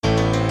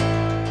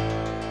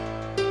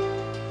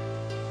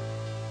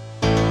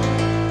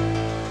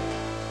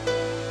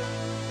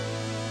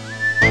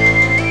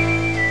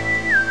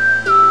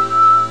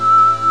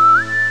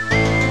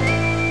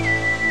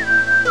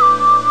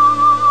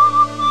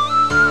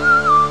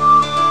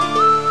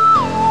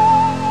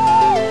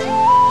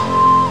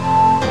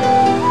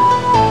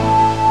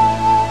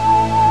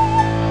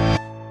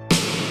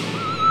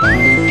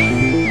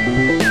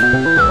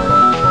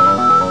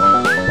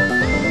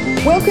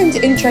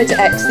tried to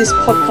X, this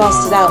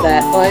podcast is out there.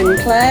 I'm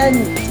Claire,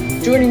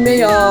 and joining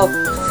me are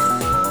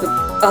the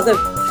other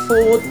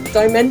 4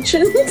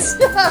 dimensions.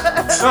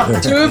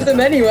 2 of them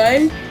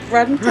anyway.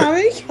 Brad and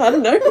Tammy? I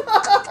don't know.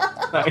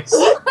 Nice.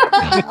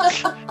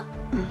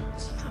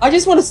 I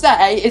just want to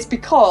say, it's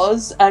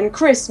because, and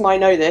Chris might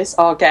know this,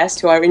 our guest,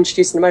 who I'll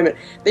introduce in a moment,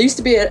 there used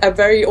to be a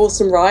very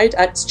awesome ride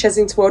at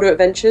Chesington World of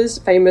Adventures,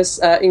 famous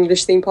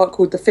English theme park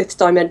called the Fifth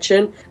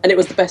Dimension, and it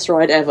was the best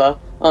ride ever.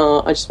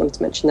 I just wanted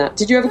to mention that.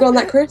 Did you ever go on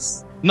that,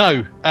 Chris?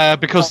 No,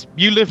 because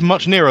you live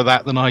much nearer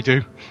that than I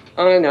do.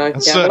 I know.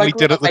 And certainly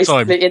did at the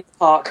time. In the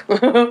park.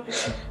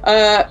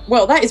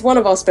 Well, that is one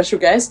of our special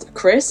guests,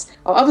 Chris.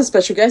 Our other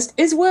special guest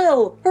is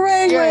Will.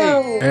 Hooray,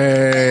 Will!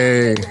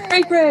 Hey!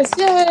 Hey, Chris!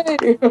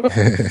 Yay!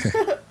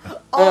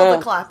 All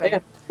the clapping. Yeah.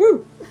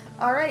 Woo.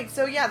 All right,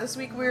 so yeah, this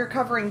week we're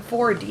covering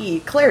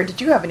 4D. Claire,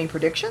 did you have any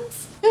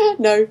predictions?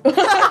 No.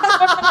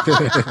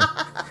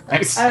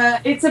 Nice.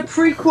 It's a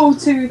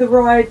prequel to the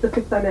ride The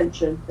Fifth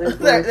Dimension.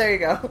 There you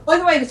go. By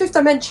the way, The Fifth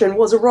Dimension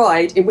was a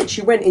ride in which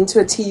you went into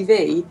a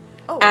TV.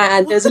 Oh.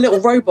 And there's a little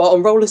robot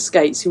on roller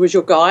skates who was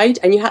your guide,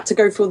 and you had to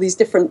go through all these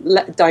different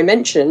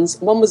dimensions.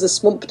 One was a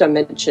swamp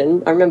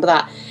dimension, I remember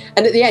that.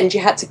 And at the end,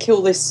 you had to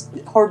kill this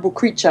horrible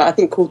creature, I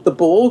think called the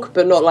Borg,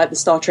 but not like the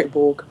Star Trek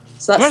Borg.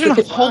 So that's Imagine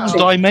the a whole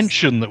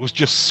dimension that was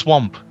just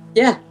swamp.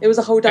 Yeah, it was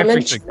a whole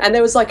dimension. Everything. And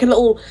there was like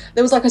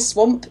a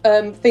swamp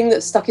thing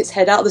that stuck its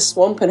head out of the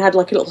swamp and had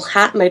like a little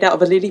hat made out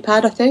of a lily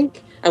pad, I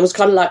think, and was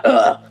kind of like,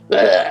 ugh.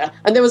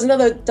 And there was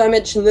another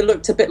dimension that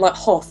looked a bit like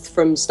Hoth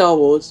from Star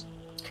Wars.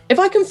 If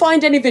I can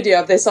find any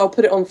video of this, I'll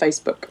put it on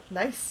Facebook.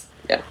 Nice.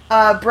 Yeah.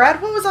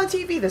 Brad, what was on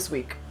TV this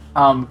week?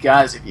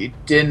 Guys, if you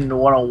didn't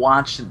want to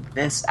watch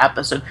this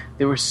episode,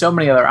 there were so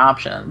many other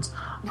options.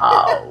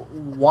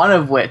 One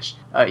of which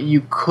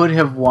you could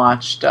have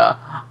watched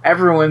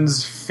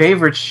everyone's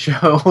favorite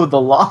show,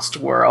 The Lost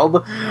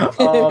World,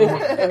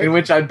 in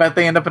which I bet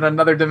they end up in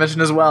another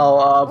dimension as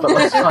well, but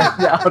let's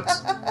find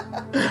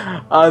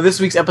out. This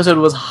week's episode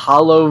was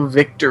Hollow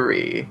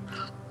Victory.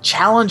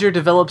 Challenger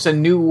develops a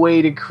new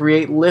way to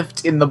create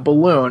lift in the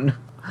balloon.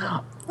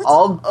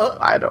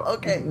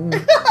 Okay.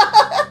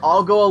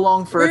 I'll go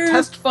along for a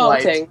test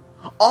flight.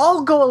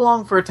 I'll go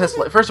along for a test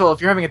flight. First of all,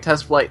 if you're having a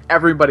test flight,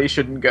 everybody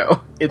shouldn't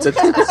go. It's a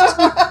test.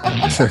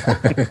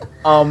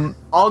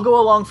 I'll go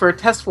along for a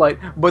test flight,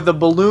 but the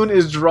balloon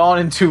is drawn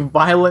into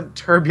violent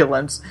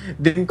turbulence,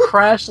 then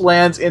crash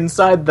lands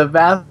inside the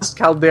vast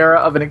caldera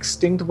of an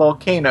extinct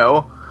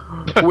volcano,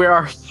 where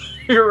our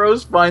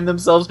heroes find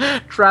themselves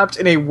trapped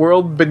in a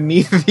world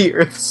beneath the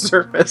Earth's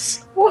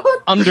surface.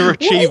 What?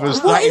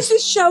 Underachievers. What is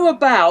this show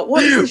about?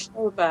 What is this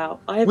show about?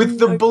 With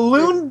the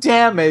balloon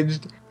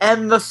damaged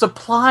and the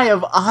supply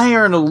of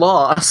iron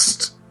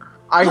lost,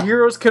 our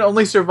heroes can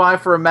only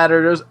survive for a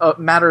matter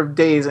of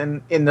days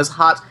in this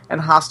hot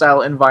and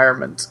hostile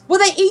environment. Were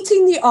they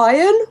eating the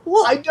iron?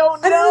 What? I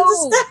don't know. I don't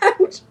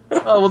understand.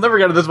 Oh, we'll never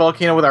get to this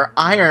volcano with our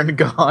iron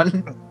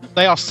gone.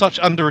 They are such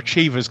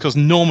underachievers because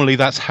normally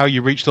that's how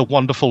you reach the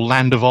wonderful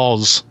land of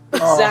Oz.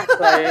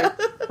 Exactly.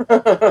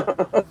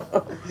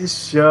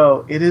 This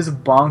show, it is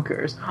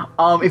bonkers.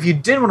 If you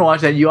did want to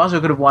watch that, you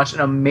also could have watched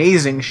an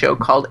amazing show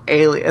called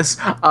Alias,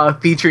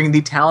 featuring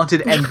the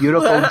talented and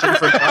beautiful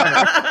Jennifer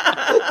Garner.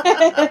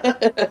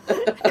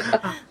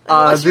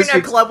 Unless you're in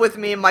a club with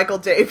me and Michael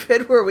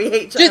David where we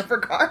hate Jennifer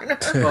Garner.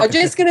 I'm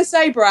just going to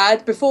say,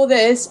 Brad, before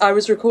this, I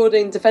was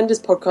recording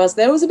Defenders podcast.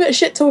 There was a bit of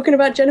shit talking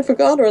about Jennifer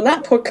Garner on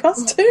that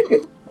podcast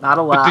too. Not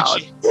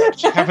allowed. Did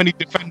she have any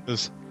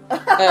defenders?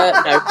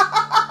 No.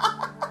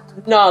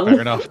 None.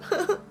 Fair enough.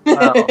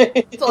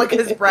 It's only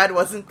because Brad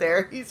wasn't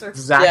there.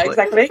 Exactly. Yeah,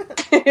 exactly.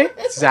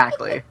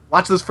 Exactly.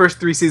 Watch those first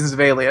 3 seasons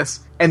of Alias,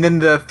 and then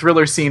the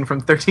thriller scene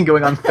from 13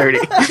 going on 30.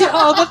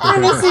 Oh, the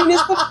thriller scene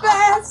is the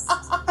best.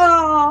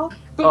 Oh.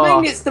 But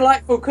mainly it's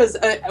delightful because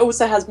it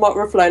also has Mark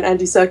Ruffalo and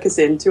Andy Serkis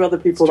in, 2 other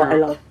people that I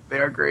love. They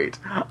are great.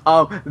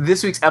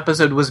 This week's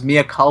episode was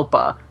Mea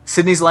Culpa.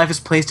 Sydney's life is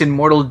placed in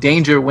mortal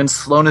danger when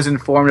Sloane is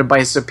informed by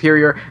his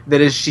superior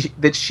that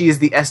she is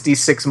the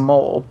SD6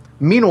 mole.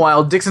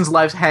 Meanwhile, Dixon's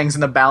life hangs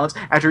in the balance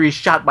after he's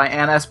shot by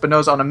Anna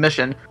Espinosa on a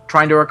mission,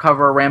 trying to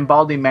recover a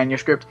Rambaldi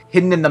manuscript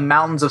hidden in the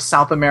mountains of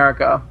South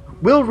America.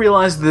 Will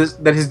realizes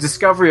that his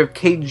discovery of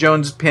Kate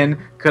Jones' pin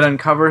could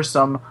uncover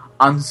some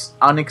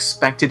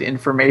unexpected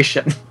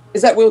information.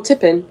 Is that Will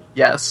Tippin?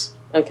 Yes.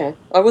 Okay.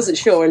 I wasn't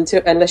sure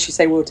unless you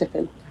say Will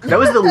Tippin. That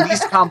was the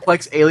least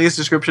complex Alias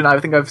description I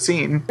think I've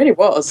seen. It really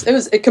was.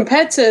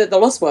 Compared to The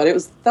Lost World, it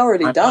was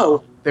thoroughly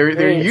dull.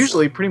 They're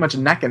usually pretty much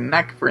neck and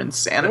neck for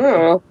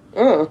insanity.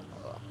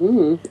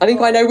 I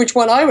think I know which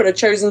one I would have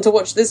chosen to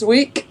watch this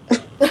week.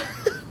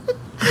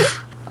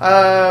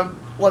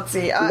 Let's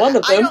see. One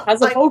of them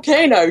has a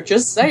volcano,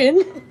 just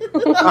saying.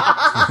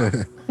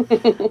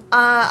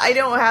 I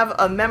don't have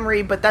a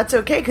memory, but that's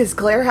okay, because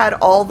Claire had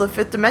all the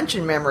Fifth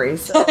Dimension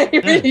memories. So. I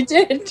really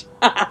did.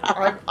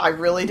 I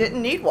really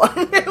didn't need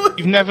one.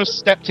 You've never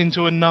stepped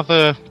into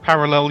another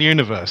parallel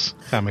universe,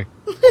 Tammy?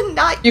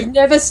 You've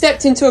never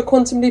stepped into a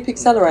quantum leap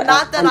accelerator?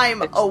 Not that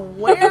I'm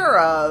aware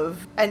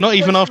of. And not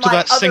even after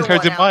that Cinco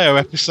de Mayo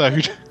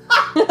episode.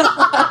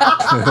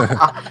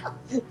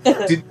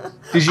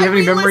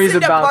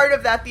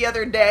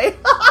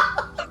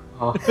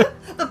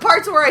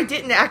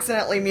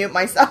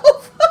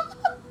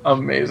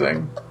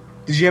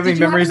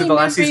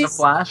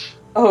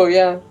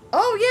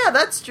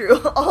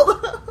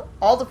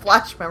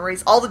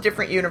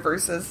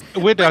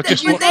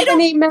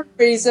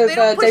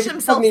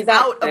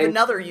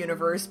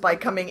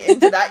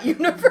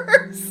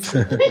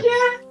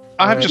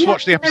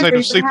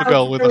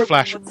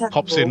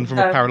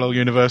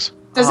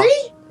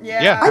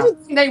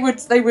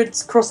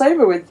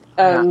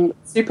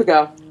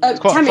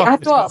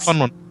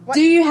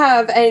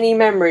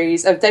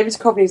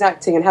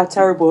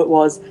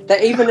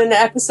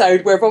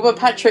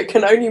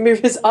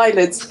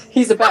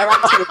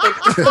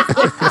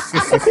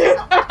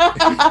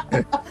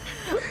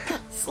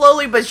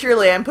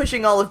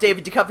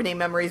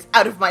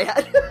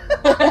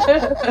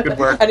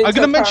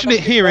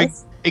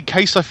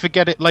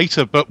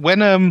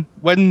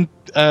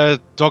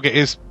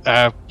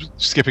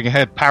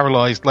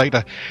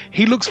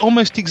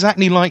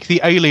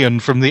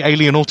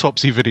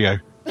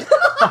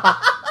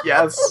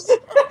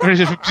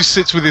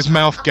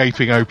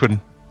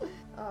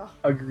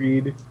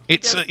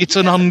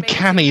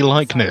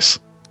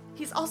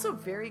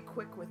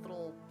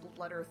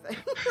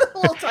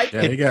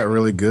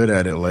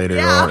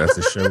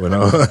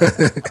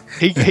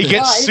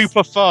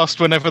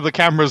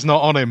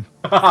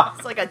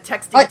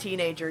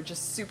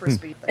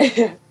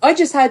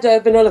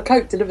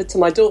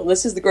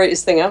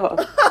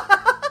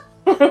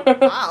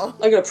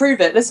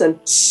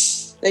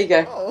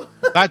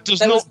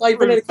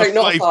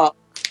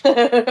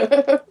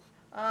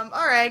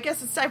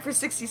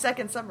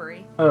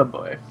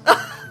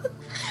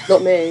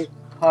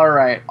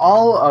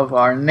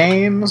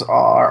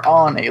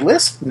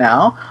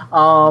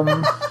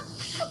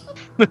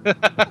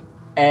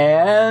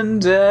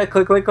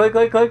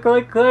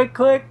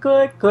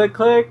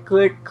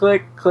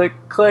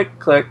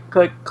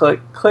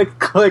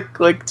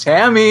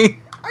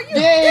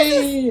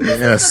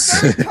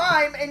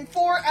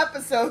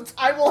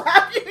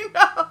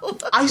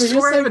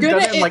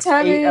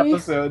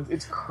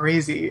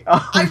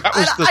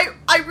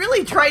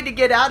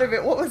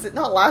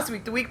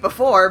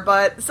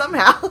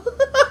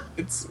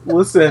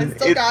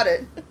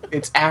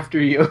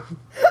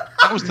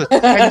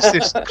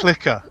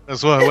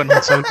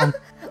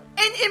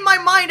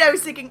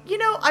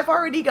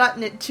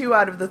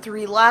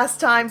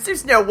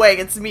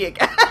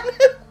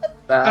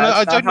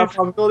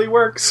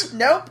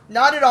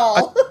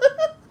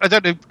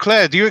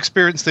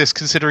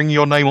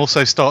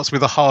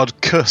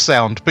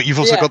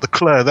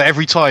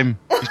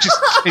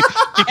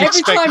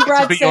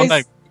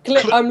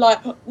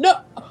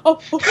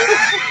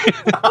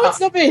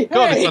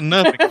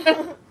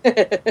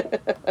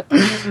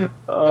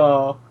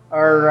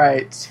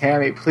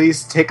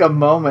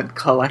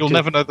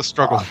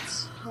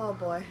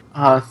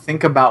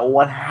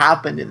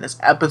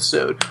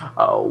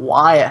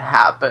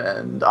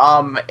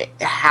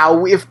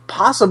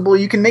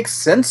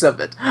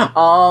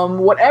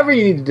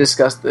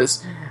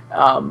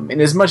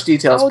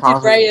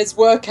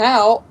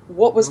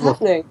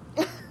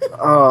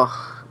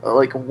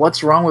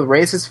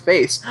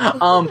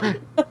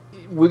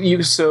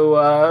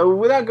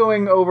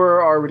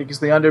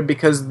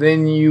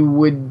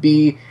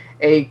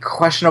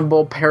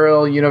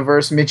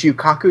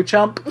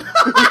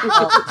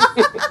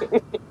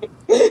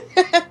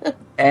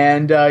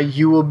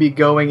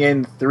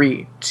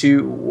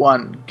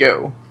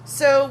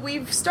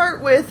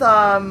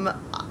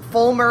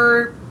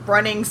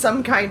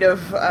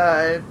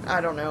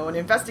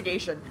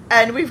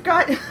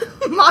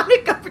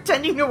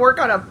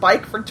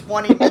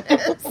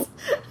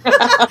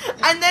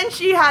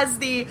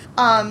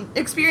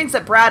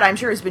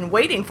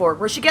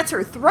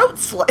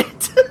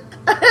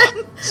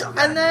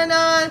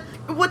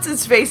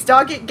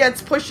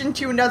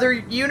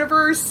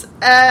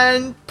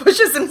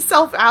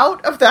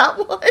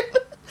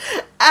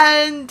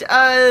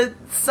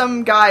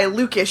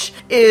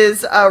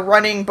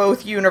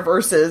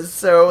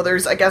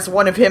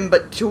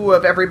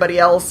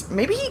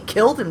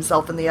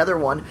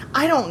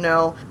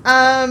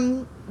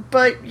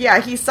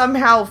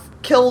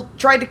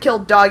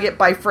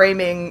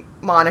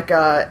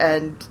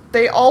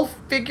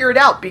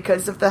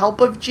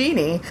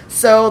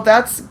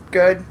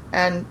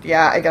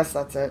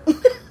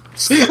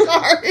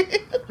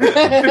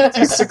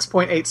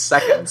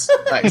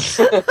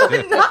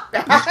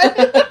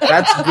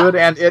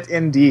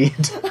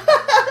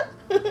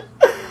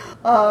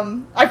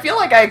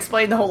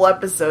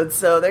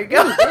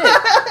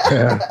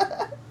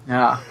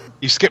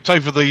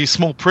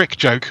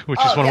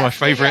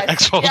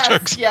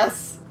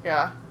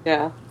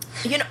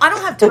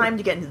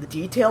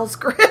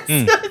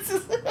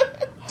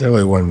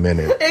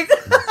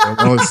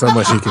 Only so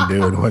much you can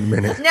do in 1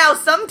 minute. Now,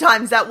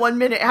 sometimes that 1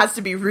 minute has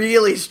to be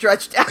really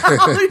stretched out.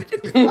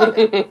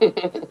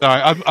 No,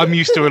 I'm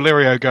used to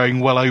Illyrio going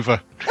well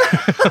over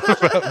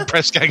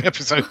press gang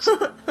episodes.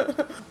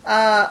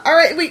 All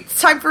right, wait,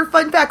 it's time for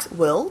fun facts.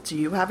 Will, do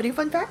you have any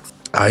fun facts?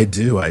 I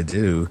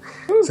do.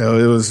 So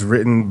it was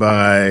written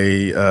by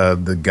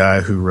the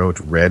guy who wrote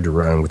Red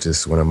Run, which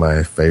is one of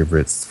my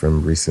favorites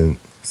from recent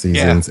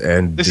seasons,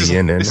 and this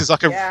DNN. This is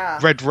like a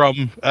Red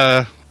Rum,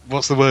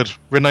 what's the word?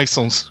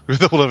 Renaissance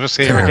with all of us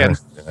here again.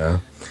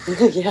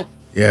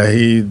 Yeah,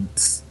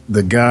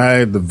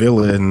 the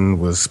villain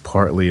was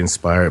partly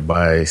inspired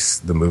by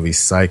the movie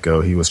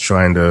Psycho. He was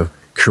trying to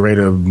create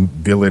a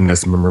villain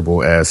as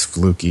memorable as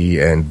Fluky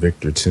and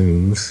Victor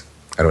Toombs.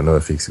 I don't know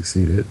if he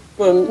succeeded.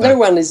 Well, no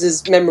one is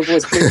as memorable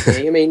as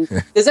Fluky. I mean,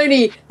 there's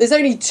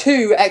only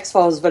two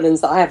X-Files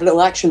villains that I have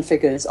little action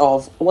figures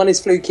of. One is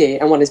Fluky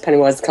and one is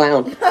Pennywise the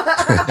Clown.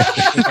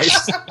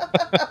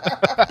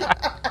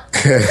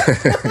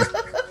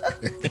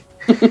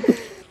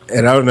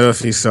 And I don't know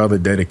if you saw the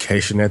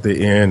dedication at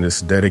the end.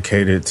 It's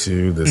dedicated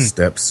to the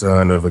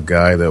stepson of a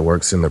guy that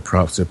works in the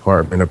props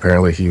department.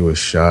 Apparently he was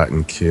shot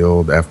and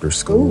killed after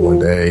school one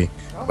day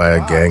by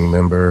a gang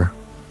member.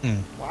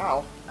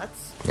 Wow,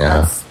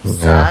 that's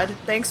sad.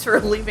 Thanks for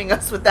leaving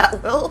us with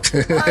that, Will.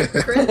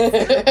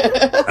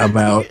 Chris. I'm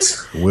out.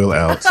 Will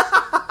out.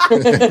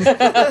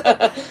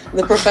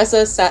 The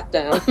professor sat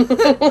down.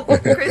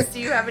 Chris, do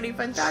you have any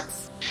fun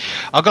facts?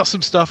 I've got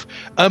some stuff.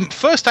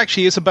 First,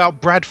 actually, is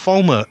about Brad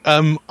Follmer.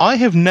 I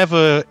have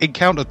never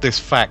encountered this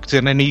fact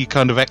in any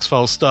kind of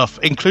X-Files stuff,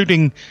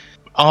 including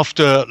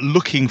after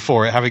looking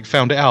for it, having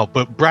found it out.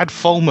 But Brad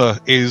Follmer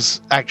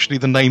is actually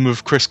the name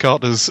of Chris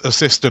Carter's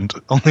assistant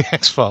on the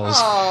X-Files.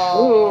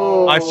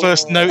 Oh. I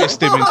first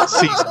noticed him in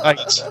season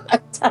 8.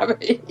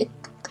 Tammy.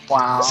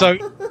 Wow. So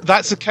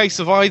that's a case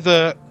of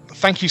either,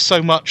 thank you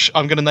so much,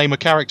 I'm going to name a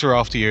character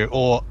after you,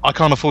 or I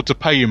can't afford to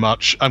pay you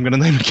much, I'm going to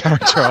name a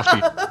character after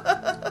you.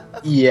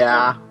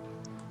 Yeah.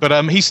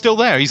 But he's still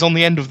there. He's on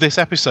the end of this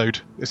episode,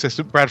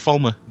 Assistant Brad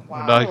Follmer.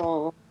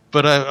 Wow.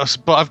 But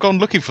I've gone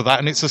looking for that,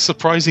 and it's a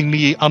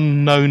surprisingly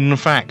unknown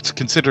fact,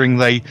 considering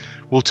they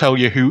will tell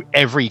you who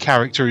every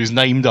character is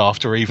named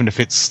after, even if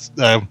it's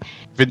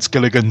Vince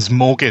Gilligan's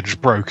mortgage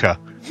broker.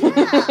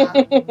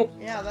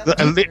 Yeah,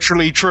 that's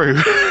literally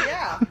true.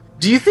 Yeah.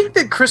 Do you think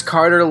that Chris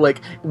Carter,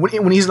 like,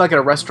 when he's like at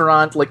a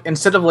restaurant, like,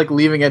 instead of like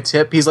leaving a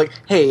tip, he's like,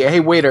 hey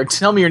waiter,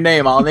 tell me your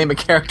name, I'll name a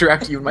character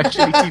after you in my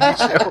shitty TV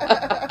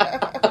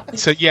show.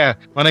 So yeah,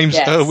 my name's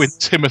Erwin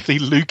Timothy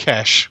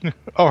Lukesh.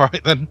 All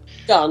right then.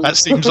 Done. That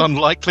seems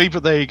unlikely,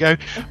 but there you go.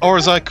 Or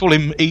as I call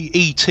him,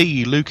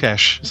 E.T.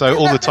 Lukesh. So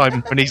all the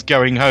time when he's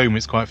going home,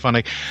 it's quite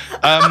funny.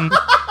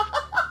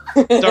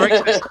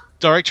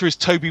 Director is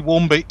Tony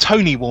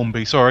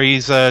Warmby. Sorry,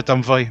 he's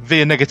done by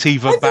Via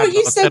Negativa. I thought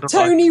you said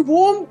Tony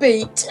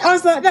Warmbeat. I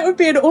was like, that would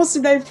be an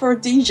awesome name for a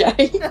DJ.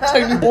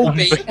 Tony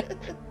Warmbeat.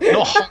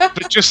 Not hot,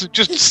 but just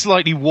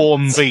slightly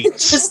warm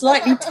beats. Just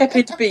slightly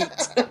tepid beat.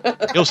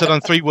 He also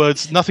done 3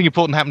 words. Nothing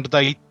important happened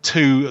today.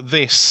 To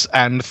this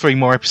and 3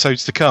 more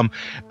episodes to come.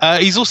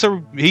 He's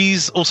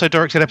also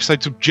directed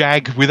episodes of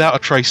Jag, Without a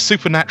Trace,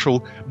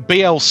 Supernatural,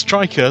 BL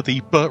Striker, the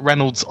Burt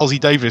Reynolds Ozzie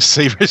Davis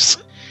series,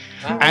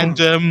 and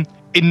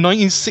in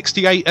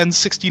 1968 and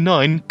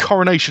 69,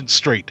 Coronation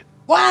Street.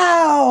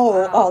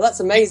 Wow! Oh, that's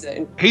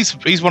amazing.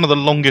 He's one of the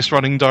longest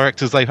running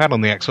directors they've had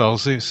on the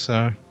X-Files. It's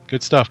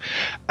good stuff.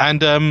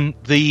 And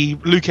the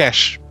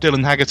Lukesh,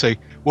 Dylan Haggerty.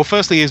 Well,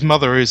 firstly, his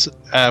mother is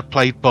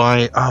played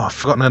by... Oh, I've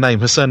forgotten her name.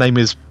 Her surname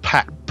is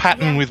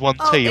Patton with one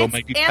T, or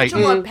maybe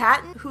Angela Peyton.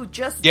 Patton, who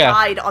just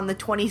died on the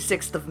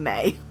 26th of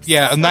May.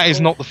 Yeah, and that is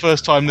not the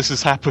first time this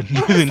has happened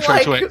with Intro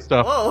to X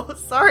stuff. Oh,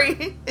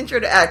 sorry. Intro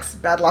to X.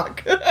 Bad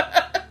luck.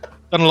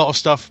 Done a lot of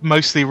stuff,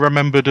 mostly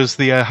remembered as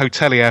the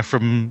hotelier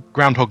from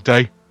Groundhog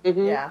Day.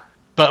 Mm-hmm. Yeah.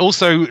 But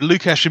also,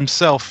 Lukesh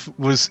himself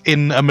was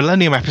in a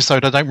Millennium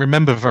episode I don't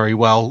remember very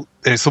well.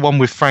 It's the one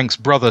with Frank's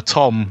brother,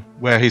 Tom,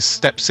 where his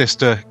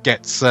stepsister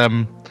gets...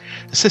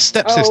 it's his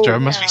stepsister, it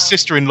must be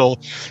sister-in-law,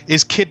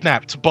 is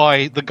kidnapped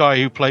by the guy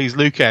who plays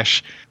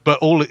Lukesh,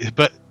 but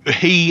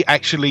he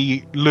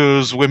actually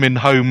lures women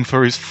home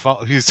for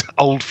his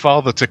old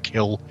father to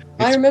kill.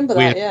 I remember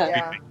that,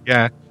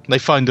 Yeah. They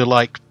find her,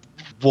 like,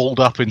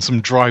 walled up in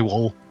some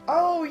drywall.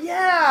 Oh,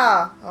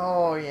 yeah.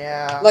 Oh,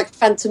 yeah. Like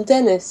Phantom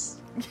Dennis.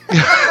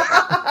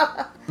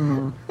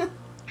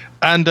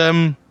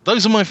 And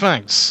those are my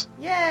facts.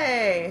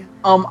 Yay.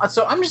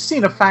 So I'm just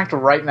seeing a fact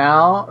right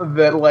now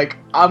that, like,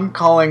 I'm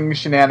calling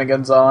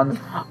shenanigans on.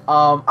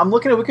 I'm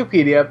looking at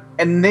Wikipedia,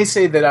 and they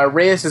say that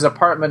Reyes'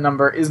 apartment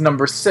number is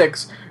number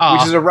 6,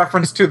 which is a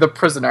reference to The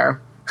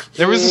Prisoner.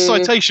 There is a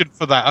citation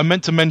for that. I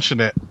meant to mention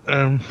it.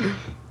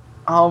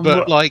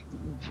 But, like,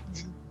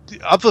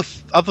 other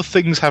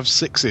things have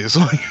 6s.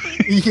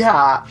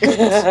 Yeah.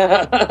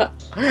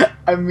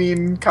 I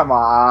mean, come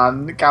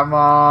on.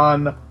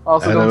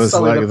 Also, don't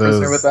sully The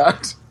Prisoner with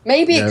that.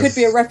 Maybe it could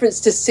be a reference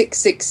to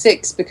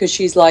 666 because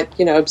she's, like,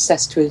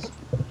 obsessed with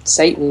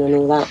Satan and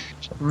all that.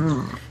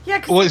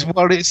 Yeah,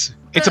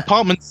 It's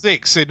apartment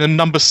 6 in a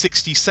number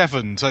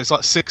 67, so it's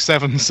like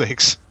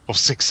 676 or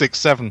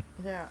 667.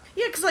 Yeah,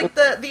 because like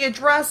the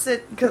address,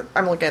 cause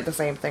I'm looking at the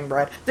same thing,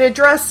 Brad. The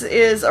address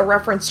is a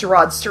reference to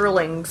Rod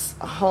Sterling's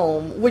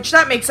home, which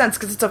that makes sense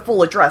because it's a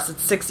full address.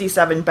 It's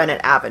 67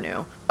 Bennett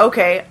Avenue.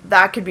 Okay,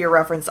 that could be a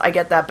reference. I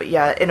get that, but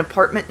yeah, in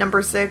apartment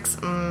number 6,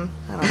 I don't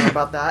know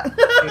about that.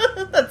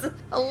 That's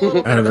a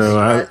little bit of a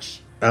stretch.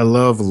 I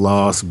love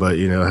Lost, but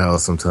you know how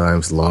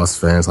sometimes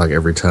Lost fans, like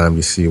every time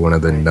you see one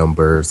of the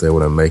numbers, they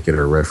want to make it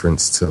a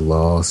reference to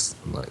Lost.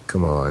 I'm like,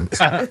 come on.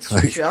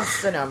 It's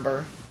just a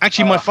number.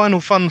 Actually, my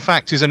final fun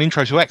fact is an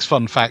Intro to X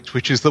fun fact,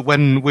 which is that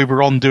when we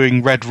were on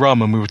doing Red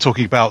Rum and we were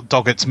talking about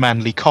Doggett's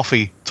manly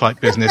coffee type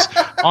business,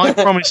 I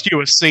promised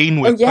you a scene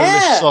with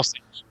Polish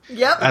sausage.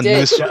 Yep, and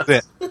this was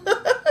it.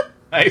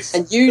 Nice.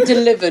 And you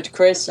delivered,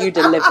 Chris. You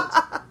delivered.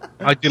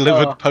 I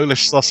delivered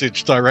Polish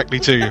sausage directly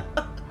to you.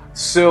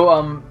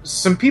 So,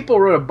 some people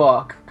wrote a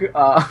book,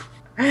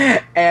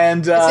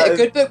 and... is it a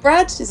good book,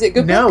 Brad? Is it a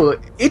good book? No,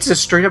 it's a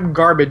straight-up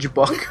garbage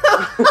book.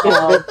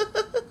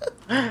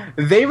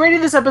 They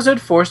rated this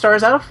episode 4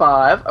 stars out of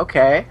 5,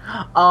 okay.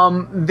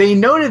 They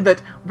noted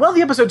that, well,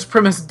 the episode's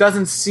premise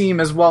doesn't seem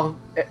as well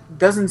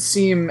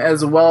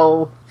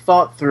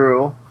thought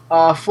through.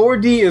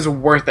 4D is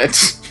worth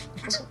it.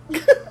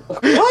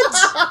 What?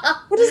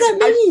 What does that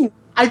mean?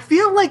 I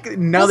feel like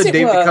now that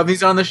Dave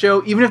Duchovny's on the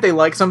show, even if they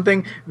like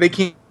something, they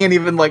can't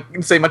even like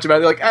say much about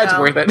it. They're like, it's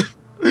worth it.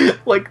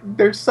 Like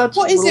they're such.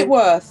 What is it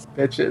worth?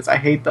 Bitches, I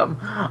hate them.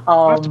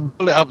 I have to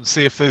pull it up and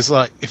see if that's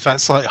like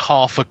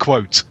half a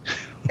quote.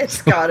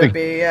 It's gotta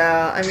be,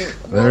 yeah. I mean,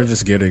 they're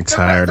just getting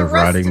tired of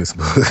writing this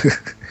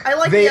book. I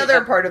like the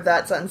other part of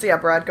that sentence. Yeah,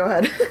 Brad, go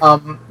ahead.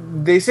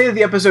 They say that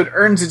the episode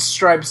earns its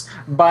stripes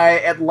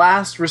by at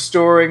last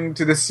restoring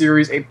to the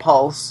series a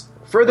pulse.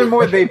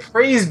 Furthermore, they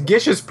praised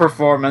Gish's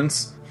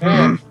performance,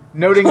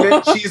 noting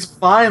that she's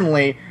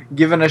finally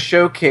given a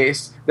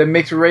showcase that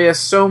makes Rhea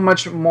so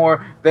much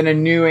more than a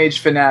New Age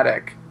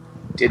fanatic.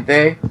 Did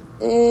they?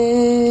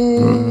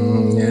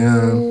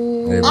 Yeah.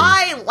 Maybe.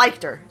 I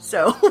liked her,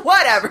 so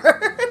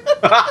whatever.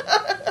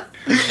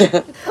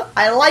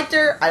 I liked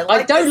her.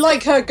 I don't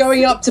like her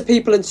going up to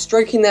people and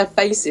stroking their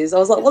faces. I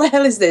was like, what the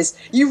hell is this?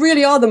 You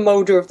really are the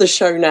Mulder of the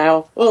show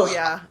now. Oh,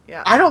 yeah.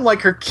 I don't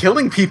like her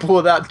killing people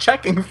without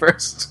checking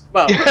first.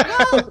 Well,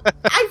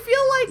 I feel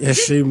like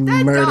she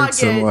murdered Doggett,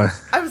 someone.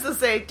 I was going to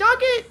say,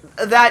 Doggett,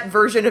 that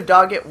version of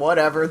Doggett,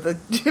 whatever, the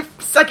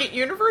second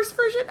universe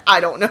version, I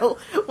don't know,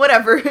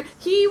 whatever,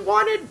 he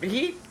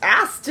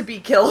asked to be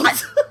killed.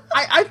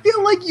 I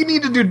feel like you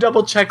need to do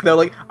double check, though.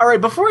 Like, all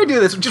right, before I do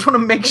this, I just want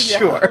to make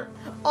sure.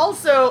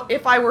 Also,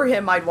 if I were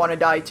him, I'd want to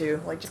die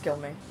too. Like, just kill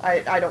me.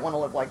 I don't want to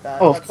live like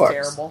that. Oh, That's of course.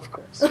 terrible. Of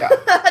course. Yeah.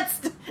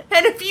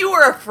 And if you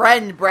were a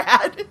friend,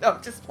 Brad, no,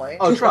 I'm just playing.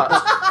 Oh,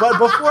 trust. But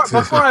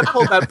before I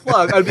pulled that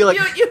plug, I'd be like,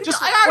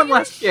 just one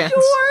last chance.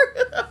 Sure?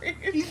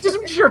 Just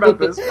be sure about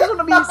this. I want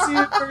to be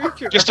very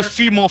sure. Just a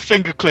few more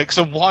finger clicks,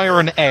 a wire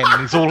and N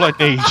is all I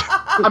need.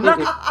 I'm not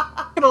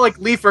gonna like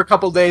leave for a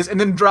couple days and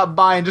then drop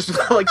by and just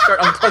like start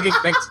unplugging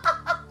things.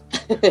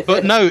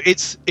 But no,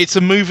 it's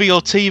a movie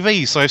or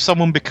TV, so if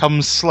someone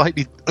becomes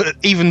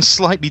even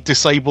slightly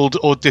disabled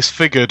or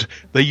disfigured,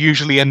 they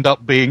usually end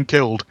up being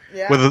killed.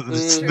 Yeah. Whether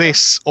it's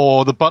this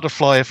or the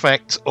butterfly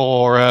effect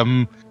or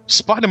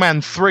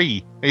Spider-Man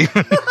 3. I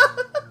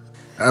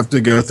have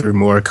to go through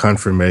more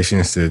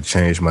confirmations to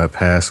change my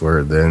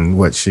password than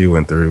what she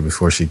went through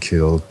before she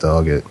killed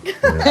Doggett.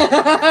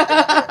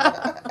 Yeah.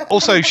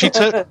 Also,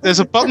 there's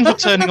a button for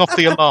turning off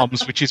the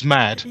alarms, which is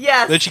mad.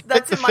 Yes,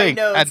 that's in my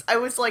notes. I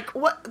was like,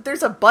 what?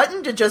 There's a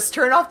button to just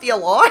turn off the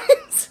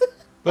alarms?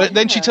 But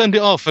then she turned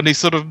it off, and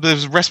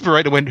the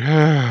respirator went,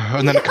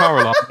 and then a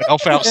car alarm went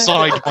off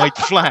outside my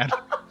flat.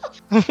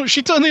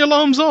 She turned the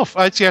alarms off.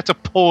 I actually had to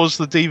pause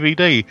the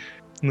DVD,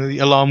 and the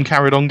alarm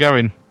carried on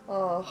going.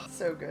 Oh,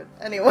 so good.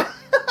 Anyway.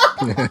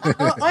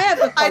 I have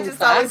a fun fact.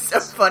 Thought it was so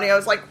funny. I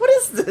was like, what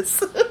is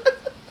this?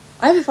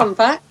 I have a fun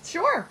fact.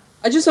 Sure.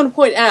 I just want to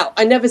point out,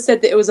 I never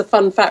said that it was a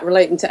fun fact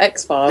relating to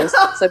X-Files,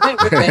 so bear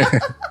with me.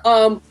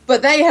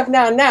 But they have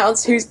now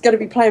announced who's going to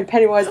be playing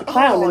Pennywise the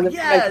Clown in the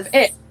remake of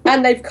It.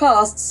 And they've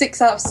cast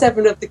 6 out of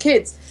 7 of the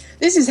kids.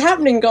 This is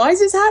happening, guys.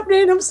 It's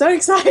happening. I'm so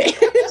excited.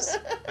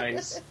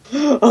 Nice.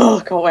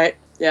 Oh, can't wait.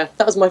 Yeah,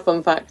 that was my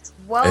fun fact.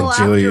 Well, and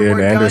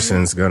Gillian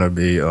Anderson's going to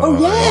be on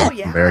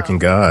American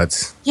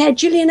Gods. Yeah,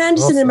 Gillian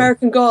Anderson in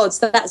American Gods.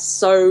 That's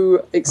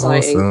so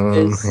exciting.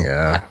 Awesome.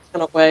 Yeah. I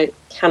cannot wait.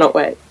 Cannot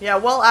wait. Yeah,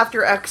 well,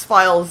 after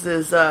X-Files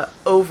is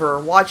over,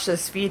 watch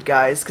this feed,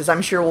 guys, because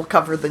I'm sure we'll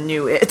cover the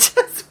new It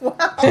as well.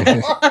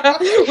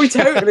 We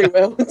totally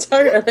will.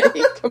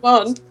 Totally. Come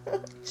on.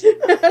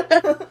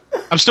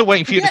 I'm still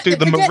waiting for you to do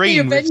the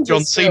Marine with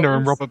John Cena films.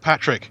 and Robert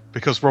Patrick,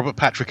 because Robert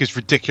Patrick is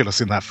ridiculous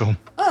in that film.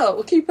 Oh,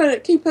 well, keep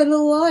a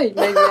little eye.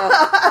 Maybe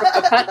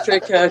Robert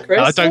Patrick, Chris.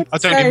 I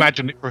don't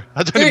imagine it.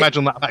 I don't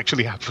imagine that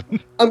actually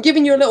happened. I'm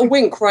giving you a little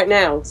wink right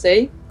now.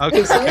 See?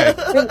 Okay.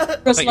 Wink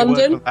across Take your word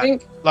London. for that.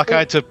 Wink. Like I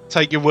had to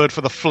take your word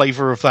for the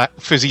flavour of that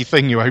fizzy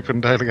thing you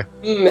opened earlier.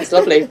 It's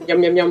lovely.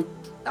 Yum, yum, yum.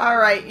 All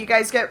right, you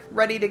guys get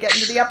ready to get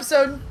into the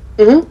episode?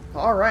 Mm-hmm.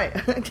 All right.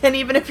 And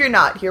even if you're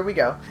not, here we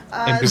go.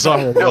 In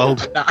Bizarro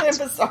World. In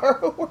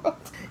Bizarro World.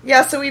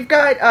 Yeah, so we've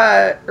got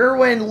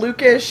Erwin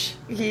Lukish.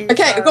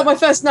 Okay, I've got my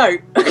first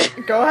note.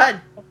 Go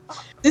ahead.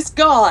 This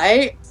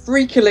guy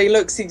freakily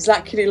looks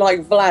exactly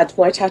like Vlad,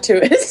 my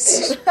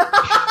tattooist.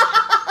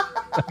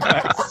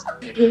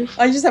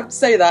 I just have to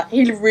say that.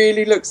 He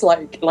really looks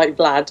like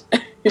Vlad,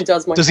 who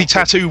does my Does he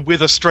tattoo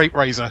with a straight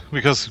razor?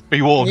 Because,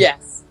 be warned.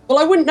 Yes. Well,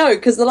 I wouldn't know,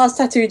 because the last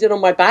tattoo he did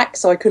on my back,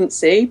 so I couldn't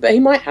see, but he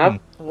might have.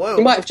 Whoa.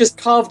 He might have just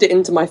carved it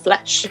into my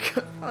flesh.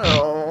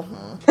 Oh.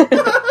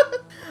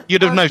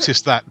 You'd have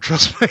noticed that,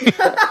 trust me.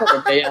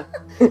 Probably,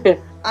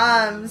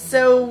 yeah.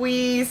 So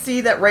we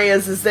see that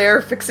Reyes is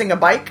there fixing a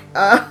bike,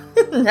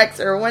 next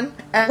to Erwin.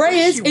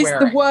 Reyes is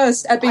the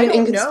worst at being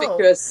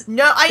inconspicuous.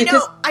 No, I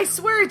know. I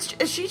swear,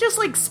 is she just,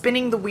 like,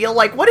 spinning the wheel?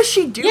 Like, what is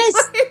she doing?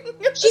 Yes,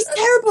 she's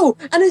terrible.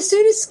 And as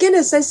soon as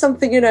Skinner says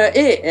something in her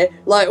ear,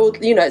 like, or,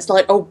 you know, it's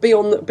like, oh, be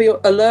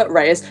alert,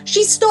 Reyes,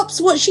 she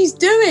stops what she's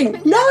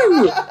doing.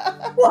 No!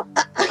 What?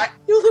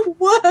 You're the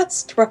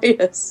worst,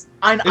 Reyes.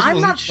 I'm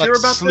not sure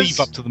about sleeve this.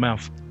 up to the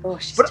mouth. Oh,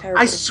 she's But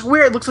terrible. I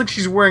swear it looks like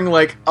she's wearing,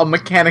 like, a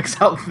mechanic's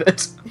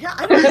outfit. Yeah,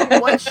 I don't know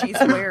what she's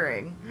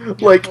wearing.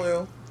 Like,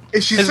 Blue.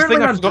 she's There's a certainly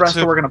thing I not forgot dressed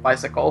to- to work on a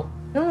bicycle.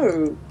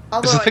 No.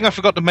 There's a thing I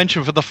forgot to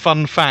mention for the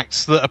fun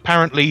facts, that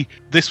apparently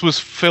this was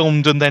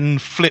filmed and then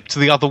flipped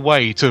the other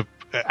way to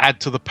add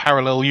to the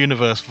parallel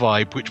universe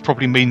vibe, which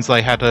probably means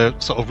they had a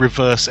sort of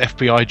reverse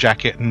FBI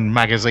jacket and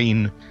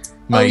magazine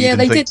made. Oh, yeah,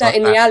 and they did things that like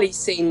in the alley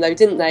scene, though,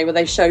 didn't they? Where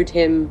they showed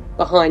him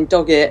behind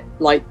Doggett,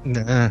 like,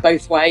 Nah.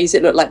 both ways.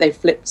 It looked like they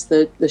flipped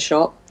the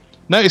shot.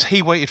 Notice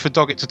he waited for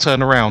Doggett to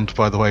turn around,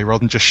 by the way, rather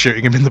than just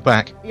shooting him in the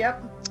back.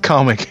 Yep. It's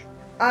karmic.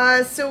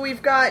 So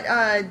we've got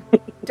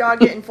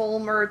Doggett and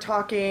Follmer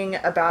talking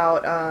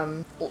about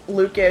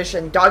Lukish,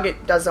 and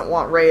Doggett doesn't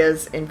want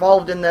Reyes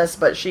involved in this,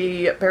 but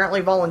she apparently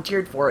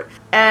volunteered for it.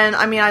 And,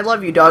 I mean, I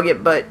love you,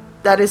 Doggett, but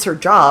that is her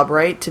job,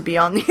 right? To be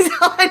on these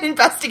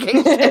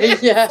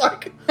investigations. Yeah.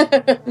 Like,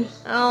 I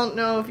don't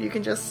know if you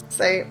can just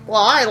say,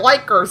 well, I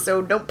like her,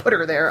 so don't put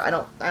her there. I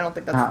don't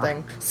think that's the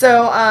thing.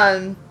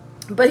 So,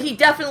 but he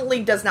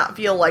definitely does not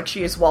feel like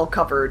she is well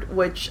covered,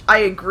 which I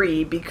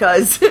agree,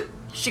 because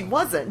she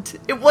wasn't.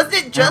 It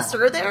wasn't just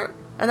her there,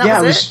 and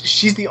that was it.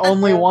 She's the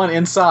only one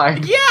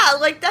inside. Yeah,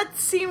 like, that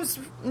seems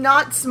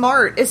not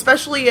smart,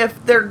 especially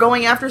if they're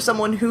going after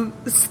someone who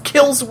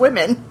kills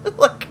women.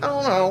 Like, I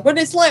don't know. But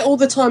it's like all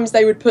the times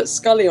they would put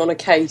Scully on a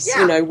case,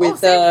 Yeah, you know, with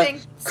same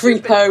thing.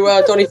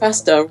 Creepo Donny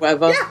Fasta or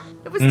whatever. Yeah,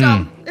 it was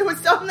dumb. It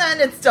was dumb then,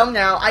 it's dumb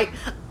now.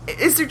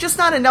 Is there just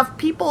not enough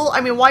people? I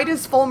mean, why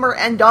does Follmer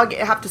and Doggett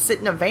have to sit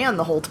in a van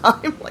the whole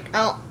time? Like,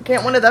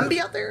 can't one of them be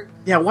out there?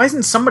 Yeah, why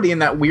isn't somebody in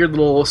that weird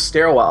little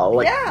stairwell?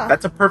 Like, Yeah.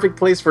 that's a perfect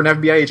place for an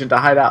FBI agent to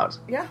hide out.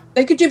 Yeah.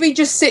 They could be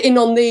just sitting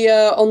on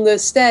the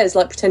stairs,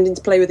 like pretending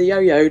to play with a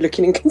yo-yo,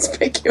 looking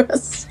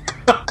inconspicuous.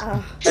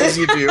 As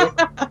you do.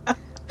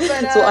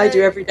 That's what I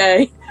do every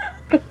day.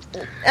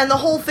 And the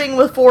whole thing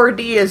with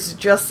 4D is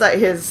just that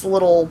his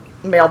little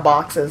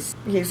mailboxes.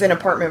 He's in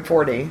apartment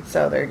 4D,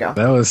 so there you go.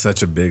 That was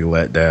such a big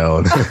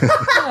letdown.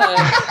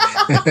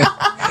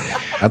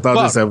 I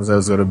thought this episode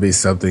was going to be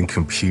something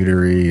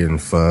computery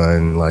and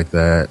fun like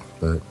that,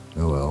 but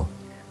oh well.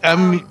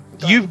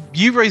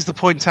 You raised the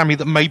point, Tammy,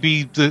 that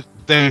maybe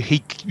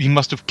he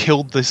must have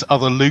killed this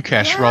other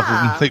Lukesh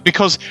rather than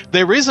because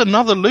there is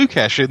another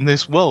Lukesh in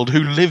this world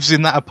who lives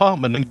in that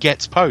apartment and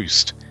gets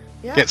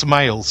gets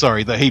mail,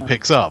 that he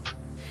picks up.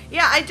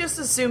 Yeah, I just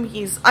assume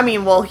he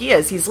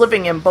is. He's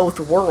living in both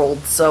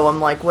worlds, so I'm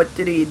like, what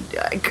did he...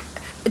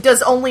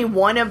 Does only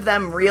one of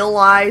them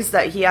realize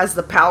that he has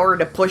the power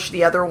to push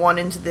the other one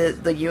into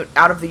the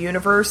out of the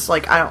universe?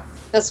 Like, I don't...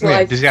 That's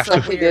why does he have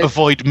to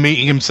avoid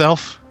meeting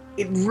himself?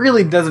 It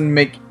really doesn't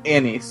make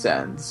any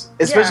sense.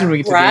 Especially when we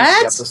get to the end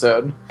of the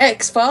episode.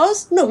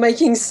 X-Files? Not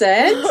making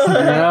sense.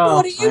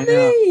 What do you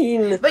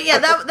mean? But yeah,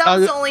 that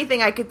was the only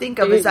thing I could think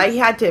of, is that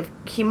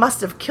he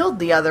must have killed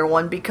the other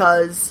one,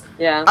 because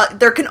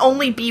there can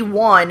only be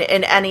one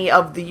in any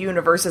of the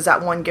universes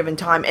at one given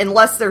time,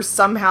 unless there's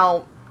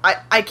somehow...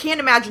 I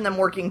can't imagine them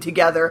working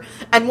together,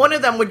 and one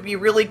of them would be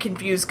really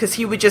confused because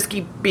he would just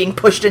keep being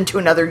pushed into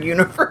another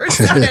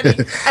universe at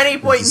any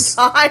point in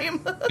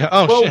time.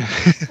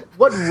 Shit.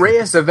 What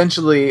Reyes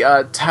eventually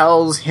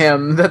tells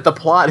him that the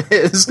plot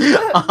is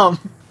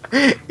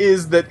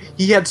that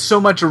he had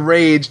so much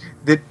rage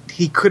that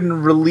he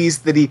couldn't release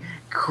that he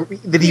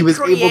was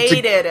able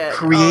to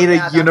create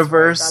a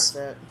universe.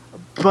 That's it.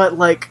 But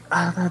like,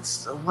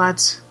 that's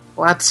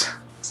what.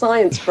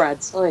 Science,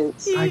 Brad,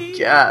 science. I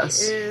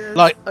guess.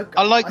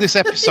 I like this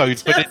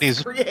episode, but it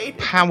is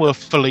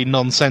powerfully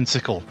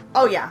nonsensical.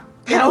 Oh yeah.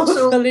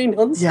 Powerfully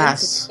nonsensical.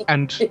 Yes.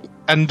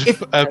 And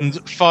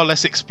far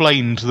less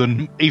explained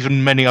than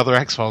even many other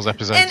X-Files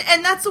episodes.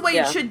 And that's the way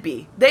it should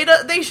be.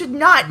 They should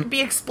not be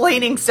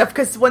explaining stuff,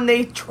 because when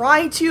they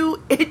try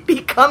to, it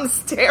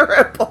becomes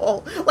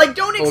terrible. Like,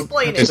 don't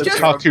explain it.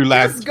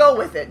 Just go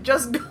with it.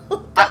 Just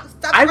go.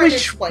 Stop trying to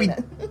explain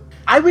it.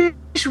 I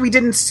wish we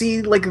didn't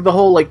see like the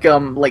whole like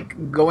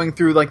going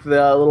through like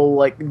the little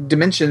like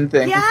dimension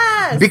thing.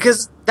 Yes!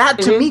 Because that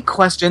to me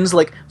questions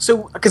like,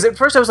 so because at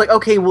first I was like,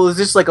 okay, well, is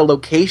this like a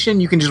location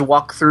you can just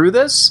walk through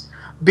this?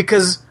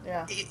 Because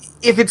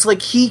if it's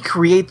like he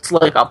creates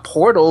like a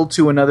portal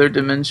to another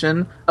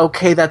dimension,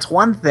 okay, that's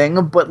one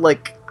thing, but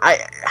like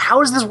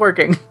how is this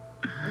working?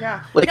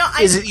 Yeah. Like,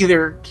 is it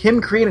either him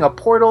creating a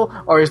portal,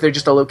 or is there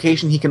just a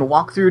location he can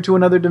walk through to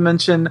another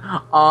dimension,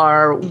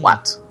 or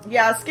what?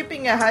 Yeah,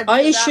 skipping ahead.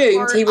 I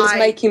assumed he was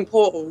making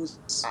portals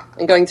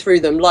and going through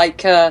them,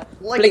 like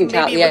Blink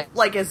out the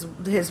like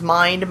his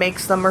mind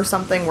makes them or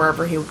something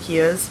wherever he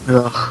is.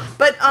 Ugh.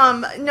 But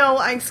no,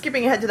 I'm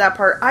skipping ahead to that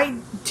part. I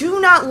do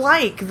not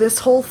like this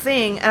whole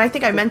thing, and I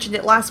think I mentioned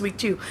it last week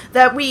too,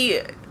 that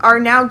we are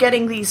now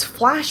getting these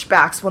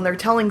flashbacks when they're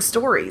telling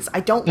stories.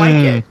 I don't like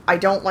it. I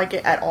don't like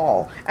it at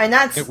all. And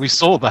that's we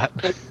saw that.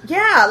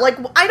 Yeah, like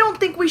I don't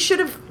think we should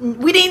have.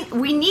 We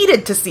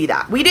needed to see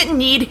that. We didn't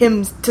need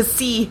him to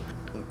see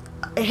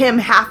him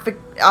half.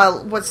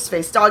 What's his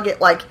face? Doggett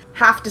like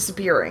half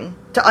disappearing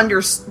to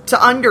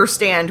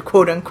understand,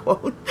 quote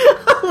unquote,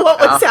 what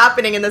was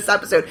happening in this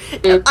episode.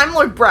 I'm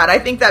like Brad. I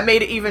think that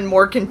made it even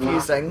more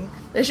confusing.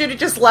 They should have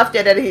just left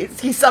it, and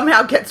he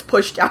somehow gets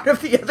pushed out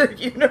of the other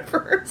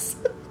universe.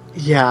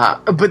 Yeah,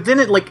 but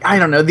then it, like, I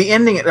don't know, the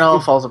ending, it all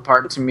falls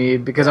apart to me,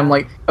 because I'm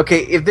like,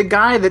 okay, if the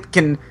guy that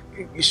can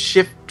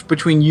shift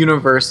between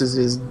universes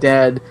is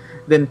dead,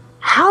 then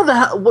how the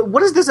hell,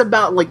 what is this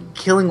about, like,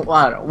 killing, well,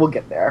 I don't know, we'll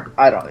get there.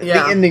 I don't know.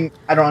 Yeah. The ending,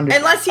 I don't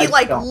understand. Unless he,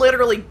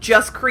 literally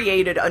just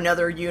created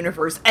another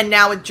universe, and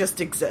now it just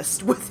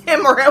exists, with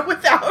him or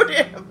without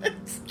him.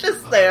 It's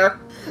just there.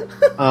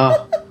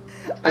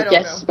 I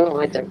don't know.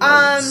 I don't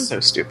know. So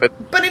stupid.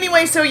 But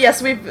anyway, so yes,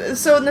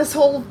 so in this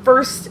whole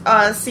first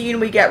scene,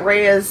 we get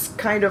Reyes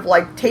kind of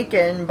like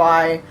taken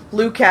by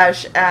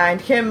Lukesh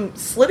and him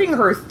slitting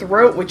her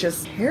throat, which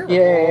is terrible.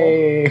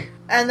 Yay!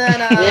 And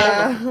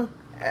then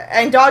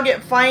and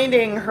Doggett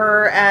finding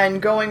her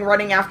and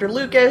running after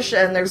Lukesh,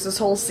 and there's this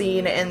whole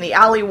scene in the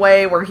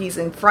alleyway where he's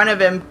in front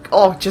of him,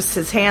 just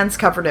his hands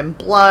covered in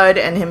blood,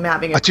 and him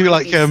having a I do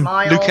like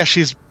smile.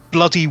 Lukesh's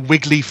bloody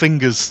wiggly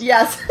fingers.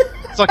 Yes.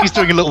 It's like he's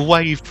doing a little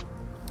wave.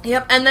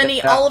 Yep, and then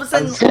he all of a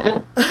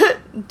sudden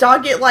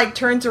Doggett like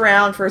turns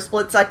around for a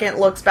split second,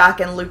 looks back,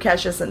 and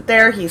Lukesh isn't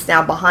there. He's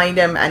now behind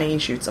him, and he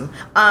shoots him.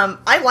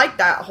 I like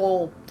that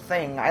whole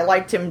thing. I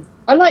liked him.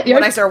 I like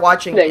when I started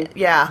watching it.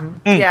 Yeah,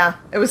 Mm.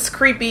 it was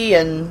creepy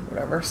and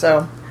whatever.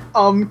 So,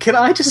 can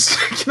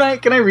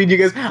I read you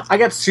guys? I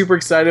got super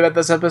excited about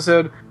this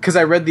episode because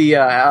I read the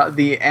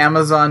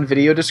Amazon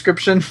video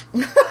description.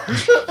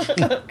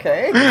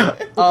 Okay.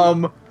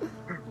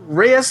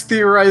 Reyes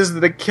theorized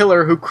that the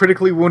killer who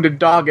critically wounded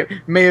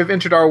Doggett may have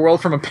entered our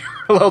world from a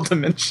parallel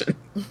dimension.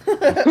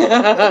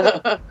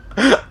 I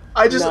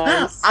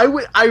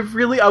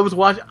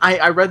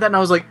read that and I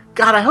was like,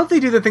 God, I hope they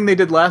do the thing they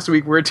did last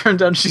week where it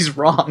turns out she's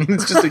wrong and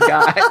it's just a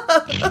guy.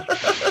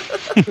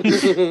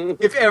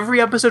 If every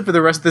episode for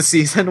the rest of the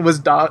season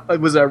was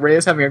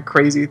Reyes having a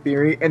crazy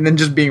theory and then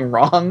just being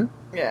wrong,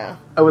 yeah,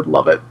 I would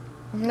love it.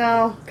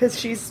 No, because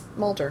she's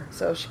Mulder,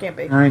 so she can't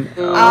be. I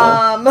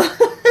know.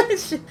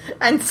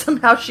 And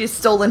somehow she's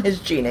stolen his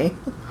genie.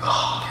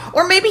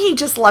 Or maybe he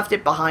just left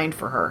it behind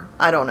for her.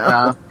 I don't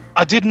know.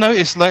 I did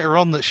notice later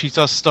on that she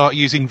does start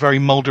using very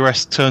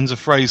Mulder-esque turns of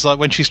phrase, like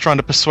when she's trying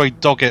to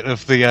persuade Doggett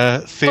of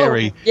the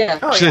theory. She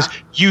says,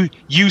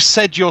 "You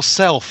said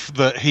yourself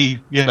that he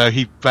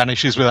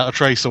vanishes without a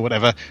trace or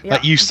whatever." Yeah.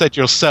 That "you said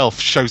yourself"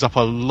 shows up a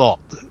lot.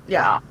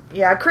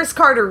 Yeah, Chris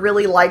Carter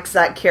really likes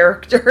that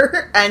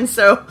character, and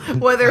so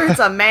whether it's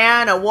a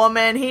man, a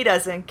woman, he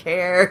doesn't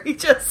care. He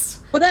just...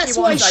 Well, that's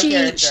why she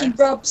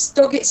rubs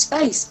Doggett's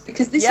face,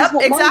 because this is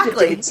what Mulder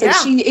did. So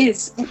she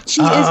is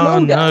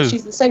Mulder. No.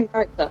 She's the same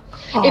character.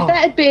 If that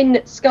had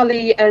been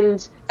Scully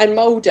and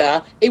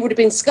Mulder, it would have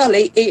been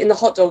Scully eating the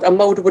hot dog, and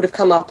Mulder would have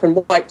come up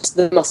and wiped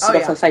the mustard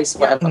off her face or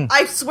whatever.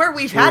 I swear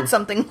we've had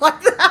something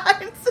like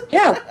that.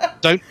 Yeah.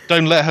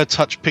 Don't let her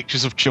touch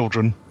pictures of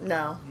children.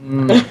 No.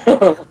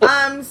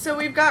 So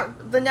we've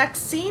got the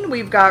next scene.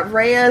 We've got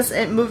Reyes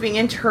moving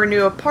into her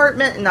new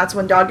apartment, and that's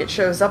when Doggett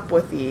shows up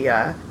with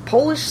the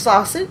Polish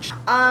sausage.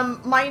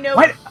 My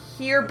note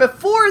here,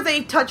 before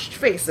they touched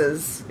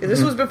faces,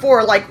 this was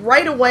before, like,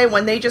 right away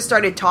when they just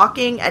started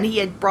talking, and he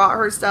had brought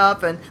her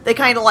stuff, and they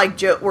kind of,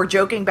 like, were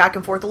joking back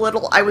and forth a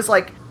little, I was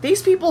like,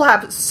 these people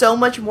have so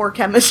much more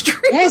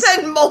chemistry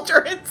than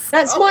Mulder and Scully.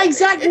 That's my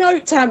exact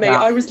note, Tammy.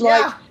 Yeah. I was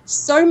like...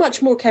 so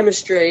much more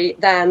chemistry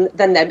than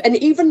them. And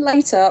even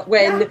later,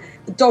 when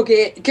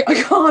Doggett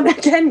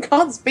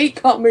can't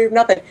speak, can't move,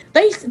 nothing,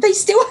 they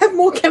still have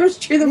more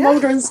chemistry than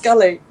Mulder and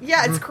Scully.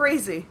 Yeah, it's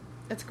crazy.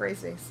 It's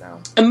crazy, so...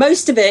 And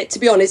most of it, to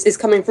be honest, is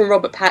coming from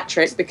Robert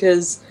Patrick,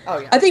 because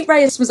I think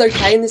Reyes was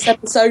okay in this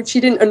episode. She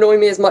didn't annoy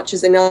me as much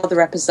as in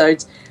other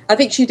episodes. I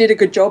think she did a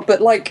good job,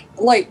 but, like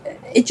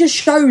it just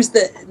shows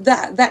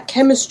that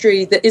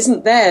chemistry that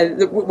isn't there,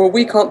 that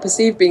we can't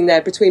perceive being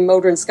there between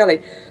Mulder and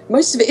Scully.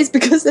 Most of it is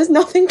because there's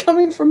nothing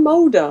coming from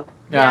Mulder.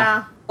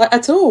 Yeah. Like,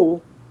 at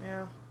all.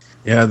 Yeah.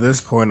 Yeah, at this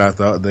point, I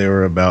thought they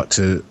were about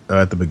to,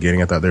 at the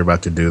beginning, I thought they were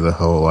about to do the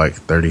whole,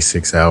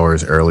 36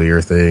 hours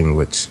earlier thing,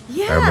 which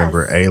I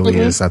remember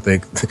Alias. I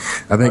think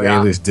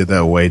Alias did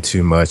that way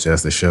too much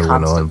as the show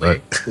went on,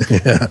 but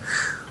yeah.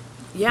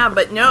 Yeah,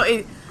 but no,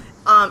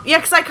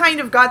 because I kind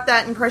of got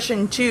that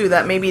impression, too,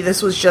 that maybe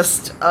this was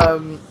just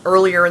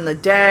earlier in the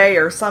day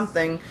or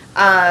something.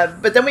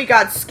 But then we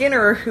got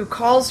Skinner, who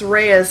calls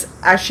Reyes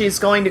as she's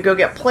going to go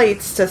get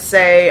plates to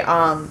say,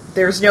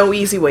 there's no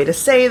easy way to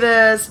say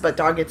this, but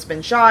Doggett's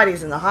been shot,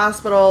 he's in the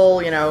hospital,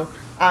 he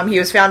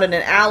was found in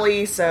an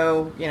alley,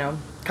 so,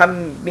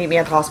 come meet me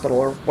at the hospital,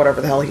 or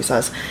whatever the hell he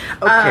says.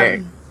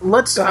 Okay,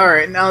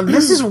 alright, now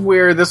this is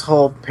where this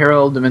whole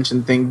parallel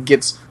dimension thing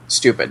gets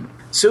stupid.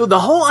 So the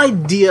whole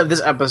idea of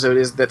this episode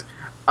is that,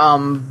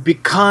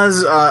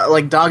 because,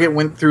 Doggett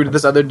went through to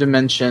this other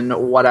dimension,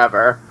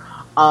 whatever,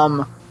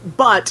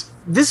 but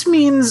this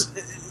means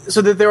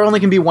so that there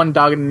only can be one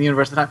Doggett in the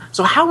universe at a time.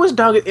 So how is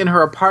Doggett in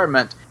her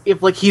apartment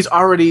if, he's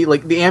already,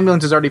 the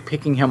ambulance is already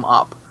picking him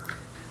up?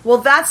 Well,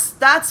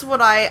 that's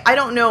what I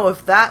don't know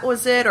if that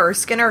was it, or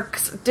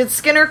did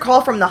Skinner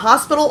call from the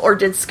hospital, or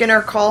did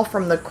Skinner call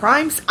from the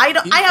crime scene?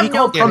 He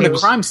called from the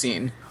crime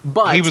scene,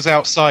 but... He was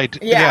outside,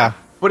 yeah.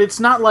 But it's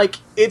not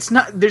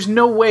there's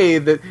no way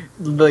that,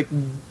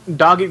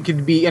 Doggett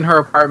could be in her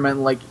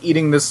apartment,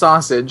 eating the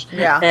sausage,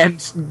 and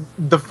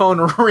the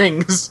phone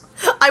rings.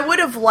 I would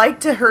have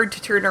liked her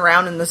to turn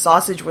around and the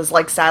sausage was,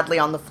 sadly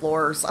on the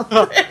floor or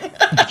something.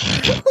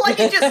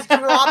 It just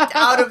dropped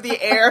out of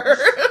the air.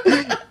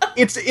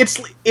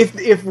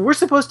 If we're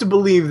supposed to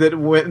believe that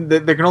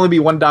that there can only be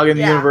one Doggett in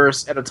the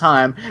universe at a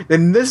time,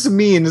 then this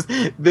means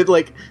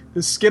that,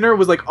 Skinner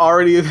was,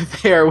 already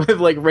there with,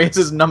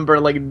 Reyes' number,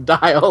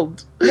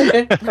 dialed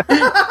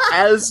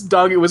as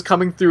Doggett was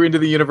coming through into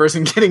the universe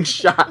and getting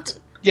shot.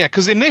 Yeah,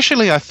 because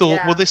initially I thought,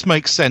 well, this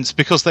makes sense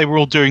because they were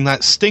all doing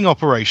that sting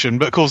operation,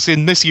 but of course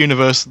in this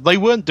universe they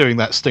weren't doing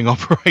that sting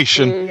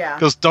operation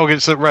because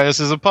Doggett's at Reyes'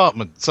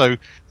 apartment, so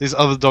this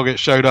other Doggett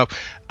showed up.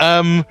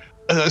 I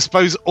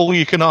suppose all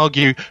you can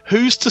argue,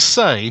 who's to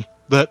say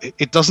that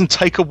it doesn't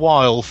take a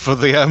while for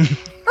the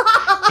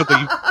for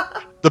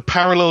the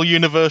parallel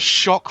universe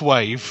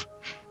shockwave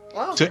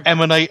to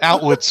emanate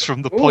outwards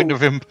from the point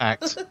of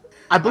impact?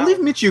 I believe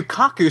Michio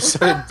Kaku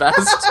said it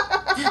best.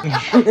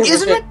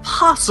 Isn't it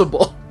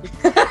possible?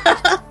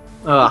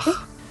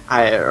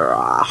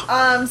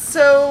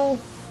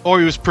 Or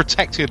he was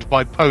protected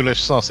by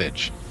Polish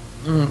sausage.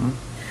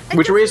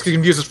 Which Reyes could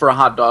confuse us for a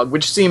hot dog,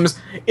 which seems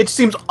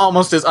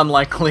almost as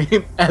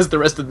unlikely as the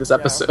rest of this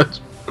episode.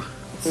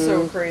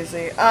 So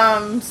crazy.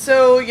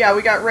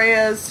 We got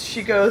Reyes.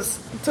 She goes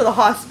to the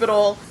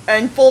hospital,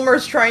 and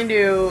Follmer's trying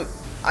to,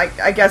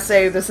 I guess,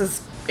 say this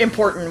is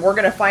important. We're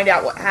gonna find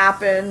out what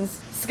happens.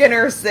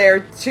 Skinner's there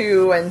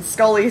too, and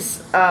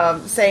Scully's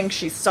saying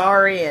she's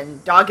sorry,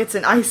 and Doggett's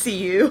in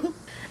ICU.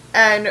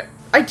 And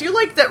I do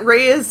like that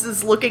Reyes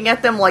is looking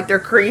at them like they're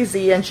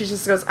crazy, and she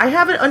just goes, I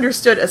haven't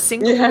understood a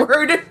single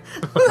word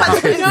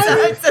that's been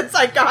said since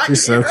I got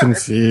She's here. so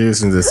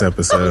confused in this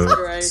episode.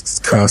 She's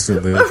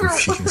constantly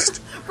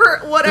confused. For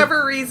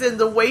whatever reason,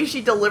 the way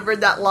she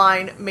delivered that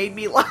line made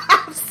me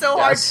laugh so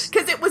hard.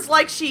 Because it was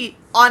like she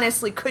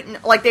honestly couldn't,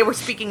 they were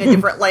speaking a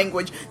different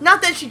language.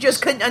 Not that she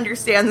just couldn't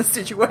understand the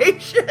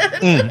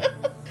situation.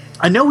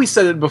 I know we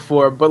said it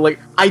before, but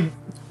I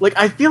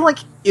feel like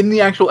in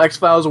the actual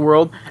X-Files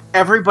world,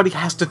 everybody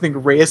has to think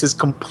Reyes is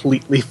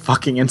completely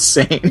fucking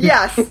insane.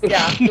 Yes,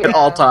 yeah. At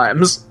all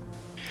times.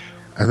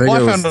 I think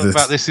what I found out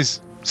about this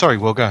is... Sorry,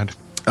 Will, go ahead.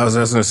 I was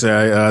just going to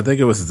say, I think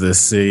it was this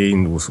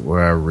scene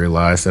where I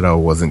realized that I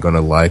wasn't going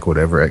to like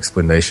whatever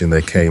explanation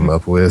they came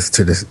up with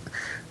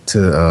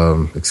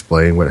to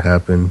explain what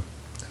happened.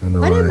 I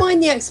don't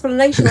mind the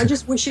explanation. I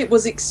just wish it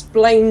was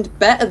explained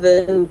better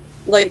than,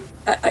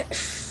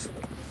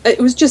 it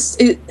was just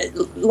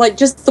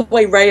just the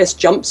way Reyes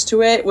jumps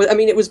to it. I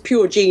mean, it was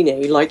pure genie,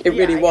 it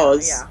really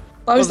was. Yeah.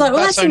 I was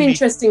that's an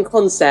interesting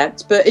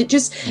concept, but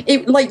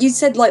it like you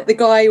said, the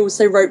guy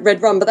also wrote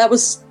Red Rum, but I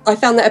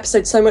found that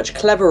episode so much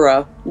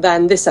cleverer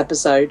than this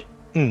episode.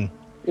 You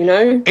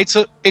know? It's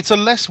a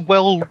less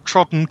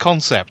well-trodden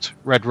concept,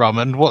 Red Rum,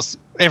 and what's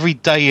every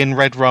day in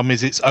Red Rum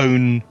is its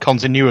own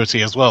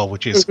continuity as well,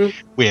 which is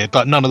weird,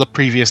 but none of the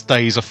previous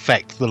days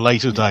affect the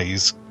later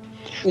days.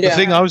 The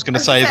thing I was going to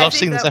say is I've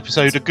seen this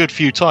episode a good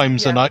few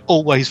times and I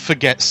always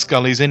forget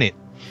Scully's in it.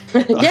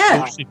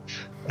 Yeah.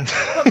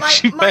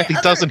 She barely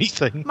does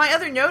anything. My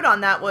other note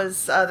on that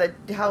was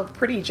how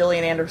pretty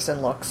Gillian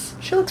Anderson looks.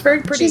 She looks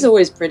very pretty. She's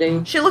always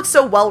pretty. She looks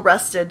so well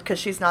rested because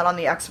she's not on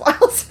the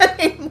X-Files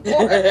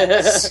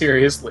anymore.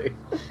 Seriously.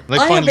 They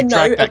finally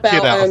dragged that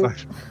kid out of her.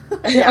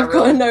 I've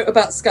got a note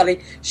about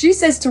Scully. She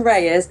says to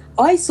Reyes,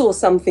 I saw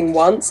something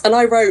once, and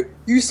I wrote,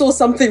 you saw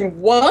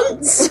something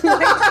once?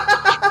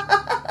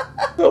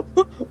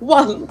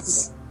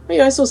 Once.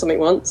 Yeah, I saw something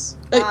once.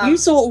 You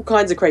saw all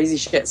kinds of crazy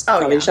shit,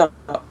 Scully. Shut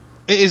up.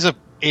 It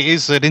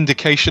is an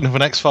indication of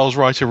an X-Files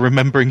writer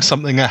remembering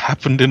something that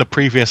happened in a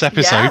previous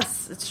episode.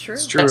 Yes, it's true.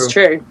 That's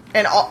true.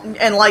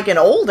 And like an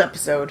old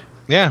episode.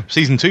 Yeah,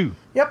 season 2.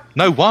 Yep.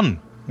 No, 1.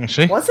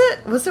 Actually, Was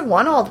it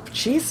one?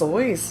 Jeez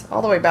Louise,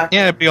 all the way back.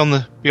 Yeah, Beyond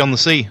the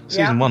Sea,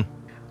 season 1.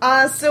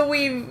 So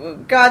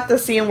we've got the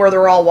scene where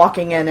they're all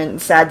walking in,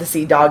 and sad to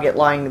see Doggett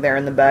lying there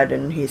in the bed,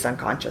 and he's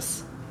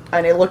unconscious.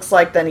 And it looks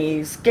like then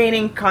he's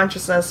gaining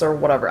consciousness or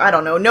whatever. I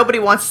don't know. Nobody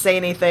wants to say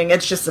anything.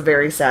 It's just a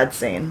very sad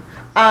scene.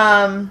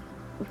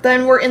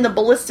 Then we're in the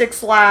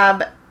ballistics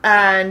lab,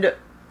 and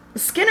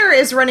Skinner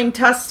is running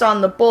tests on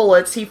the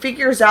bullets. He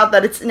figures out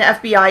that it's an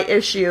FBI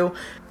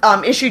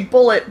issued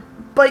bullet,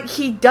 but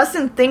he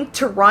doesn't think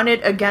to run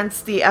it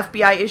against the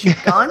FBI issued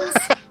guns.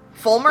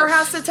 Follmer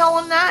has to tell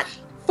him that.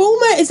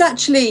 Follmer is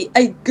actually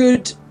a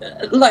good,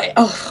 I hate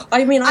know,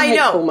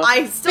 Follmer.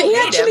 I still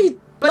hate him.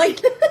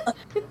 But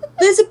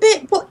there's a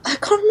bit, I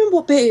can't remember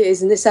what bit it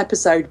is in this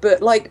episode,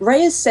 but,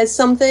 Reyes says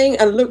something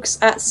and looks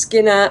at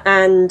Skinner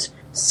and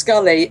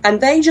Scully,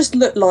 and they just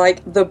look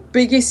like the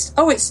biggest,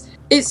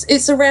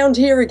 it's around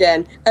here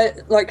again,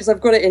 because I've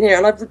got it in here,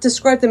 and I've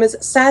described them as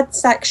sad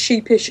sack,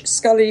 sheepish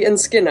Scully and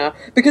Skinner,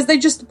 because they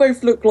just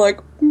both look like,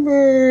 and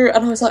I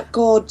was like,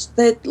 God,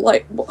 they're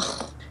like,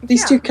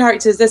 these two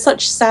characters, they're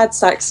such sad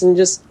sacks and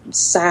just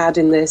sad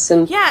in this.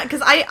 And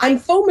because and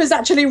Follmer's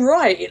actually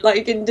right,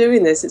 in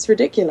doing this. It's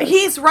ridiculous.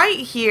 He's right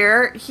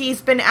here.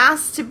 He's been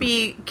asked to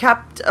be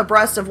kept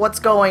abreast of what's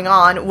going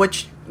on,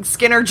 which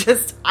Skinner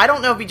I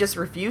don't know if he just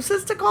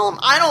refuses to call him.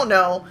 I don't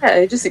know.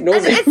 Yeah, he just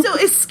ignores it. And so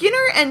is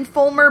Skinner and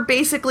Follmer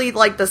basically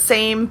the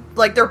same,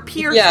 they're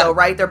peers though,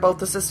 right? They're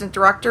both assistant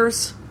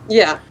directors?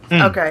 Yeah.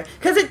 Okay.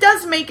 Because it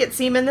does make it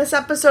seem in this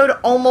episode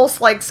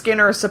almost like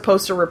Skinner is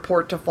supposed to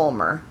report to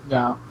Follmer.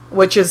 Yeah.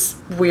 Which is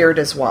weird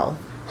as well.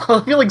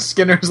 I feel like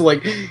Skinner's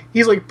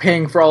he's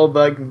paying for all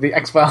the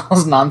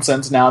X-Files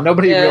nonsense now.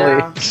 Nobody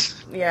really...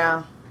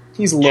 Yeah.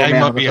 He's low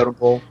man on the totem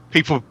pole.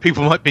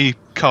 People might be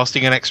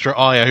casting an extra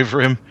eye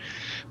over him.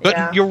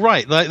 But you're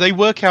right. They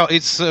work out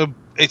it's an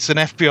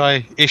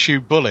FBI issue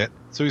bullet.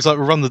 So he's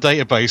run the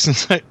database and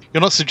say,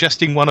 you're not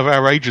suggesting one of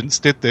our agents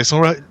did this,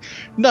 all right?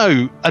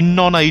 No, a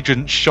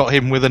non-agent shot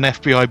him with an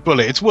FBI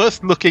bullet. It's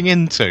worth looking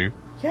into.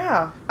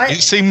 Yeah. It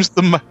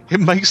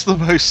makes the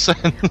most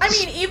sense. I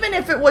mean, even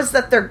if it was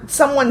that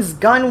someone's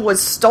gun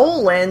was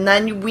stolen,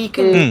 then we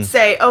can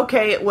say,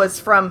 okay, it was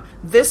from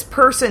this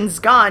person's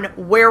gun.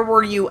 Where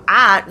were you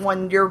at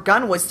when your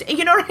gun was...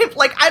 You know what I mean?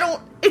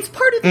 It's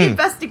part of the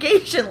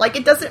investigation.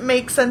 It doesn't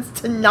make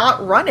sense to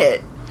not run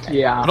it.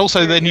 Yeah. And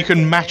also then you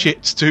can match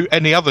it to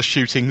any other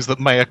shootings that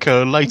may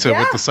occur later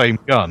with the same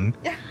gun.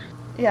 Yeah.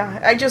 Yeah,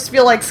 I just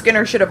feel like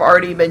Skinner should have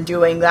already been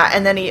doing that,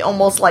 and then he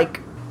almost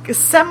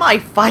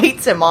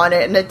semi-fights him on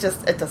it, and it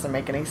doesn't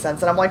make any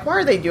sense. And I'm like, why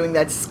are they doing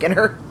that to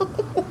Skinner?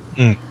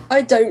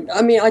 I don't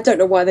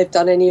know why they've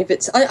done any of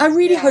it. I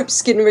really hope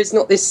Skinner is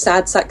not this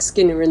sad sack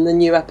Skinner in the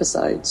new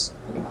episodes.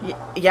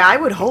 Yeah, I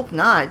would hope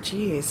not.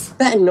 Jeez.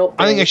 Better not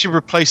be. I think I should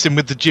replace him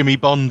with the Jimmy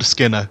Bond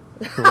Skinner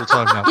for all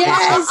time now.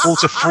 Yes!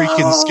 Walter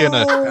freaking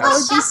Skinner. That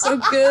would be so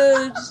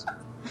good.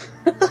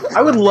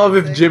 I would love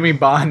if Jimmy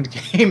Bond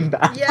came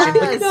back in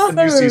the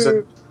new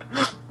season.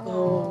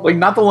 Oh.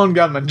 Not the lone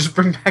gunman, just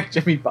bring back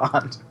Jimmy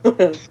Bond.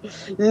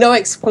 No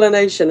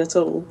explanation at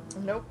all.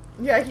 Nope.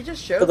 Yeah, he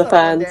just shows for the up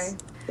fans. one day.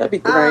 That'd be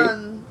great.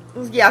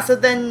 So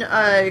then,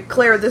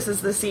 Claire, this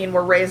is the scene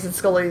where Reyes and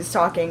Scully's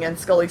talking, and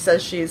Scully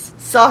says she's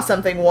saw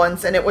something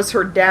once, and it was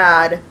her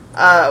dad,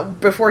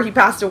 before he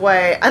passed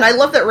away. And I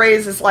love that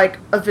Reyes is like,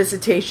 a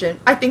visitation.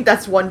 I think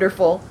that's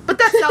wonderful. But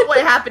that's not what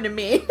happened to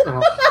me.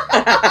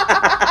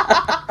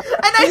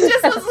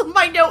 And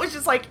my note was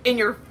just in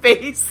your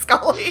face,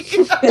 Scully.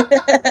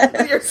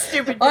 Your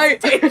stupid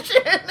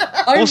visitation.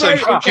 Also,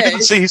 she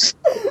didn't see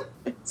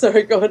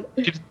Sorry, go on.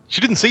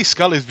 She didn't see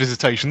Scully's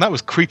visitation. That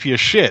was creepy as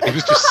shit. He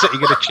was just sitting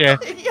in a chair,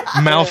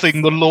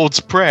 mouthing the Lord's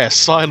Prayer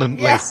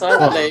silently. Yeah,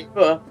 silently.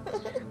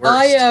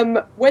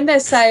 When they're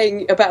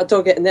saying about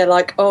Doggett, and they're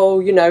like,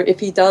 if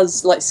he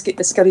does,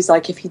 Scully's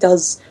like, if he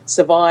does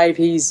survive,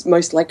 he's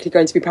most likely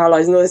going to be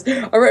paralysed and all this.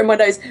 I wrote in my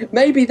notes,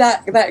 maybe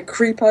that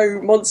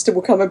creepo monster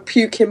will come and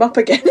puke him up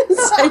again and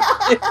save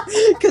him.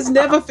 Because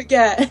never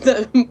forget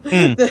that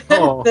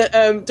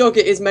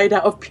Doggett is made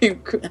out of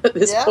puke at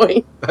this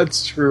point.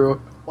 That's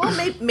true.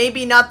 Well,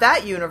 maybe not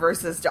that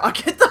universe's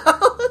Doggett,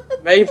 though.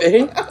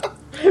 Maybe.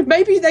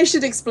 Maybe they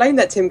should explain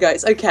that. Tim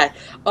goes, okay,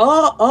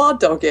 our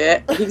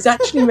Doggett, he's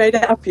actually made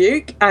out of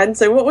puke, and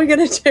so what we're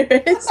going to do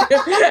is,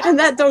 and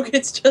that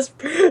Doggett's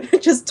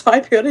just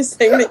typing on his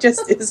thing, and it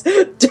just is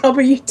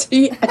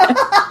WTF.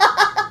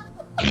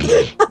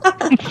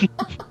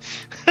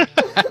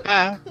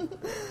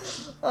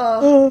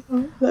 Oh,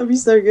 that'd be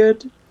so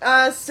good.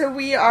 So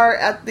we are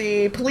at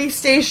the police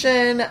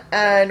station,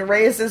 and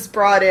Reyes is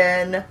brought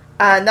in,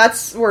 and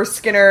that's where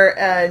Skinner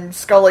and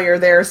Scully are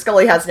there.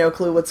 Scully has no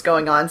clue what's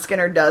going on.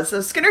 Skinner does. So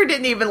Skinner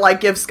didn't even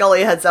give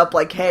Scully a heads up,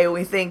 hey,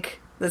 we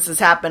think this has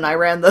happened. I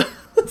ran the...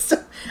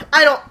 So,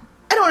 I don't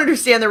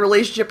understand the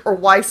relationship, or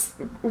why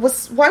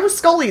was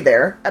Scully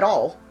there at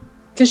all?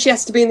 Because she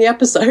has to be in the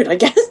episode, I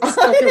guess.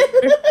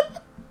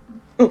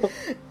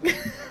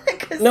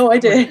 No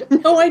idea.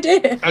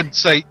 I'd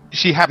say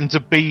she happened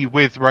to be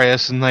with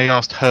Reyes, and they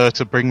asked her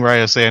to bring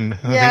Reyes in.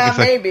 Yeah,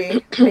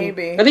 maybe.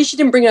 At least she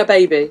didn't bring her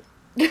baby.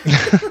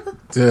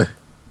 Duh.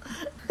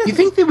 You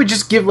think they would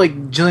just give,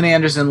 like, Gillian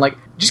Anderson, like,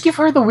 just give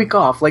her the week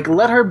off? Like,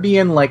 let her be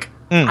in, like,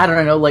 I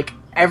don't know, like,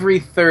 every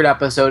third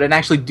episode and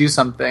actually do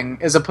something,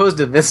 as opposed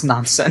to this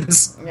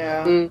nonsense.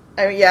 Yeah.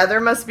 I mean, yeah, there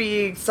must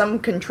be some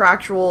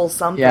contractual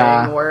something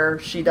where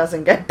she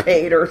doesn't get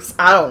paid, or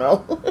I don't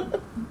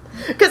know.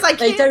 Because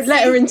they don't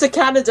let her into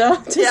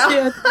Canada to see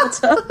her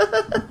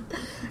daughter.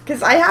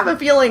 Because I have a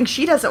feeling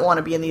she doesn't want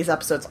to be in these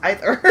episodes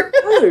either.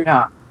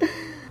 Yeah.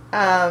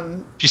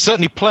 She's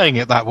certainly playing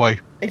it that way.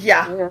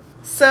 Yeah.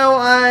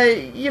 So,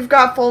 you've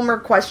got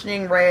Follmer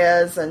questioning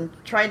Reyes and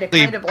trying to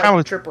kind of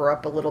like trip her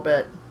up a little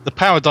bit. The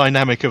power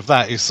dynamic of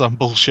that is some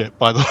bullshit,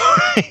 by the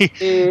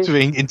way.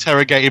 Being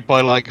interrogated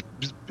by, like,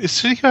 is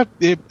she her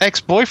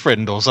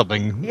ex-boyfriend or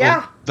something?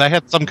 Yeah. Or they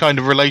had some kind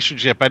of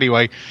relationship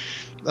anyway.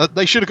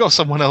 They should have got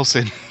someone else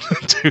in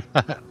to do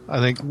that, I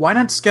think. Why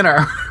not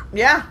Skinner?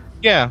 Yeah.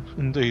 Yeah,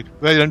 indeed.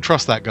 They don't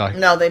trust that guy.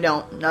 No, they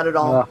don't. Not at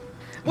all.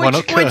 Which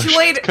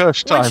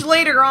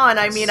later on,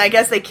 I mean, I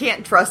guess they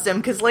can't trust him,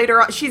 because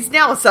later on, she's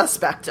now a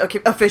suspect,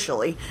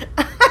 officially.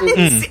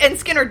 And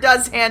Skinner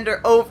does hand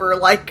her over,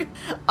 like,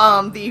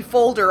 the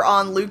folder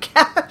on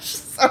Lukash,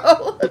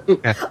 so...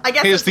 I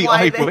guess here's the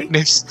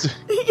eyewitness.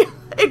 Yeah,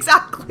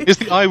 exactly. Here's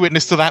the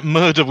eyewitness to that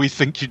murder we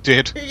think you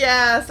did.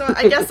 Yeah, so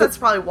I guess that's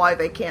probably why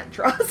they can't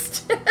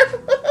trust him.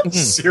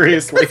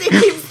 Seriously. Because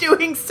he keeps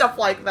doing stuff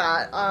like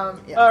that.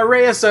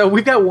 Reyes,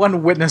 we've got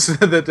one witness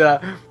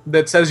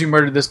that says you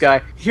murdered this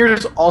guy.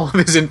 Here's all of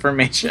his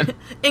information.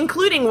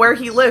 Including where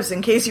he lives,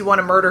 in case you want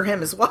to murder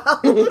him as well.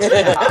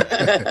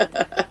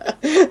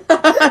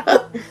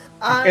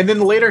 And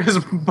then later his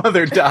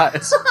mother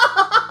dies.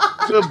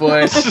 Oh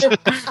boy.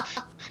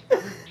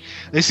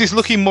 This is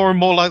looking more and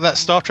more like that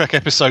Star Trek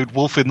episode,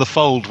 Wolf in the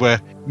Fold, where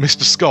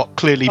Mr. Scott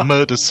clearly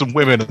murders some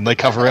women and they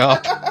cover it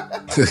up.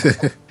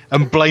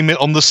 And blame it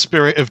on the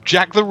spirit of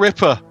Jack the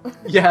Ripper.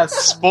 Yes.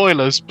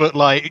 Spoilers, but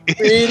like...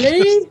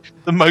 Really?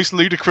 The most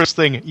ludicrous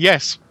thing.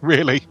 Yes,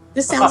 really.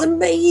 This sounds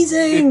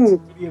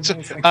amazing!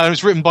 It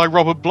was written by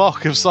Robert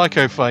Bloch of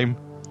Psycho fame.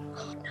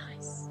 Oh,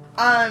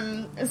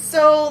 nice.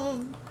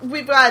 So...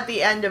 we've got at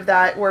the end of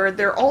that where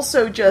they're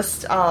also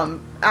just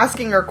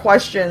asking her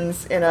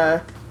questions in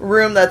a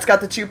room that's got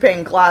the two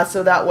pane glass,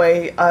 so that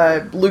way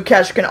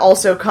Lukash can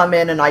also come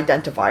in and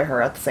identify her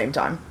at the same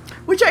time.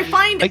 Which I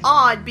find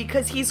odd,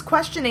 because he's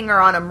questioning her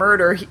on a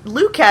murder.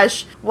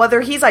 Lukash, whether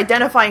he's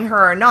identifying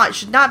her or not,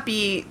 should not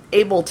be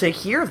able to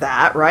hear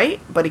that, right?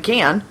 But he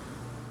can.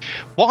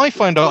 What I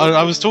find out,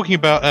 I was talking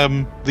about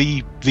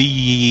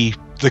the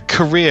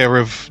career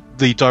of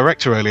the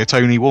director earlier,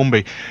 Tony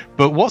Warmby,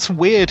 but what's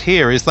weird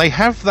here is they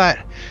have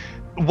that.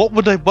 What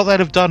they'd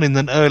have done in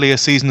an earlier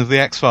season of the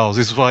X-Files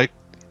is like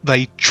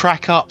they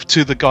track up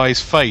to the guy's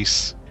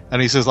face,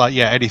 and he says like,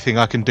 "Yeah, anything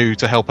I can do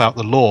to help out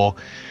the law."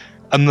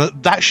 And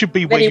that should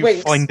be where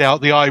you find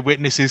out the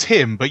eyewitness is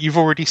him, but you've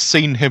already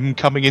seen him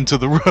coming into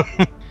the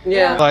room.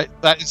 Yeah.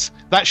 Like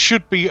that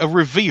should be a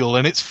reveal,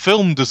 and it's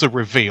filmed as a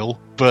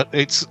reveal, but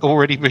it's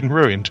already been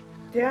ruined.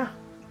 Yeah.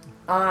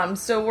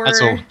 So we're...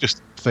 That's all,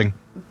 just a thing.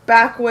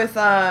 Back with,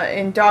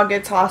 in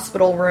Doggett's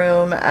hospital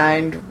room,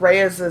 and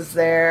Reyes is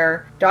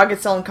there.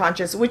 Doggett's still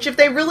unconscious, which if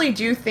they really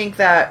do think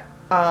that,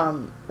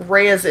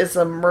 Reyes is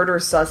a murder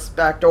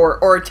suspect,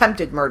 or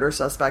attempted murder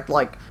suspect,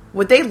 like,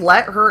 would they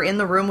let her in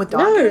the room with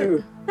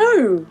Doggett?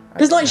 No.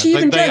 Because, like, she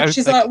even joked,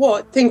 she's like,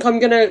 what, think I'm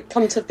gonna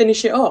come to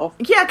finish it off?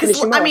 Yeah,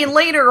 because, I mean,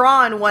 later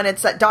on, when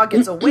it's that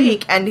Doggett's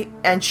awake,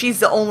 and she's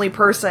the only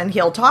person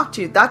he'll talk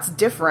to, that's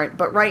different,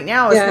 but right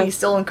now, isn't he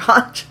still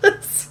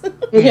unconscious?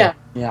 Yeah.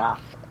 Yeah.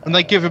 And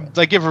they give him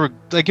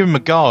a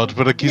guard,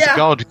 but he's a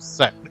guard who's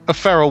set a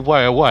fair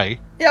way away.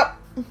 Yep.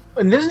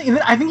 And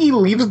I think he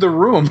leaves the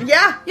room.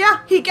 Yeah.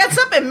 He gets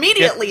up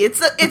immediately. Yeah.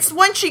 It's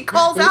when she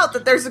calls out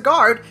that there's a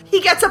guard, he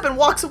gets up and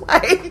walks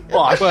away.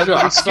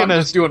 Well,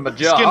 Skinner's doing the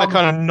job. Skinner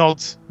kind of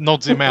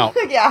nods him out.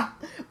 Yeah.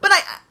 But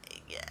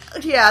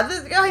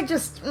I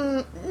just,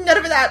 none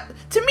of that,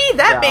 to me,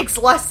 that makes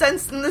less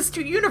sense than this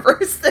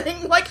two-universe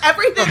thing. Like,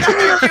 everything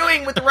that they're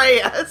doing with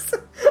Reyes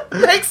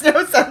makes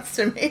no sense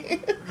to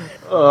me.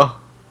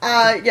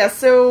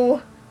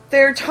 So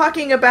they're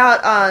talking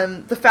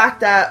about the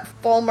fact that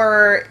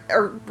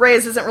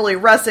Reyes isn't really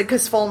arrested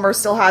because Follmer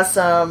still has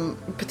some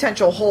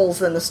potential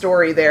holes in the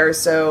story there,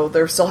 so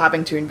they're still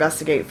having to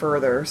investigate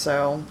further.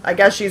 So I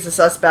guess she's a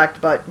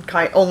suspect, but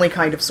only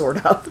kind of,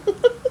 sort of.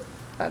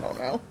 I don't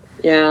know.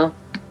 Yeah.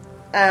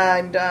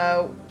 And,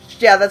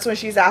 that's when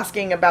she's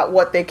asking about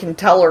what they can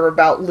tell her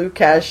about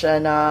Lukash,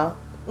 and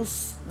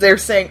they're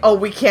saying, oh,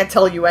 we can't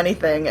tell you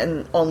anything,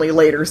 and only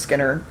later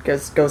Skinner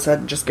goes ahead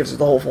and just gives her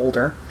the whole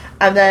folder.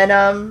 And then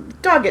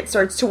Doggett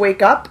starts to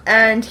wake up,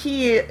 and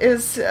he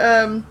is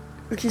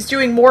he's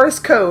doing Morse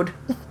code,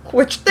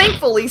 which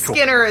thankfully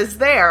Skinner is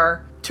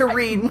there to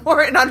read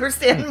more and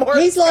understand Morse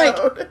code. He's like,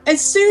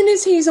 as soon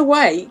as he's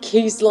awake,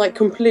 he's like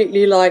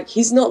completely like,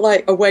 he's not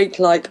like awake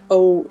like,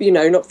 oh,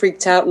 not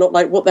freaked out, not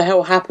like what the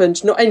hell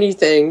happened, not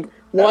anything.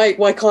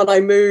 Why can't I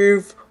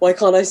move? Why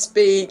can't I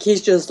speak?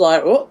 He's just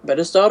like, oh,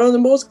 better start on the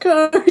Morse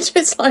code.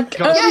 It's like,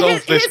 his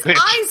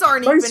eyes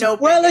aren't even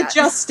open.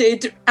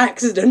 Well-adjusted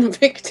accident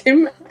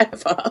victim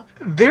ever.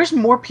 There's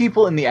more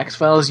people in the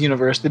X-Files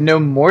universe that know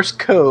Morse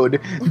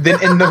code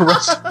than in the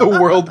rest of the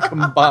world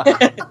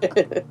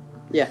combined.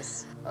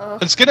 Yes.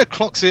 And Skinner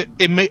clocks it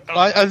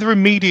either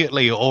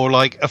immediately or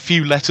like a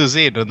few letters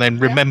in and then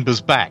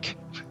remembers back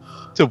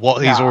to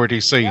what he's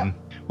already seen.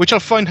 Which I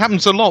find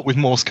happens a lot with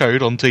Morse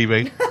code on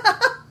TV.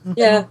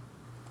 Yeah.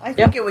 I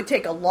think it would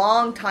take a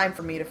long time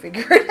for me to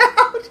figure it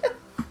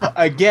out.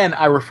 Again,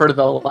 I refer to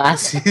the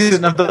last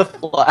season of The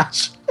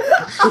Flash.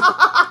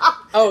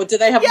 Oh, do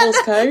they have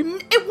Morse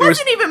code? It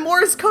wasn't even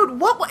Morse code.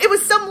 What? It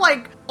was some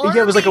like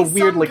it was like a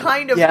weird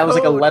kind of code. It was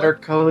like a letter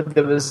code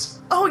that was.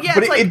 Oh yeah,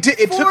 but it's like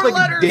it took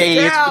like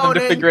days for them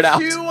to figure it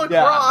out. 2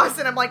 across,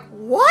 and I'm like,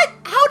 what?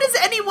 How does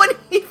anyone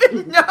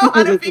even know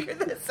how to figure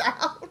this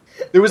out?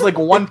 There was like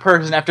one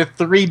person after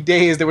 3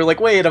 days. They were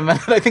like, wait a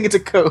minute, I think it's a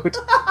code.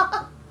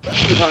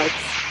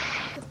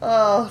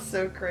 Oh,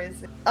 so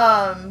crazy.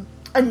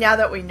 And now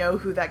that we know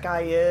who that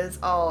guy is,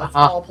 it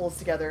all pulls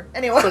together.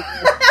 Anyway.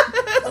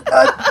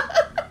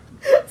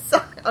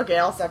 Okay,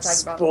 I'll stop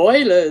talking about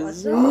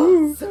spoilers.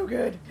 Oh, so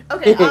good.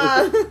 Okay,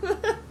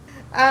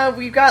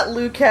 we've got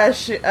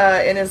Lukesh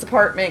in his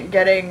apartment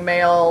getting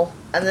mail,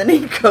 and then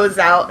he goes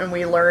out and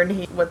we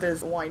learn with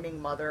his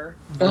whining mother.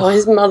 Oh,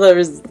 his mother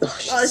is...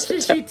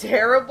 is she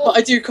terrible? But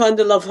I do kind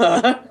of love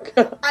her.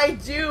 I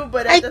do,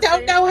 but I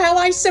don't know how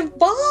I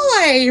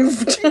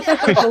survived.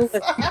 Yes.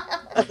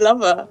 I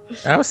love her.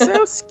 I was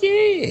so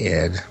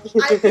scared.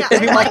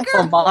 I like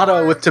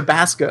Clamato with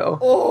Tabasco.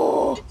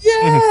 Oh,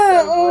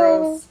 yeah. So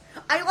gross.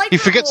 I like. He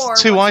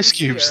forgets 2 ice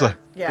cubes though.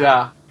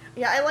 Yeah,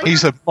 I like.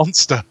 He's a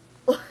monster.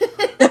 He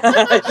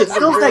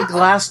fills that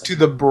glass to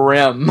the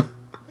brim.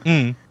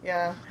 Mm.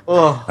 Yeah.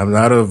 Oh. I'm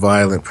not a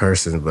violent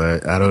person,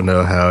 but I don't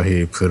know how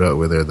he put up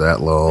with her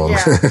that long.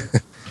 Yeah.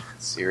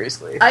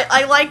 Seriously.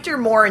 I liked her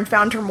more and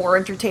found her more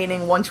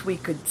entertaining once we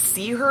could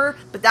see her,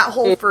 but that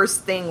whole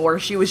first thing where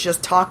she was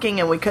just talking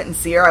and we couldn't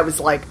see her, I was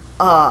like,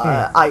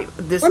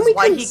 this is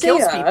why he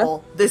kills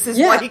people. This is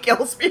why he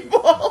kills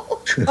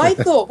people. I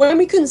thought, when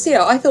we couldn't see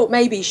her, I thought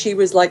maybe she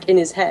was like in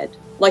his head.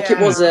 Like it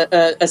was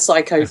a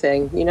psycho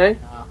thing, you know?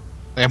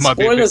 It might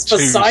Spoilers be a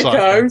bit for too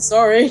Psycho,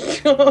 sorry.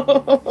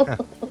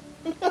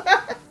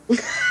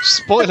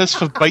 Spoilers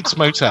for Bates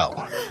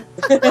Motel.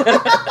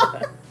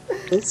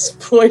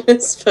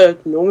 Spoilers for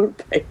Norman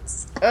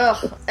Bates.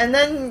 Ugh. And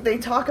then they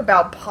talk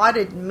about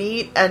potted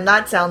meat, and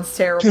that sounds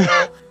terrible.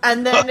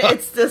 And then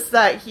it's just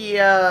that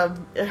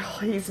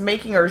he's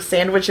making her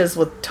sandwiches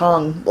with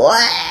tongue.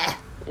 Blah.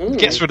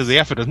 Gets rid of the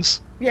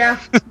evidence. Yeah.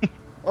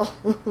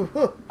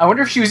 I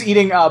wonder if she was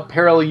eating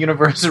parallel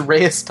universe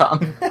Reyes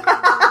tongue.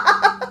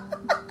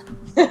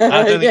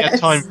 I don't think I had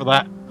time for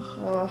that.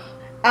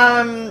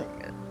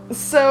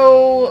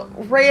 So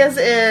Reyes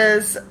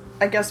is,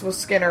 I guess, with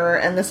Skinner,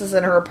 and this is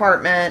in her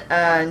apartment,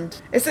 and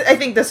I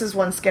think this is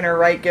when Skinner,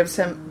 right, gives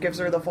her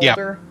the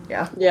folder.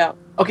 Yeah.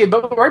 Okay,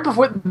 but right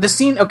before the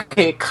scene,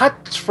 it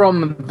cuts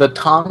from the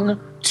tongue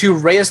to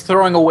Reyes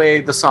throwing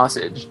away the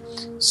sausage.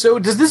 So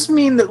does this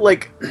mean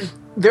that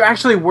there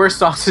actually were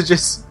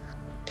sausages?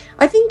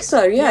 I think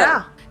so.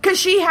 Yeah.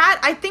 Because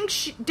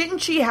didn't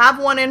she have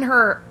one in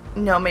her?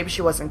 No, maybe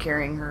she wasn't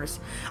carrying hers.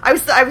 I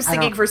was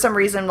thinking for some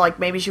reason,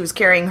 maybe she was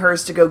carrying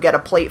hers to go get a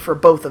plate for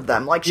both of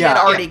them. She had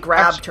already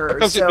grabbed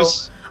hers. So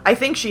I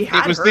think she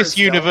had hers. It was this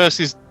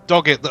universe's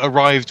Doggett that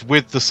arrived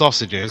with the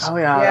sausages. Oh,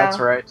 yeah. That's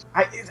right.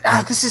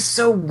 This is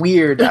so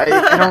weird. I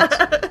don't...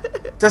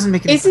 It doesn't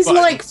make any sense. This is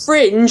like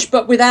Fringe,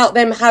 but without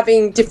them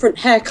having different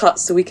haircuts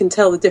so we can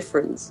tell the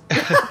difference.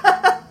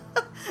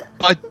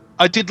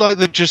 I did like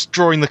just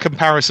drawing the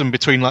comparison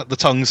between the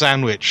tongue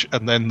sandwich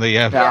and then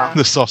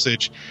the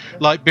sausage.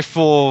 Like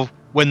before,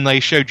 when they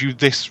showed you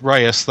this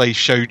Reyes, they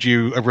showed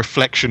you a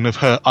reflection of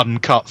her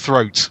uncut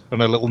throat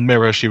and a little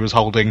mirror she was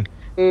holding.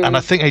 And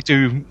I think they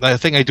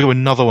do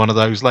another one of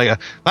those later.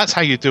 That's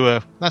how you do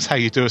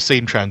a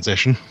scene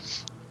transition.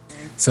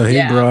 So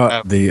he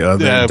brought the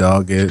other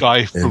Doggett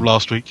guy from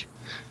last week.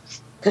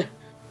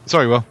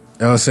 Sorry, Will.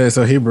 I was saying,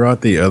 so he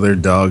brought the other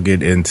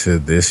Doggett into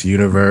this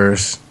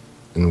universe.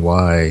 And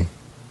why?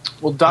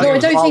 Well, no, I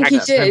don't think he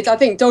did. I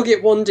think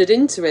Doggett wandered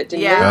into it, didn't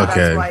he? Yeah,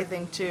 that's what I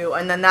think too.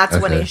 And then that's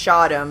when he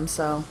shot him.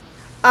 So,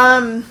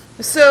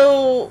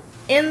 so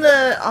in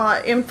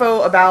the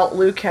info about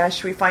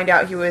Lukesh, we find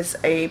out he was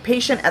a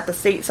patient at the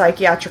state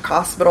psychiatric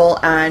hospital,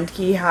 and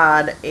he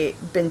had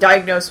been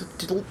diagnosed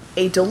with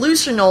a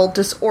delusional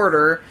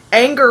disorder,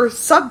 anger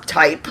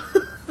subtype,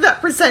 that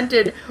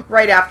presented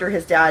right after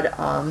his dad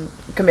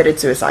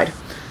committed suicide.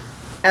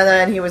 And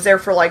then he was there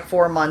for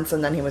 4 months,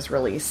 and then he was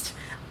released.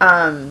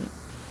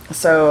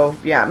 So,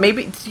 yeah,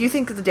 maybe... Do you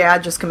think the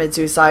dad just committed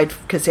suicide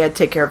because he had to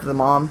take care of the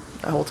mom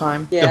the whole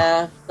time?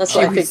 Yeah, that's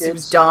what I figured. He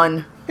was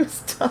done. He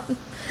was done.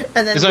 And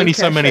then there's only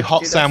so many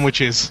hot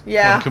sandwiches.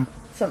 Yeah,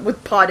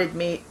 with potted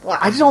meat. Wow.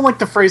 I just don't like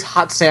the phrase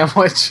hot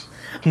sandwich.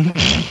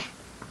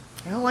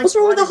 What's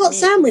wrong with a hot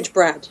sandwich,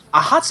 Brad? A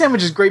hot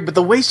sandwich is great, but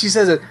the way she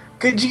says it,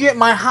 could you get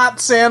my hot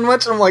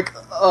sandwich? I'm like,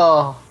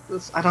 oh,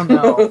 I don't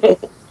know.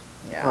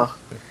 Yeah.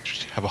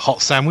 Have a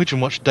hot sandwich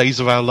and watch Days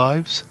of Our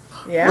Lives.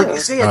 Yeah. Like,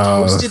 say a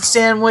toasted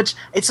sandwich.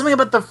 It's something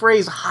about the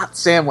phrase "hot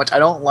sandwich" I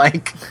don't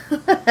like.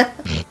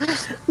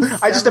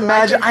 I just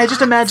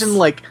imagine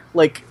like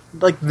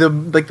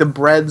the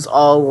bread's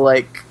all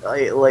like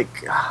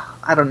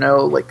I don't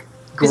know, like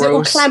gross. Is it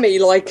all clammy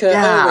like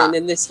Erwin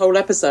in this whole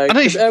episode?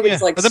 Because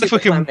Erwin's like super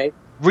clammy.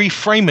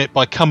 Reframe it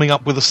by coming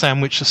up with a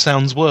sandwich that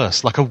sounds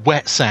worse, like a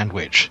wet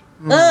sandwich.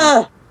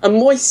 A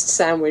moist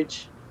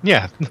sandwich.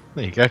 Yeah,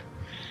 there you go.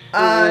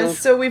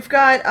 So we've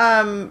got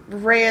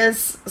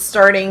Reyes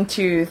starting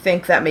to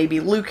think that maybe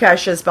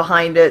Lukesh is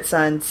behind it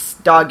since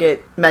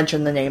Doggett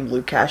mentioned the name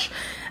Lukesh.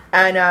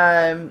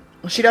 And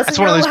she doesn't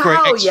know how yet. That's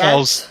one of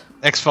those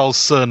great X-Files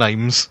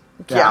surnames.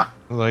 Yeah.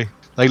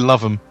 They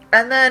love them.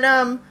 And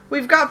then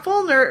we've got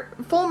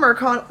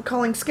Follmer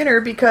calling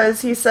Skinner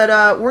because he said,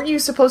 weren't you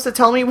supposed to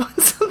tell me when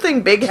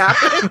something big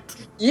happened?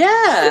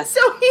 Yeah. So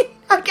he,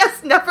 I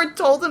guess, never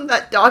told him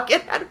that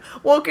Doggett had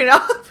woken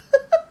up.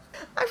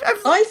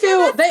 I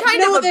feel you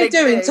know what they're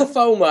doing to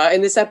Follmer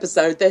in this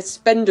episode. They're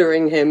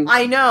spendering him.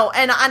 I know,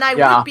 and I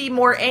would be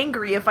more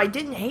angry if I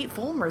didn't hate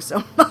Follmer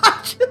so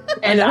much.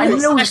 And I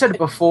know we said it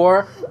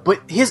before, but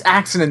his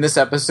accent in this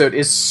episode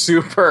is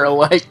super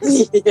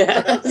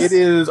it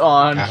is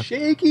on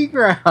shaky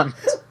ground.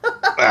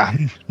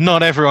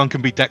 Not everyone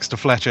can be Dexter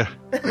Fletcher.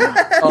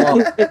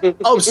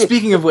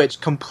 Speaking of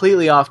which,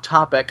 completely off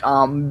topic,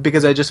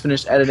 because I just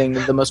finished editing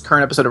the most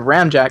current episode of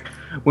Ramjack,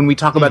 when we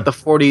talk about the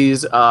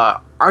 40s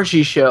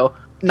Archie show,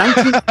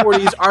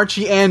 1940s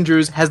Archie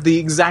Andrews has the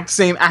exact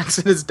same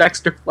accent as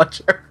Dexter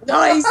Fletcher.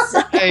 Nice!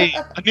 Hey,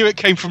 I knew it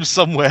came from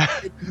somewhere.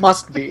 It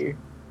must be.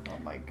 Oh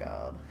my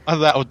god.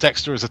 Either that or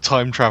Dexter is a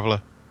time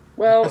traveller.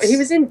 Well, he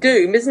was in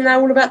Doom. Isn't that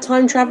all about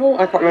time travel?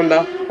 I can't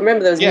remember. I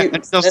remember there was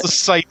mutants. Yeah, it does the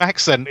same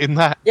accent in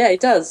that. Yeah, it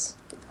does.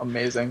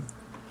 Amazing.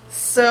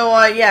 So,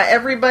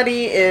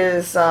 everybody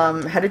is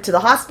headed to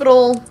the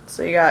hospital.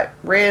 So you got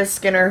Reyes,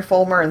 Skinner,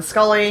 Follmer, and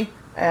Scully.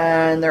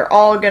 And they're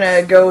all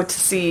gonna go to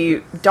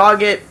see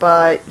Doggett,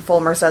 but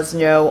Follmer says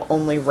no,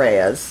 only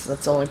Reyes.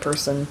 That's the only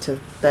person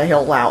that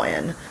he'll allow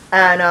in.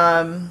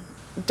 And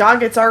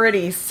Doggett's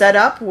already set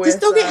up with...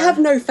 Does Doggett have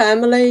no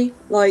family?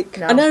 Like,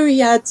 no. I know he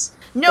had...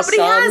 No, but he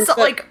has,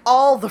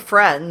 all the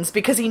friends,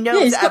 because he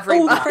knows he's got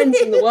everybody. all the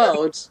friends in the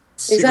world.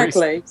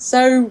 Exactly.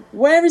 So,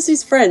 where is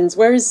his friends?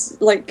 Where is,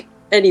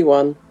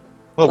 anyone?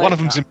 Well, one of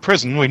them's in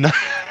prison, we know.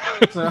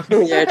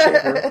 Yeah,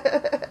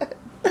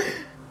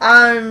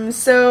 true.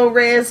 So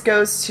Reyes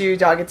goes to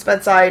Doggett's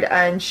bedside,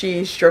 and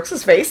she strokes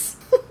his face.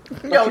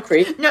 No,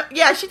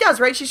 yeah, she does,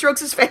 right? She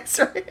strokes his face,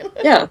 right?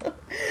 Yeah.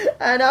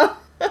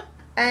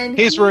 And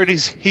here's where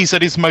he's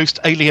at his most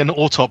alien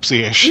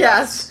autopsy-ish.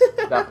 Yes.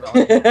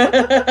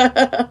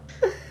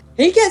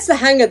 He gets the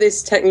hang of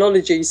this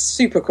technology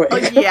super quick.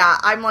 Yeah,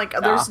 I'm like,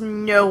 there's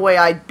no way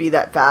I'd be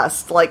that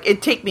fast. Like,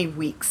 it'd take me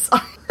weeks.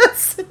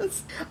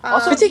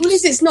 Also, particularly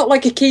as it's not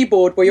like a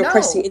keyboard where you're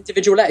pressing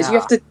individual letters. You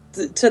have to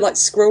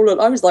scroll.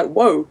 I was like,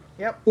 whoa.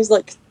 Yep. He's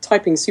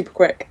typing super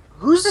quick.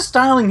 Who's just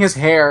styling his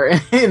hair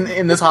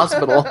in this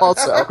hospital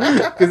also?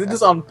 Because it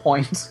is on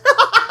point.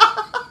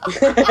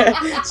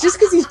 It's just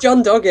because he's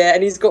John Doggett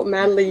and he's got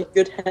manly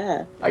good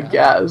hair. I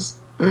guess.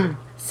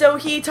 So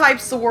he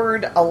types the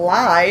word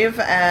alive,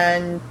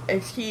 and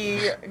he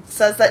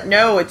says that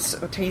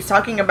he's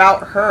talking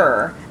about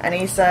her. And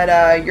he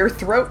said, your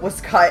throat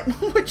was cut,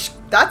 which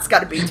that's got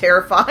to be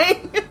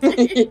terrifying.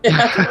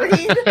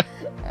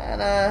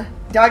 And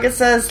Doggett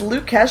says,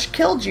 Lukesh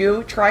killed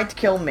you, tried to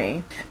kill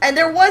me. And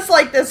there was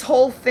this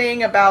whole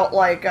thing about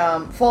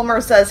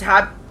Follmer says,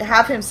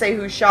 have him say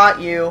who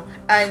shot you,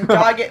 and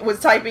Doggett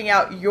was typing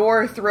out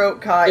your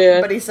throat cut,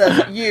 but he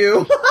says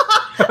you.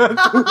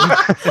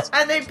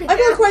 And they I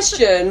got a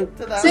question.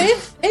 So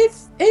if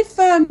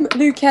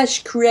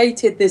Lukesh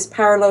created this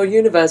parallel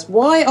universe,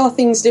 why are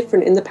things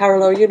different in the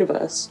parallel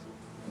universe?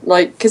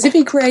 Because if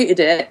he created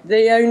it,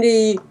 they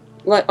only...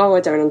 I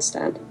don't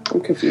understand.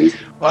 I'm confused.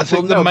 Well, I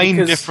think the main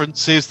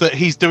difference is that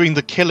he's doing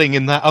the killing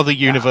in that other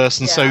universe,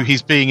 and so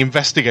he's being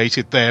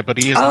investigated there, but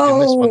he isn't in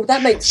this one. Oh,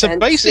 that makes sense. So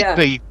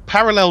basically,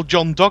 parallel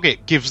John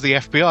Doggett gives the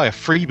FBI a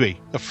freebie,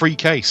 a free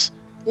case.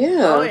 Yeah.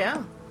 Oh,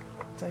 yeah.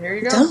 So here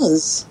you go. It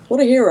does. What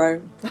a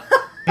hero.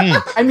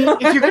 I mean,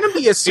 if you're going to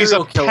be a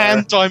serial killer... He's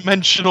a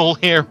pan-dimensional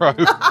hero.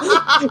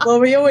 Well,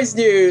 we always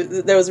knew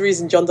that there was a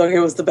reason John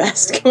Doggett was the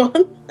best. Come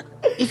on.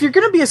 If you're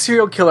going to be a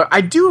serial killer,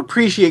 I do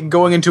appreciate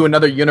going into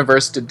another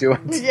universe to do it.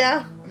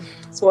 Yeah.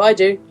 That's what I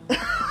do.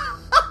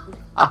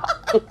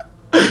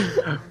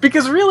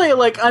 Because really,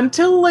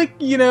 until,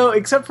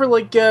 except for,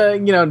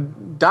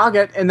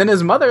 Doggett and then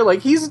his mother,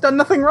 he's done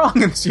nothing wrong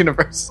in this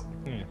universe.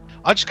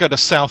 I just go to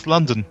South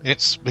London.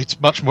 It's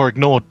much more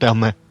ignored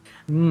down there.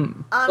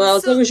 Well,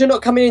 as long as you're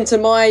not coming into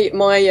my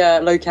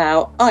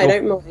locale, I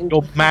don't mind.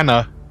 Your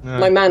manor.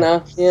 My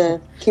manor, yeah.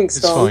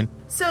 Kingston. It's fine.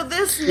 So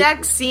this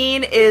next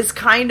scene is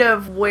kind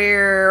of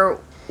where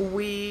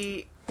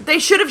we They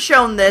should have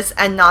shown this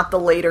and not the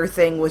later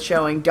thing with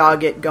showing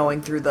Doggett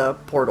going through the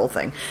portal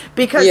thing.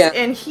 Because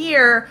in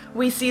here,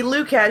 we see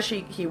Lucas,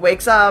 he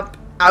wakes up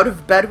out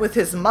of bed with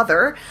his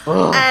mother,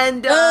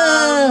 and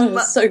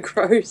so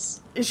gross.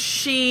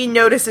 She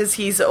notices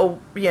he's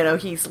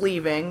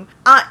leaving.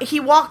 He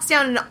walks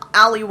down an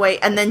alleyway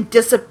and then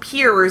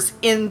disappears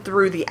in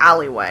through the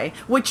alleyway,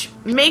 which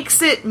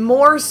makes it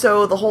more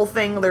so the whole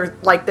thing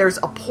there's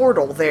a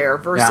portal there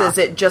versus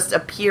it just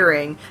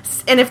appearing.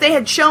 And if they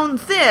had shown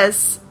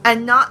this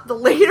and not the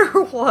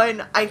later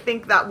one, I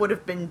think that would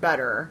have been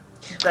better.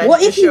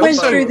 What if he went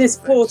through this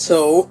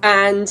portal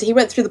and he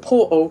went through the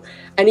portal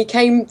and he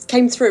came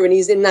through and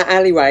he's in that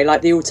alleyway,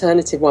 like the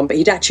alternative one, but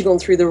he'd actually gone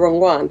through the wrong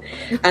one,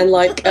 and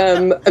like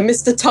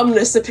Mr.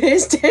 Tumnus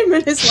appears to him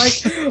and is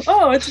like,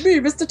 "Oh, it's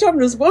me, Mr.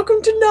 Tumnus.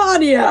 Welcome to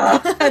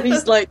Narnia." And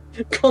he's like,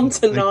 "Gone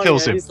to Narnia." He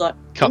kills him. He's like,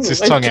 cuts his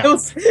tongue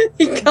out.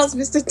 He cuts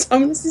Mr.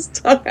 Tumnus's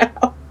tongue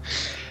out.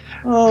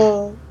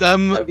 Oh,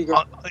 that'd be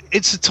great.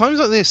 It's at times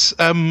like this.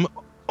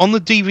 On the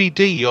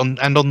DVD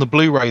and on the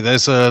Blu-ray,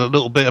 there's a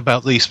little bit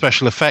about the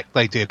special effect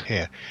they did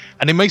here.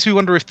 And it makes me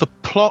wonder if the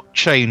plot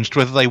changed,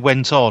 whether they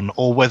went on,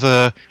 or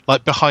whether,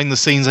 like, behind the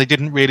scenes, they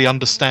didn't really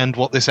understand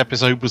what this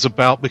episode was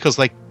about, because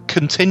they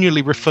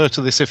continually refer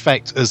to this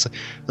effect as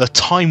the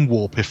time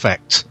warp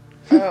effect.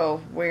 Oh,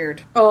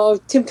 weird.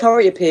 Oh, Tim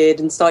Curry appeared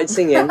and started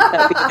singing.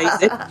 That'd be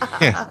amazing.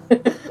 Yeah.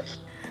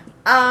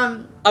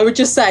 I would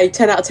just say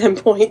 10 out of 10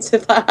 points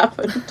if that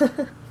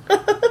happened.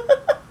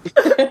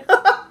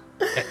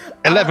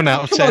 11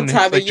 out of 10 on,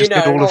 Tabby, if they just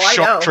did all of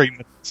shock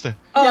treatment.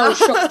 Oh,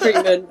 shock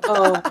treatment.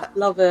 Oh,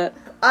 love it.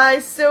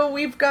 So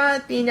we've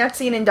got the next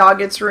scene in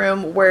Doggett's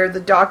room where the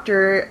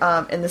doctor,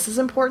 and this is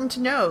important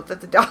to note,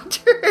 that the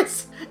doctor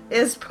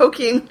is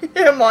poking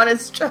him on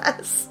his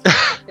chest.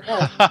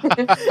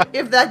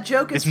 If that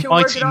joke is his to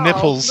work mighty at all.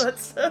 nipples.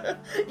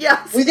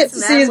 Yes, we get to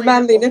see his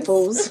manly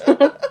nipples.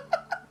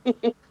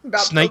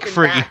 Snake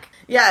free. Back.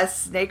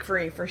 Yes, snake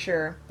free for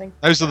sure.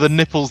 Those are the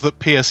nipples that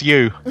pierce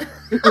you.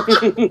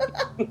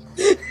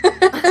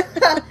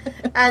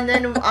 And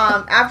then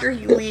after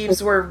he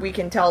leaves, where we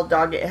can tell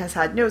Doggett has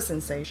had no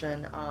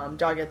sensation,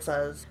 Doggett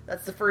says,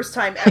 "That's the first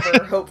time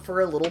ever. Hope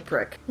for a little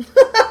prick."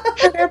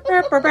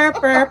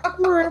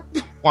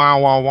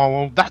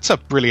 Wow. That's a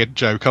brilliant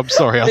joke. I'm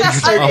sorry.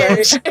 It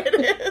is.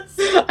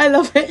 I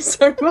love it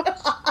so much.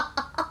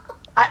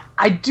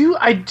 I do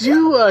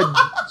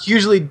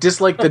usually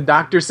dislike the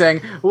doctor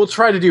saying, "We'll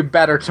try to do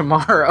better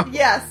tomorrow."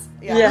 Yes.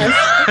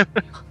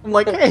 I'm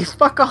like, hey,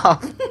 fuck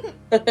off.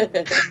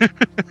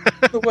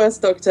 The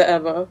worst doctor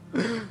ever.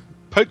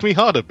 Poke me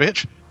harder,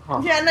 bitch.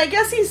 Yeah, and I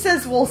guess he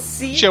says, "We'll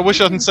see." Gee, I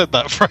wish I hadn't said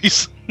that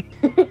phrase.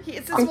 He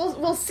says,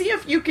 we'll see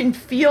if you can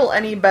feel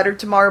any better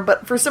tomorrow,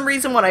 but for some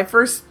reason when I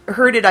first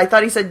heard it, I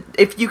thought he said,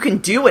 "If you can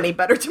do any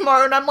better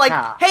tomorrow," and I'm like,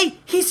 hey,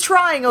 he's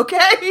trying,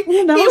 okay?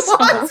 He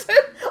wants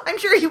it. I'm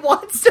sure he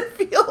wants to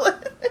feel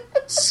it.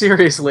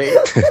 Seriously.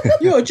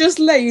 You're just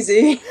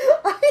lazy.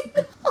 I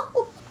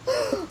know.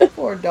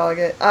 Poor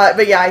Doggett.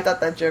 But yeah, I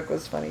thought that joke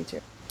was funny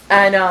too.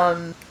 And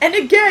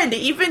again,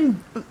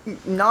 even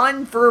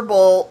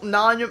non-verbal,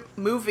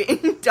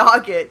 non-moving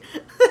Doggett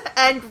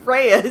and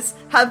Reyes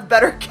have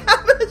better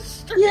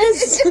chemistry.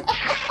 Yes. Than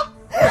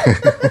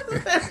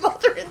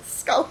Mulder and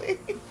Scully.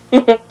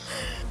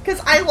 Because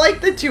I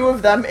like the two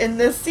of them in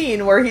this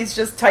scene where he's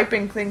just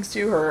typing things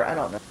to her. I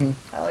don't know.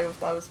 I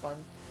thought it was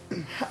fun.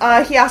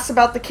 He asks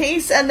about the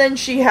case, and then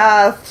she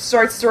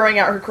starts throwing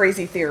out her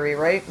crazy theory,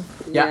 right?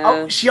 Yeah.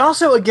 Oh, she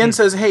also again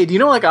says, "Hey, do you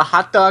know like a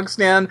hot dog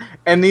stand?"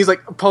 And he's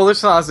like, "Polish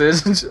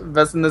sausage,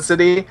 best in the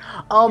city."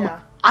 I'm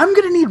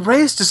gonna need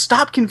Reyes to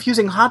stop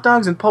confusing hot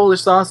dogs and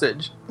Polish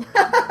sausage.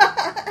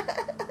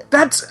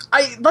 That's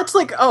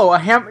like,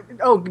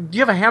 do you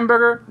have a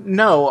hamburger?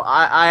 No,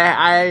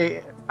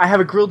 I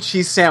have a grilled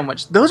cheese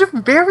sandwich. Those are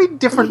very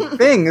different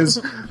things.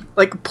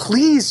 Like,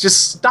 please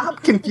just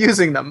stop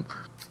confusing them.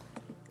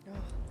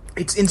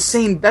 It's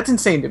insane. That's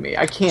insane to me.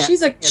 I can't.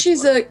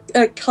 She's a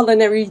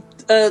culinary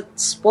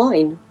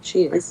swine.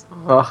 She is.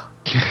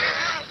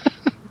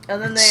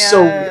 And then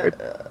so weird.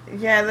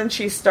 Yeah, and then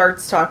she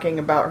starts talking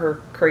about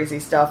her crazy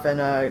stuff, and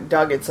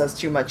Doggett says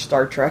too much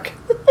Star Trek.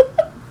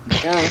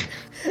 Yeah.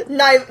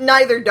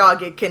 Neither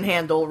Doggett can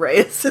handle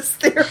Reyes'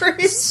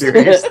 theories.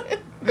 Seriously.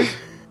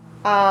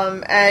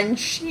 And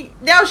she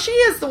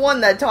is the one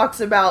that talks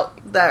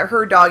about that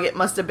her Doggett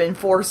must have been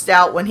forced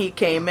out when he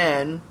came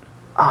in.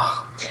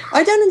 Oh.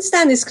 I don't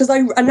understand this because I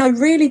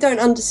really don't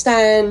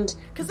understand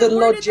the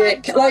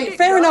logic. Like,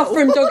 fair enough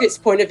from Doggett's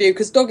point of view,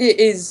 because Doggett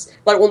is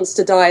like wants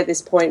to die at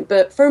this point,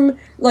 but from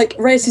like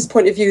Reyes'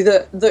 point of view,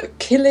 that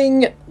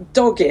killing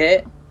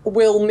Doggett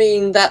will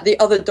mean that the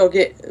other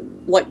Doggett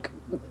like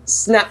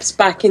snaps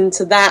back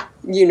into that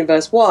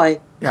universe. Why?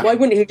 Yeah. Why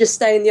wouldn't he just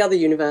stay in the other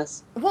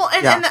universe? Well,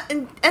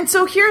 and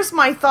so here's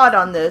my thought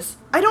on this.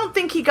 I don't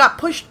think he got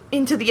pushed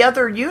into the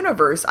other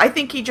universe. I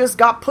think he just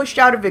got pushed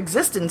out of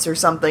existence or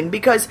something,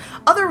 because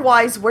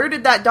otherwise, where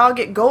did that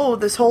Doggett go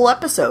this whole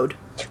episode?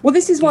 Well,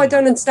 this is why I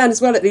don't understand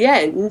as well at the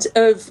end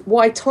of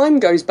why time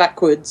goes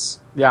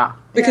backwards. Yeah.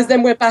 Because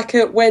then we're back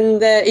at when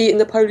they're eating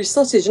the Polish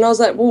sausage, and I was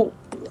like, well,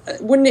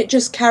 wouldn't it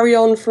just carry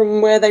on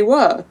from where they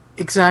were?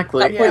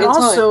 Exactly. At that point in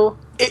Also,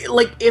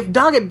 if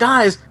Doggett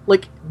dies,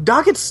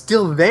 Doggett's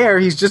still there.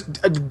 He's just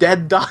a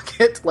dead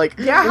Doggett.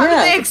 How do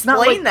they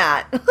explain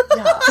that?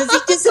 Does he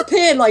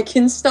disappear like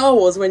in Star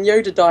Wars when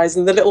Yoda dies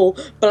and the little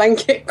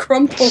blanket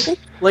crumbles?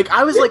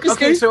 I was like,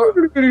 okay, so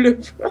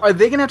are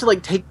they gonna have to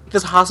take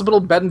this hospital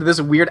bed into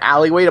this weird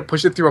alleyway to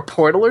push it through a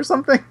portal or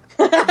something?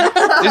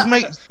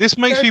 This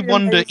makes me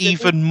wonder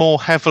even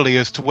more heavily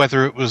as to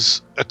whether it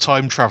was a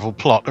time travel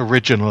plot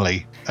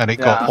originally and it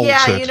got altered.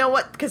 Yeah, you know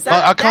what? Because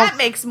that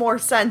makes more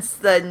sense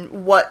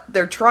than what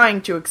they're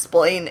trying to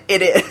explain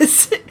it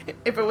is.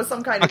 If it was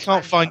some kind of I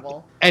can't find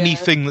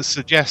anything that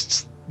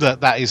suggests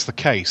that is the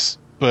case,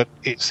 but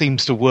it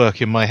seems to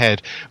work in my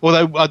head.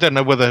 Although I don't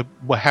know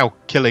how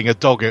killing a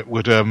Doggett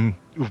would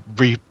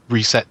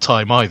reset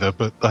time either,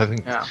 but I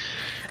think... Yeah.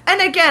 And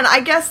again,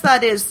 I guess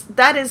that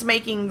is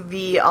making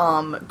the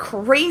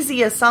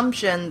crazy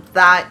assumption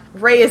that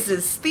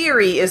Reyes's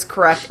theory is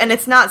correct, and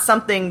it's not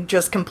something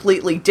just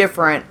completely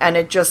different, and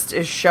it just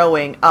is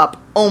showing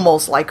up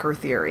almost like her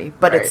theory,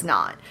 but it's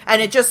not.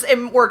 And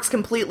it works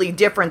completely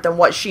different than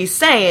what she's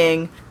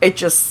saying. It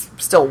just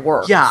still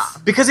works. Yeah,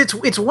 because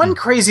it's one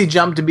crazy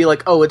jump to be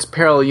like, oh, it's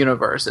parallel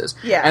universes.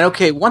 Yeah. And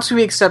okay, once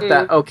we accept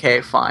that,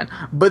 okay, fine.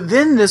 But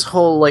then this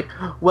whole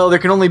well, there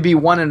can only be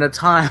one at a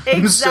time.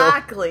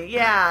 Exactly. So,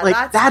 yeah.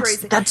 That's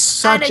crazy. That's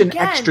such an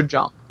extra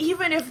jump.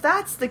 Even if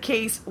that's the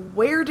case,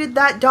 where did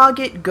that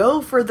Doggett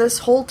go for this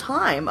whole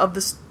time of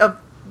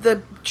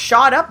the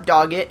shot up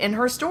Doggett in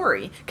her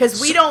story?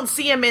 Because we don't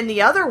see him in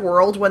the other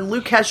world when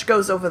Lukesh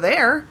goes over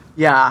there.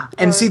 Yeah,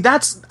 and see,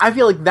 I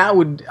feel like that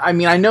would, I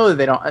know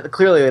that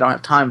clearly they don't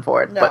have time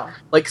for it, no.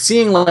 But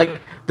seeing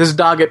this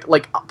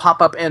Doggett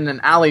pop up in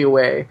an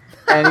alleyway,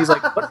 and he's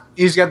what?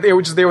 He's just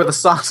there with a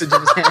sausage in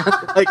his hand.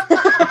 What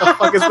the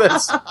fuck is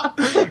this?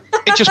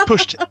 It just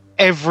pushed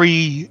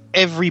every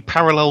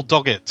parallel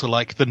Doggett to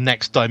the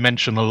next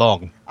dimension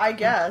along. I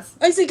guess.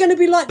 Is it going to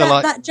be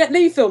that Jet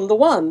Li film, The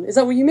One? Is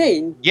that what you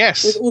mean?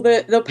 Yes. With all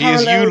the parallel He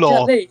is you,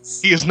 Law. Jet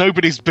Lis? He is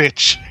nobody's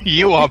bitch.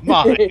 You are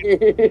mine.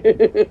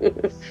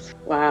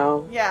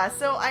 Wow. Yeah,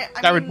 so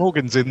Darren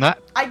Morgan's in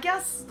that. I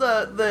guess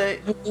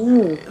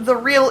the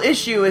real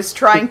issue is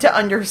trying to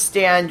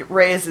understand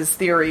Reyes's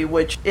theory,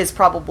 which is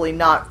probably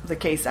not the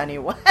case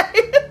anyway.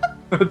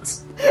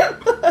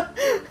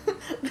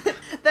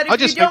 I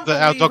just think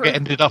that our Doggett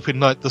ended up in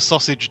the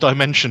sausage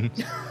dimension.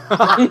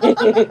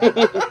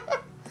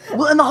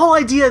 Well, and the whole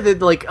idea that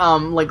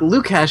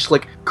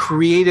Lukesh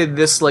created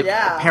this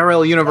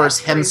parallel universe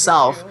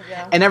himself,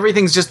 and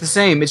everything's just the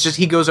same. It's just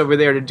he goes over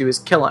there to do his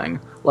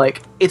killing.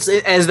 It's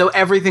as though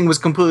everything was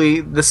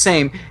completely the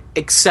same,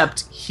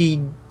 except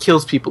he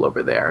kills people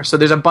over there. So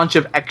there's a bunch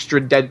of extra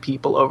dead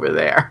people over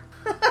there.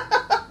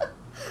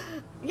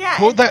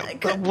 Yeah,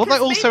 that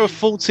also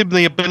affords him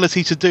the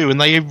ability to do, and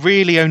they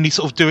really only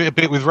sort of do it a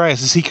bit with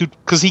Reyes, is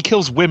because he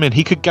kills women,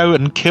 he could go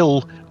and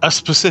kill a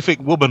specific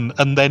woman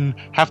and then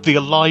have the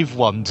alive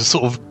one to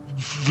sort of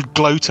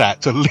gloat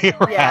at, to leer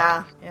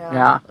at.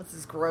 Yeah. This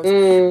is gross.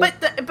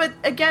 But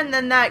again,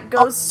 then that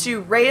goes to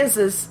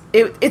Reyes's...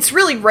 It's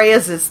really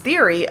Reyes's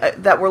theory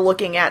that we're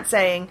looking at,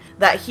 saying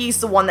that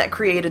he's the one that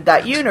created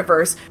that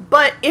universe.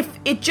 But if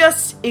it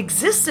just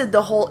existed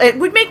it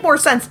would make more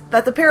sense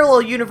that the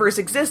parallel universe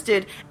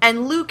existed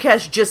and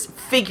Lukesh just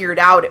figured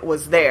out it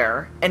was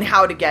there and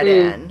how to get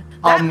in.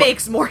 That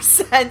makes more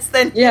sense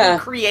than him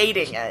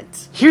creating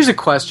it. Here's a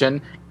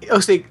question.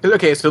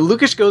 Okay, so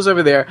Lukesh goes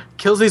over there,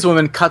 kills these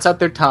women, cuts out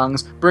their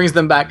tongues, brings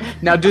them back.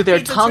 Now, do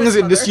their tongues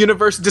in this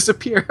universe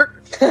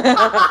disappear?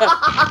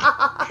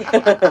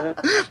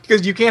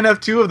 Because you can't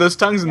have two of those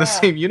tongues in the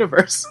same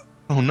universe.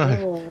 Oh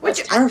no.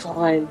 Which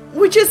terrifying.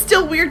 Which is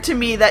still weird to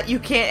me that you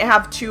can't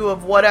have two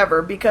of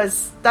whatever,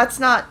 because that's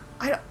not...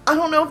 I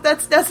don't know if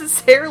that's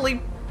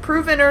necessarily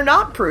proven or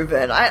not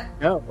proven.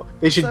 No,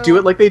 they should do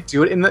it like they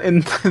do it in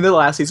the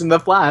last season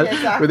of The Flash,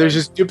 where there's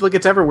just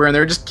duplicates everywhere and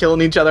they're just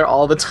killing each other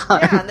all the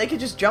time. Yeah, and they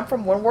could just jump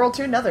from one world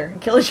to another and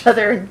kill each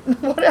other and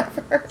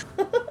whatever.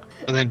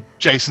 And then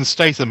Jason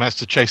Statham has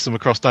to chase them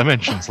across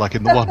dimensions, like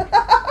in The One.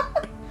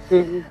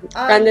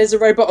 And there's a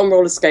robot on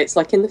roller skates,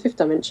 like in the Fifth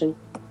Dimension.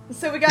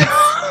 So we've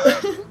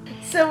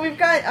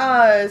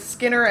got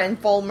Skinner and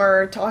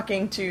Follmer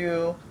talking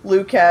to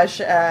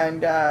Lukesh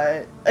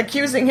and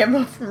accusing him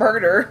of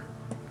murder.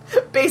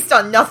 Based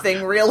on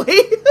nothing, really.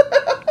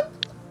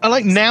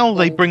 I now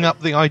they bring up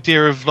the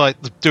idea of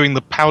doing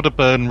the powder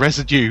burn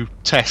residue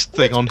test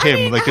thing on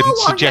him. They didn't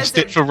suggest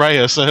it for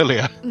Reyes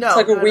earlier. No, it's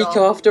like a week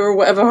after or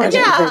whatever.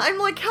 I'm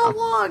like, how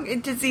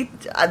long does he?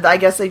 I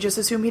guess they just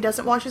assume he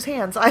doesn't wash his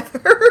hands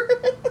either.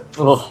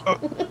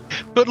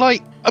 But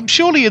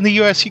surely in the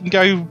US you can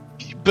go.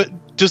 But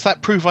does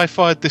that prove I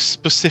fired this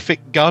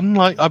specific gun?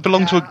 I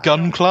belong to a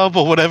gun club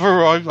or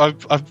whatever. Or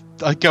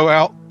I go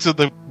out to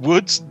the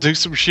woods, do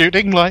some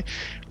shooting.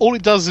 All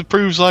it does is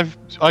proves I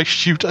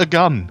shoot a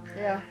gun.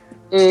 Yeah,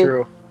 it's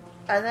true.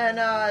 And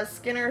then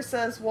Skinner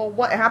says, "Well,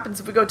 what happens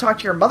if we go talk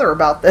to your mother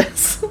about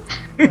this?"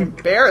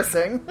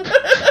 Embarrassing.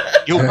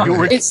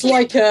 It's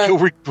like you'll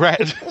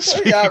regret.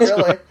 Yeah,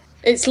 really.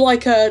 It's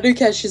like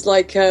Lukesh is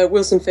like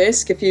Wilson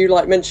Fisk. If you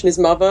like mention his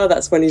mother,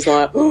 that's when he's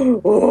like,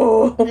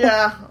 oh.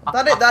 Yeah,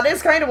 that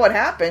is kind of what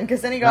happened,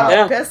 because then he got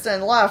all pissed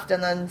and left,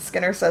 and then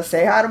Skinner says,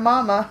 "Say hi to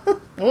Mama."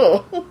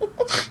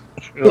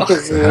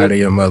 Say hi to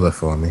your mother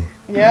for me.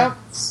 Yep.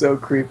 So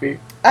creepy.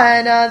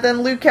 And then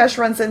Lukesh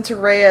runs into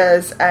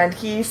Reyes, and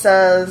he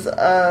says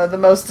the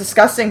most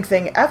disgusting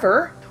thing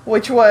ever,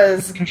 which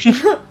was,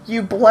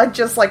 "You bled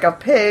just like a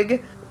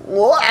pig."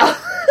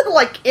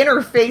 Like in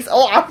her face.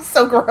 Oh, I'm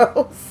so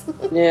gross.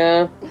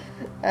 Yeah.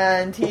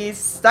 And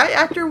that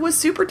actor was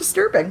super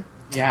disturbing.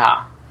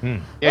 Yeah. Yeah,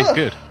 he's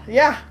good.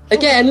 Yeah.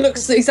 Again,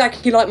 looks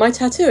exactly like my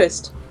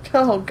tattooist.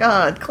 Oh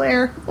God,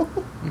 Claire.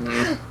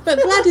 But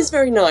Vlad is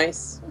very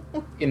nice.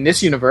 In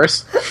this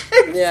universe.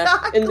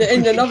 Yeah.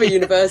 In another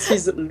universe,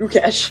 he's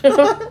Lukesh.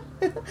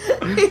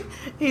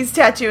 He's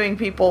tattooing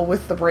people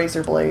with the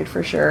razor blade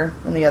for sure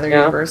in the other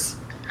universe.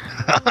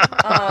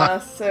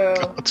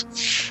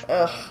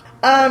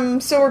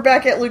 So we're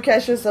back at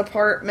Lukesh's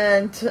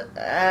apartment,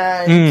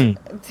 and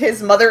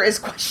his mother is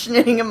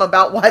questioning him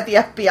about why the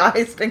FBI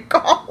has been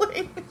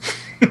calling.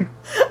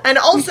 And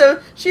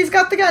also, she's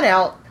got the gun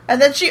out,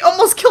 and then she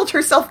almost killed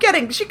herself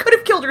she could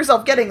have killed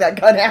herself getting that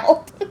gun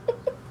out.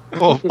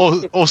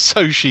 or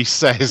so she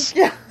says.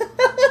 Yeah.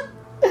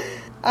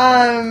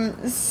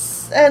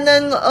 And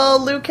then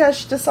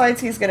Lukesh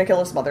decides he's gonna kill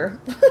his mother.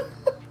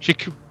 She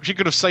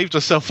could have saved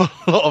herself a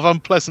lot of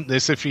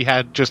unpleasantness if she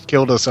had just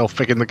killed herself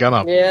picking the gun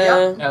up.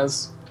 Yeah. Yep.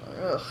 Yes.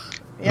 Ugh.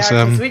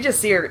 Yeah, because we just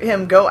see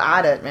him go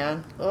at it,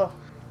 man. Ugh.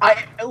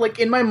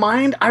 In my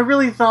mind, I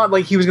really thought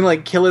like he was gonna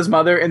like kill his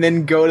mother and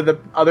then go to the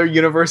other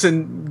universe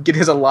and get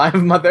his alive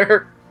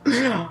mother.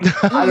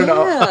 I don't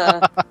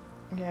know.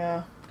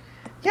 Yeah.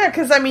 Yeah,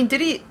 because I mean,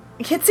 did he?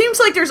 It seems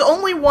like there's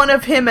only one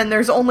of him and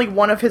there's only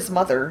one of his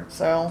mother.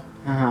 So.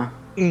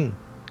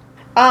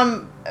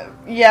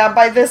 Yeah,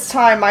 by this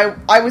time,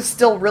 I was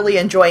still really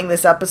enjoying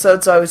this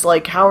episode, so I was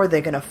like, how are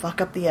they gonna fuck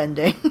up the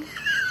ending?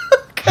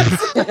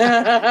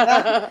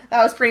 that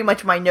was pretty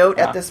much my note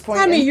at this point.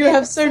 Tammy, you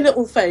have so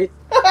little faith.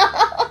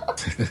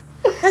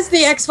 Has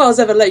the X-Files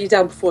ever let you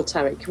down before,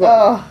 Tammy? Come on.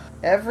 Oh,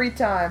 every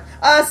time.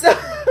 So,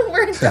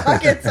 we're in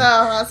Dockett's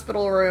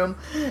hospital room,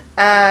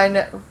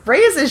 and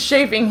Reyes is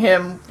shaving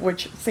him,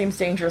 which seems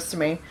dangerous to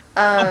me.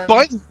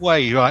 By the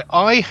way,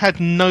 I had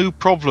no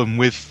problem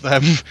with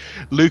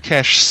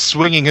Lukesh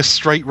swinging a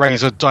straight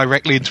razor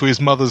directly into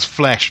his mother's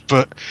flesh,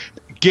 but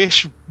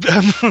Gish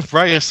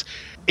Reyes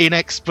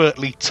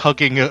inexpertly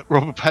tugging at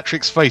Robert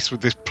Patrick's face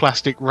with this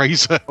plastic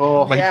razor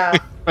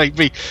made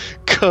me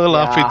curl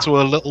up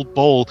into a little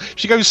ball.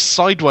 She goes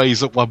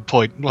sideways at one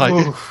point.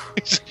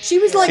 She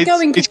was like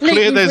going completely. It's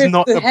clear there's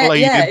not a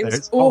blade in there. It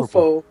was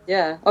awful.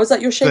 Yeah, I was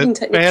like, you're shaving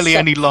technique. Barely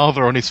any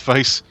lather on his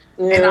face.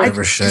 Yeah. And I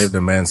never shaved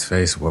a man's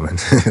face, woman.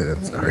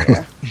 Sorry.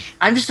 Yeah.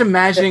 I'm just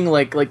imagining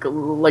like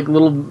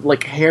little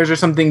like hairs or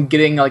something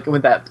getting like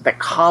with that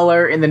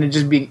collar, and then it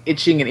just being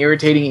itching and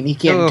irritating, and he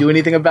can't do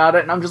anything about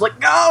it. And I'm just like,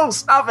 no,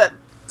 stop it.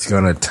 He's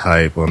gonna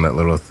type on that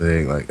little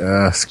thing like,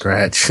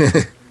 scratch.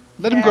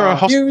 Let him grow a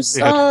hospital. You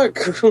suck.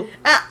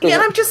 And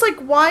I'm just like,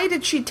 why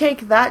did she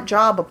take that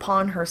job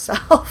upon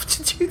herself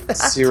to do that?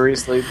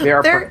 Seriously,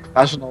 they're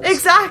professionals.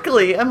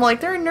 Exactly. I'm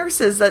like, there are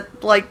nurses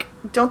that like,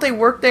 don't they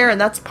work there,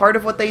 and that's part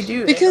of what they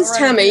do? Because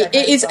Tammy,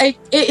 it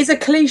is a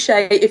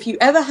cliche. If you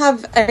ever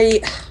have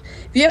a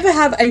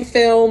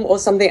film or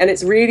something and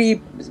it's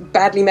really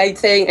badly made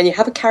thing, and you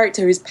have a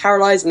character who's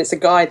paralyzed and it's a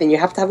guy, then you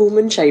have to have a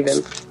woman shave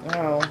him.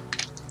 Oh.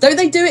 Don't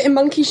they do it in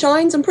Monkey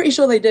Shines? I'm pretty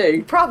sure they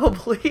do.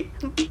 Probably.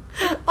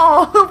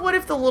 Oh, what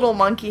if the little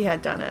monkey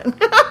had done it?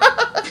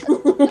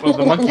 Well,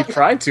 the monkey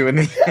tried to in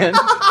the end.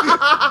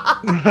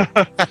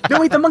 No,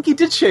 wait, the monkey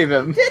did shave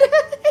him. Did it?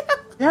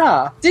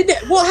 Yeah.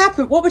 What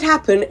happened? What would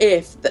happen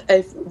if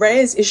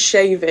Reyes is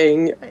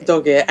shaving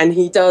Doggett and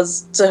he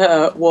does to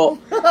her what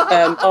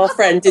our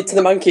friend did to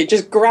the monkey?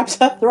 Just grabs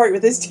her throat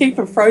with his teeth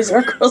and throws her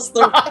across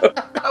the room.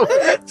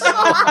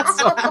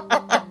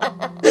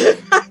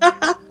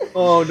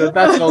 Oh no,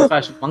 that's an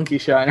old-fashioned monkey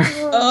shiner.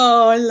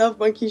 Oh, I love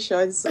Monkey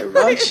Shine so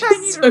much. I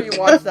need to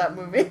rewatch that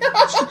movie.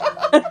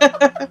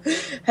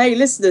 Hey,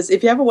 listeners,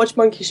 if you haven't watched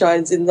Monkey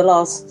Shines in the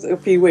last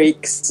few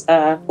weeks,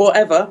 or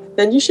ever,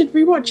 then you should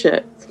rewatch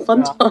it. It's a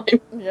fun time.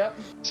 Yep.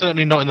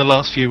 Certainly not in the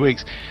last few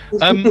weeks.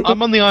 I'm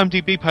on the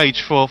IMDb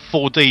page for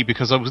 4D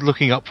because I was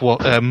looking up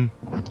what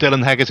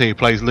Dylan Haggerty, who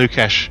plays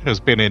Lukesh,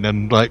 has been in,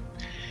 and like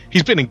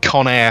he's been in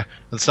Con Air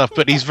and stuff,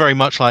 but he's very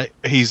much like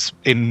he's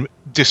in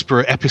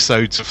disparate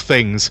episodes of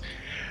things.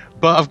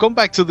 But I've gone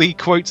back to the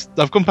quotes.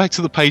 I've gone back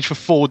to the page for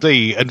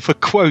 4D, and for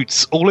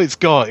quotes, all it's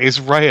got is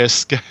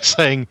Reyes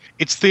saying,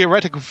 "It's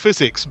theoretical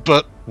physics,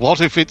 but what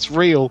if it's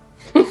real?"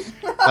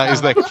 That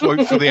is their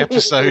quote for the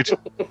episode.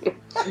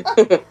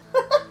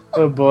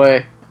 Oh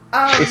boy.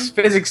 It's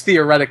physics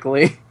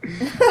theoretically.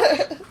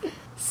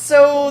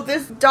 So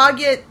this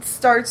Doggett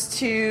starts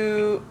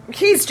to...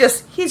 He's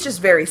just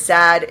very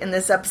sad in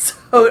this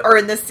episode, or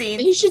in this scene.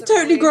 He should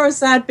totally grow a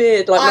sad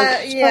beard.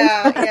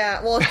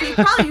 Yeah. Well, he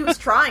probably was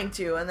trying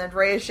to, and then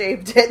Rhea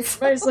shaved it.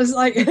 Rhea's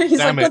like,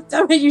 God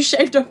damn it, you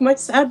shaved off my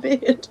sad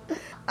beard.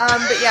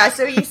 But yeah,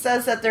 so he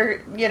says that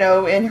there,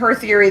 in her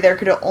theory, there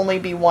could only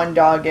be one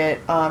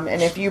Doggett,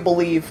 and if you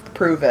believe,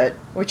 prove it,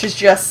 which is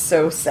just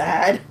so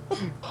sad.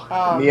 In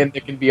the end,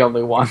 there can be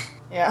only one.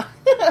 Yeah.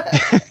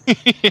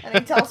 And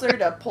he tells her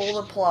to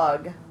pull the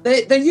plug.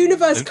 The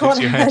universe can't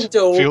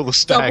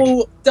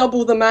handle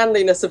double the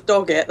manliness of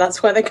Doggett.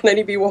 That's why there can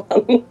only be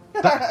one.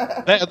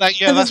 That's what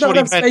he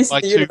meant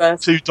by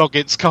two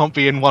Doggetts can't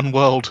be in one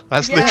world.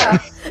 That's literally...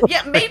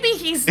 Yeah, maybe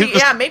he's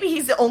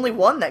the only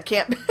one that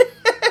can't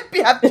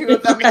have two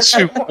of them. That's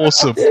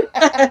awesome.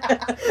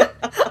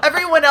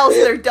 Everyone else,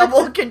 their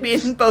double can be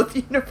in both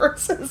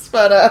universes,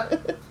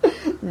 but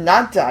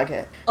not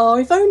Doggett. Oh,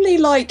 if only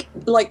like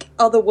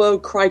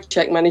Otherworld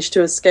Krychek managed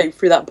to escape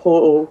through that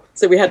portal,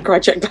 so we had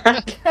Krychek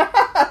back.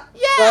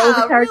 All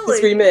the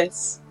characters we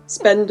miss.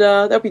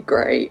 Spender, that'd be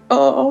great.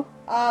 Oh.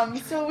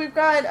 So we've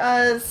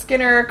got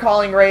Skinner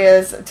calling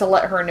Reyes to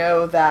let her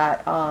know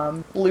that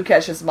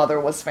Lukesh's mother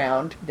was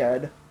found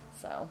dead.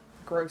 So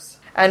gross.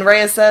 And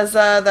Reyes says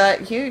that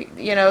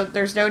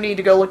there's no need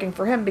to go looking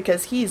for him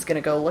because he's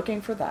going to go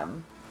looking for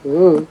them.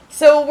 Ooh.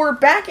 So we're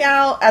back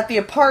out at the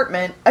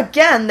apartment.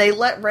 Again, they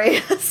let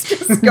Reyes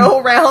just go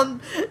around.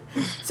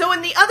 So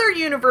in the other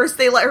universe,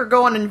 they let her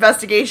go on an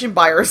investigation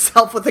by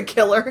herself with a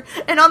killer.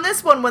 And on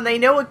this one, when they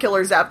know a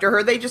killer's after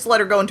her, they just let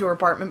her go into her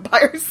apartment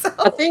by herself.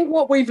 I think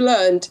what we've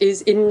learned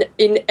is in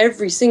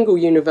every single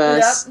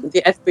universe,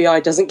 the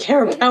FBI doesn't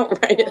care about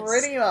Reyes.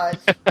 Pretty much.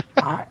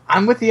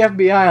 I'm with the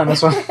FBI on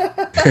this one.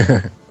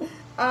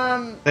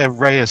 They're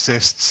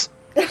Reyesists.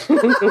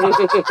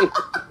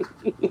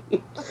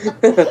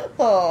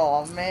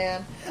 Oh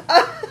man.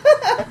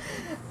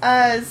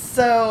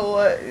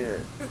 So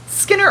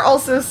Skinner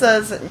also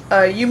says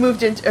you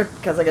moved into,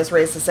 because I guess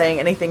Reyes is saying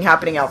anything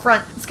happening out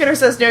front. Skinner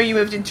says no, you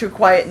moved into a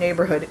quiet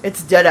neighborhood.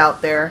 It's dead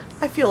out there.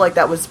 I feel like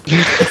that was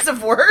use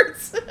of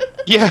words.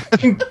 Yeah.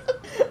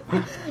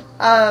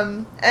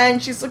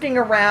 And she's looking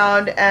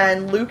around,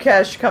 and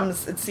Lukesh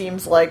comes, it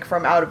seems like,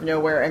 from out of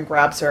nowhere and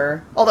grabs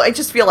her. Although I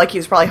just feel like he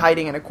was probably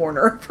hiding in a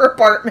corner of her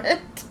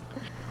apartment.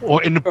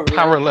 Or in a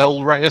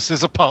parallel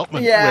Reyes'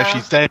 apartment where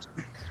she's dead.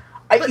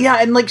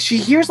 And she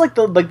hears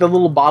the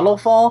little bottle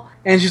fall,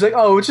 and she's like,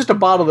 "Oh, it's just a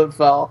bottle that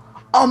fell."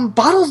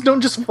 Bottles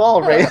don't just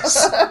fall,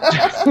 Reyes.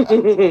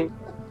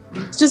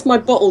 It's just my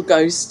bottle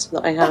ghost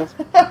that I have.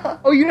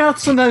 Oh, you know how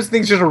sometimes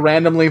things just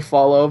randomly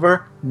fall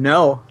over?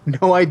 No,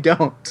 I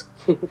don't.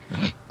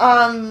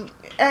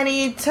 And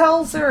he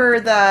tells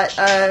her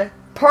that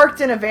parked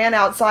in a van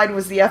outside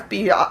was the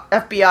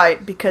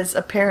FBI because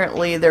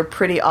apparently they're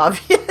pretty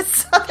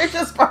obvious. They're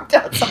just parked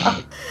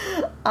outside.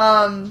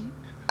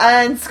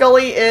 And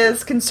Scully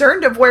is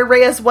concerned of where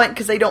Reyes went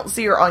because they don't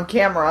see her on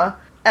camera.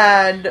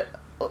 And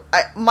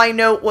my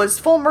note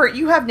was, Follmer,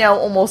 you have now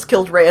almost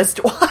killed Reyes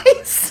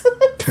twice.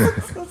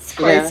 That's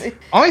crazy. Yeah.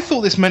 I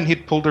thought this meant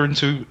he'd pulled her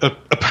into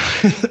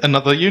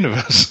another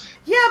universe.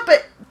 Yeah,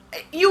 but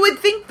you would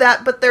think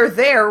that, but they're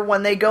there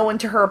when they go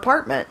into her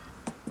apartment.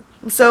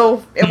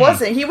 So it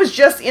wasn't. He was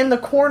just in the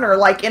corner,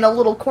 like in a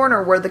little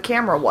corner where the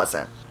camera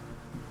wasn't.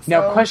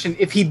 Now, question: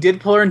 if he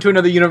did pull her into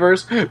another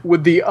universe,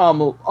 would the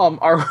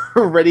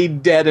already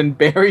dead and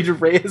buried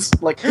Reyes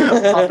pop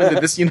into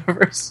this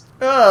universe?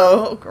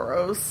 Oh,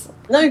 gross!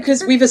 No,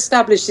 because we've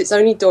established it's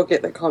only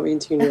Doggett that can't be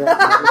into universe.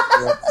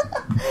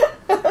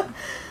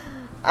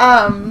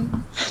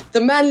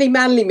 The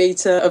manly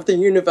meter of the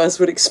universe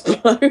would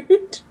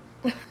explode.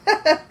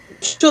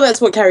 Sure, that's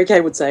what Carrie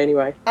Kay would say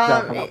anyway.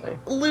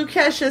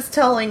 Lukesh is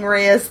telling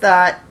Reyes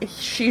that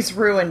she's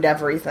ruined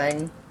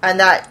everything, and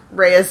that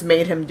Reyes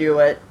made him do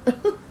it.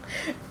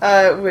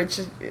 Which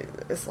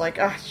is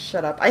like,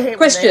 shut up. I hate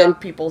when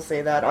people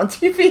say that on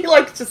TV.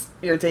 Like, just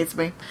irritates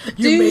me.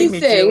 Do you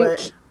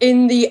think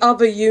in the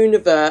other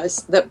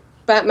universe that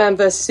Batman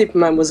vs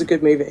Superman was a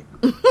good movie?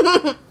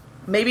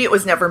 Maybe it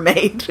was never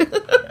made.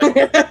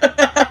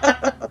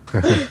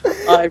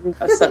 I'm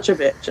such a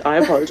bitch. I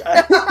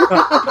apologize.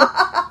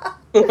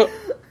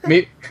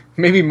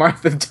 Maybe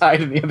Martha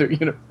died in the other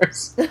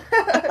universe.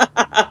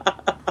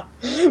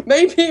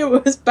 Maybe it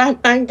was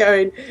Batman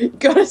going, "You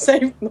gotta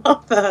save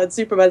Martha," and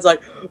Superman's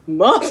like,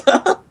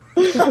 "Martha?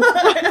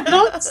 Why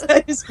not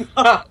save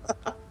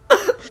Martha?"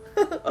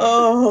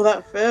 Oh,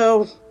 that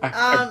film. I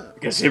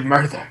gotta save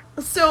Martha.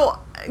 So,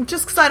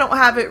 just because I don't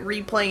have it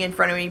replaying in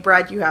front of me,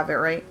 Brad, you have it,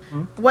 right?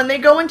 Mm-hmm. When they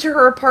go into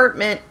her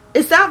apartment,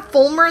 is that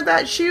Follmer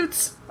that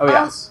shoots? Oh,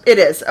 yes. It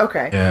is,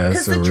 okay. Yeah,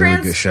 it's a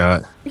really good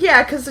shot.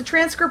 Yeah, because the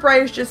transcript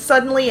writers just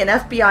suddenly an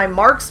FBI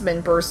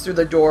marksman bursts through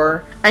the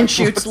door and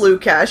shoots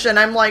Lukesh, and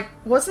I'm like,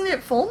 wasn't it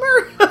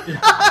Follmer?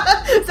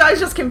 So I was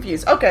just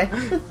confused. Okay.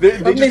 They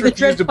just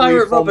refused to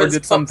believe Follmer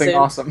did something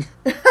awesome.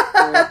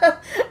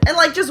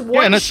 And just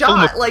one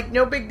shot,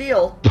 no big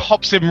deal.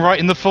 Pops him right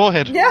in the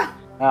forehead. Yeah.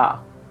 Ah.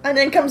 And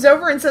then comes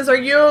over and says, "Are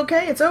you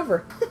okay? It's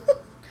over."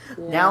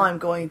 now I'm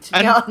going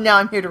to now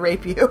I'm here to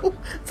rape you.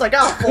 It's like,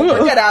 oh,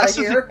 Follmer, get out of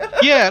here.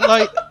 Yeah,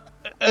 like,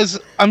 as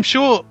I'm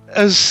sure,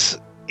 as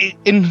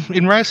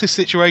in Reyes'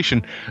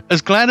 situation,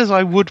 as glad as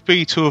I would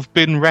be to have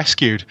been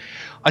rescued,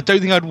 I don't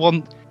think I'd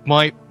want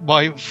my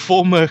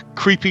former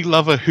creepy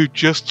lover who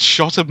just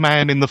shot a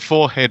man in the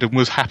forehead and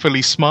was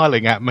happily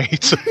smiling at me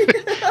to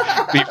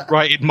be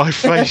right in my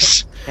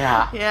face.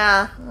 Yeah.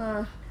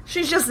 Yeah.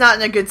 She's just not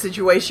in a good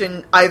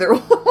situation either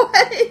way.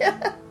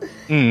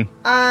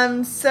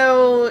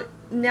 So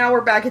now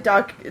we're back at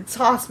Dockett's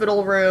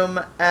hospital room,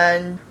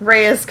 and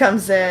Reyes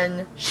comes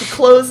in. She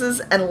closes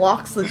and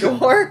locks the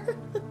door.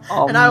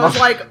 And I was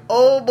like,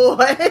 oh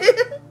boy.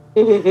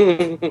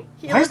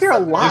 Why is there a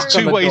lock? There's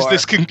two ways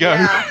this can go.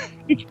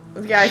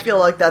 Yeah, I feel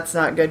like that's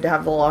not good to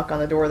have the lock on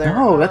the door there.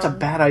 No, that's a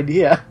bad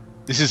idea.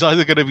 This is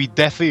either going to be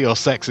deathy or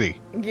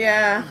sexy.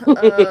 Yeah.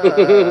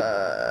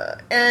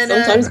 And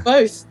sometimes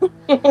both.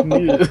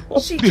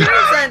 She turns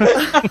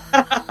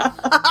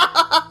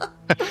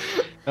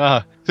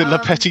in. Le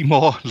Petit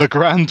Mort, Le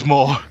Grand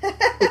Mort.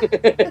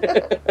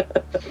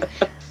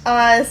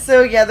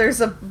 So yeah,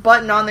 there's a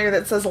button on there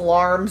that says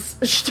alarms.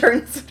 She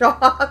turns it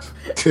off.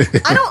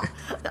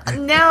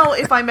 Now,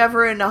 if I'm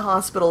ever in a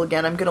hospital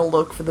again, I'm gonna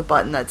look for the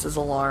button that says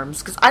alarms,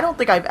 because I don't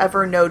think I've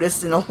ever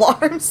noticed an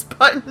alarms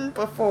button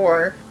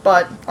before,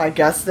 but I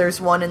guess there's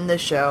one in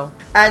this show.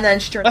 And then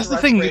she turns That's the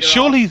thing,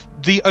 surely off.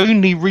 The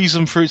only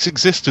reason for its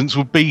existence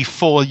would be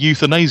for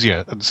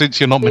euthanasia, and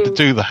since you're not meant to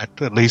do that,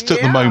 at least at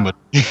the moment,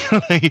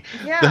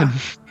 then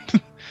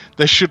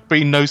there should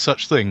be no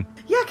such thing.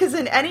 Yeah, because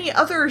in any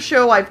other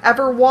show I've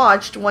ever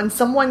watched, when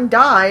someone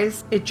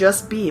dies, it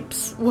just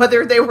beeps.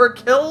 Whether they were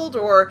killed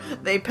or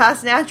they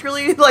pass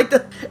naturally,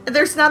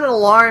 there's not an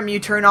alarm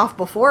you turn off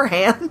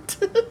beforehand.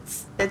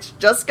 It's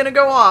just gonna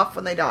go off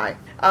when they die.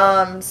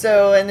 And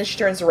then she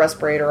turns the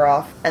respirator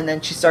off, and then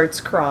she starts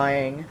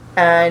crying.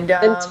 And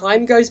then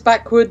time goes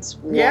backwards.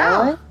 Why?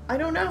 Yeah, I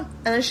don't know.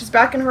 And then she's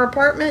back in her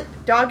apartment.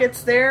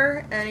 Doggett's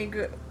there,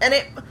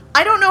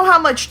 I don't know how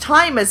much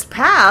time has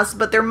passed,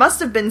 but there must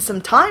have been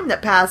some time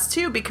that passed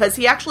too, because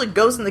he actually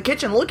goes in the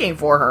kitchen looking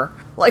for her.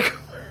 Like,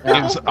 where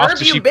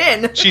have you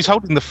been? She's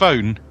holding the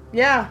phone.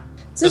 Yeah.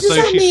 So as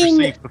though she's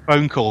received the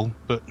phone call,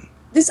 but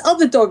this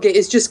other Doggett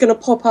is just going to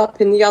pop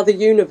up in the other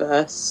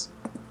universe.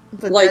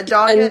 The dead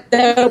Doggett?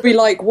 And they'll be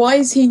like, why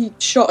is he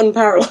shot and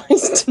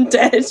paralysed and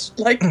dead?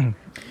 Like,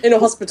 in a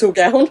hospital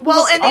gown.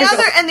 Well, in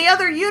the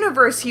other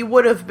universe, he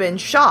would have been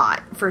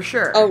shot for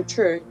sure. Oh,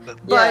 true.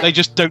 But they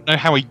just don't know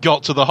how he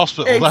got to the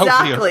hospital.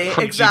 That would be a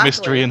crazy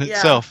mystery in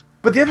itself.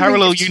 But the other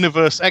Parallel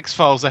universe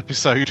X-Files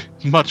episode,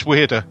 much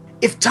weirder.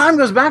 If time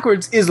goes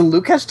backwards, is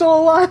Lucas still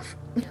alive?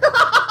 Because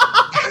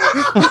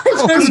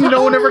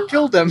no one ever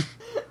killed him.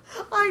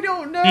 I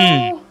don't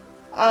know.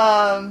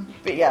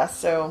 But yeah.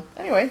 So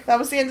anyway, that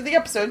was the end of the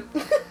episode.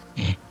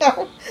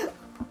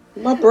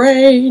 My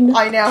brain.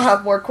 I now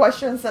have more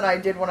questions than I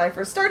did when I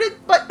first started,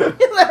 but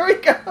there we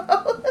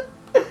go.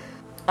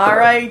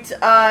 Alright,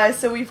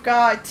 so we've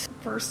got,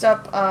 first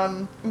up,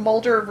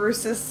 Mulder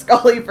versus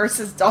Scully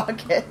versus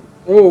Doggett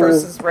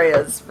versus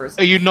Reyes versus...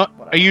 Are you not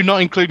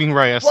including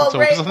Reyes at all?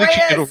 Reyes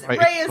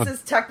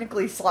is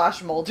technically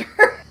 / Mulder.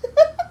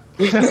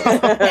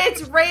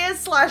 It's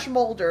Reyes /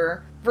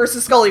 Mulder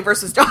versus Scully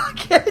versus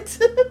Doggett.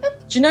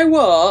 Do you know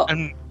what?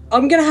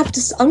 I'm gonna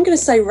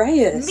say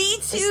Reyes. Me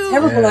too. It's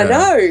terrible, I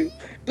know.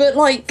 But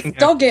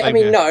Doggett, I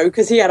mean, no,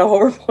 because he had a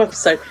horrible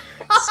episode.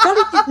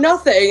 Scully did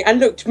nothing and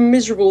looked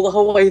miserable the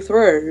whole way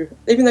through,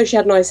 even though she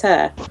had nice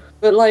hair.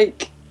 But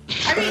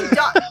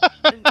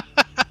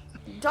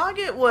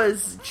Doggett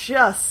was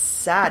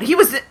just sad. He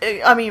was,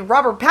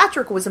 Robert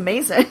Patrick was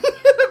amazing,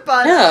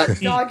 but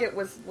Doggett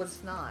was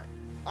not.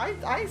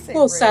 I say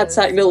poor sad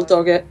sack little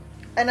Doggett.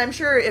 And I'm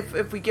sure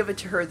if we give it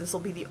to her, this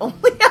will be the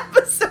only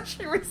episode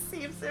she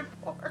receives it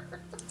for.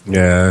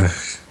 Yeah.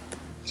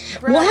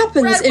 What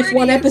happens if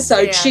one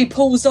episode she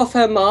pulls off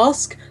her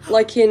mask,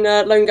 like in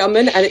Lone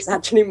Gunman, and it's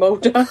actually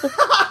Mulder?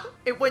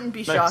 It wouldn't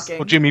be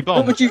shocking. Or Jimmy Bond.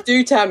 What would you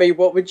do, Tammy?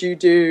 What would you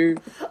do?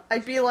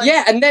 I'd be like...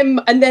 Yeah, and then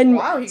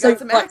wow,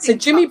 so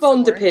Jimmy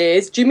Bond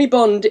appears. Jimmy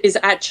Bond is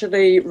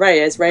actually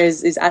Reyes.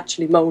 Reyes is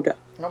actually Mulder.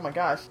 Oh my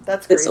gosh,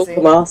 that's crazy. It's all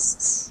the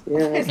masks.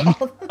 Yeah.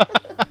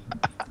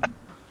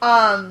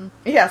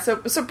 Yeah,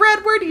 so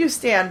Brad, where do you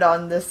stand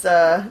on this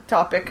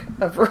topic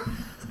of...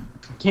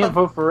 Can't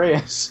vote for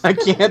Reyes. I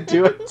can't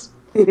do it.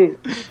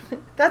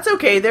 That's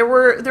okay. There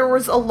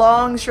was a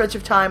long stretch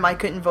of time I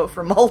couldn't vote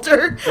for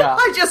Mulder. Yeah.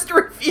 I just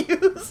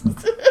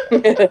refused.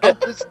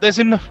 There's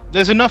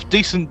enough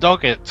decent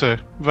Doggett to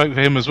vote for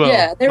him as well.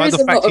 Yeah, there is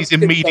the a fact lot he's of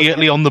good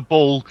immediately on the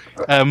ball,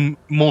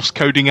 Morse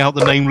coding out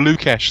the name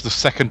Lukesh the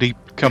second he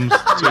comes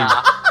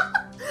to.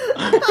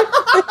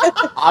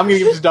 I'm gonna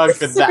give Doug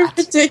for that.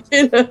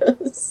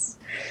 Ridiculous.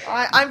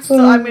 I'm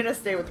gonna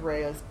stay with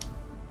Reyes.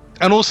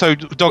 And also,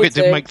 Doggett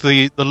did make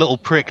the little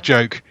prick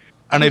joke.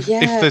 And if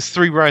there's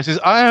 3 Reyes,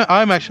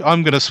 I'm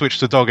going to switch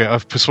to Doggett.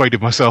 I've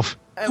persuaded myself.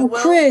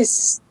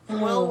 Chris. I'm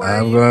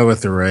going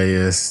with the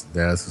Reyes.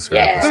 That's what's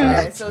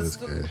right.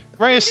 Okay,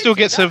 Reyes still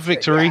gets her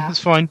victory. Yeah. It's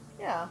fine.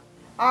 Yeah.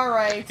 All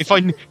right.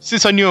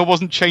 Since I knew I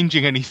wasn't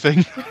changing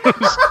anything,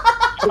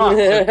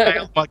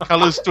 my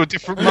colours to a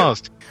different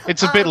mast.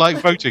 It's a bit like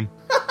voting.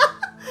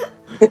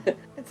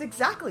 It's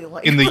exactly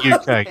like in the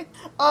UK.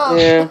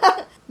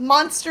 Yeah.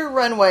 Monster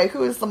Runway.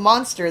 Who is the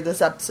monster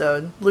this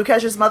episode?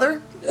 Lukash's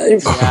mother?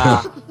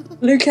 Yeah.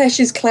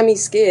 Lukash's clammy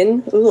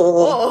skin.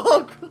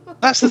 Oh.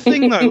 That's the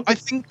thing, though. I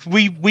think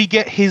we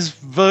get his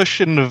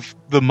version of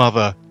the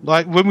mother.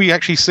 Like, when we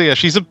actually see her,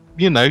 she's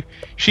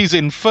she's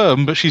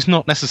infirm, but she's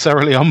not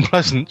necessarily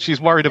unpleasant.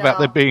 She's worried about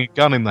there being a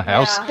gun in the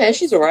house. Yeah,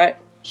 she's alright.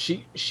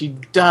 She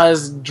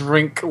does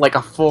drink like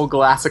a full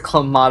glass of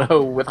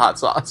Clamato with hot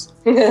sauce.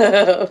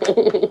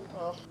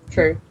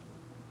 True.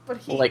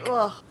 But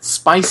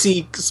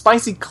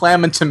spicy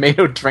clam and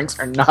tomato drinks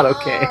are not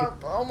okay.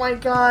 Oh my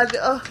god.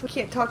 We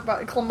can't talk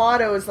about it.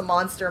 Clamato is the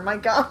monster. My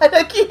god,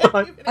 I can't.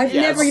 I've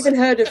never even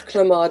heard of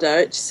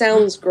Clamato. It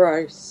sounds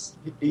gross.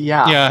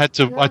 Yeah. Yeah, I had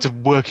to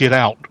work it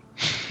out.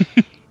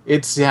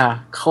 It's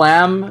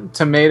clam,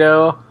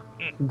 tomato,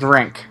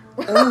 drink.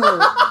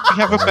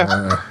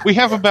 Oh. We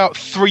have about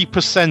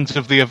 3%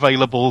 of the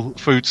available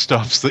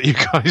foodstuffs that you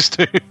guys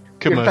do.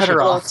 You're better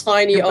off.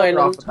 Tiny You're better island.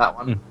 off with that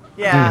one.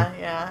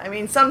 Yeah. I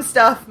mean, some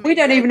stuff. We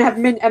don't even have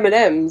mint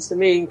M&Ms. I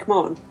mean, come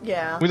on.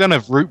 Yeah. We don't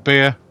have root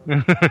beer.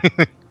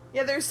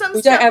 Yeah, there's some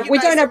We stuff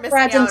don't have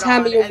Brad and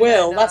Tammy and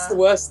Will. That's the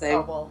worst thing.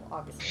 Oh, well,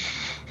 obviously.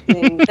 I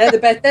mean, they're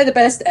the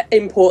best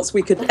imports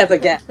we could ever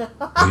get.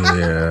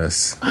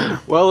 Yes.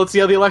 Well, let's see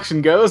how the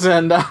election goes,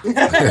 and let's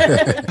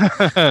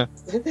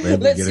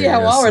see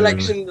how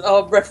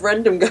our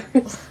referendum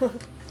goes.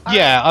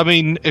 Yeah, I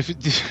mean, if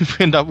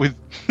we end up with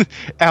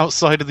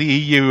outside of the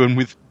EU and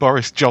with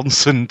Boris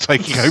Johnson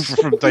taking over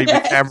from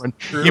David Cameron,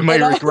 you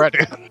may regret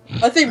it.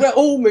 I think we're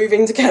all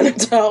moving to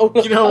Canada.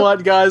 You know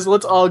what, guys?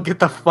 Let's all get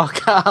the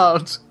fuck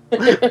out.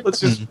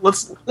 Let's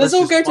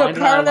all go to a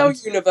parallel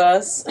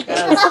universe.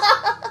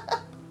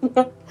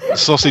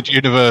 Sausage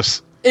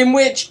universe. In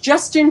which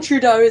Justin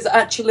Trudeau is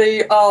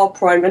actually our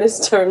Prime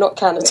Minister, not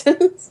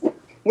Canada's.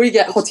 We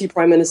get Hottie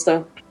Prime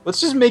Minister.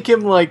 Let's just make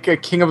him like a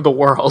king of the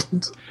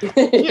world.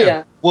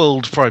 Yeah.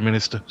 World Prime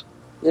Minister.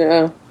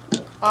 Yeah.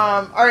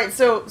 Alright,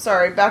 so,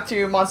 sorry, back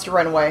to Monster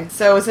Runaway.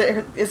 So, is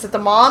it the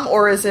mom,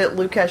 or is it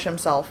Lukesh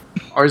himself?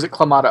 Or is it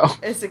Clamato?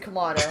 Is it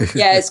Clamato?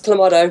 Yeah, it's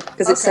Clamato,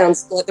 because it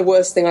sounds like the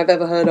worst thing I've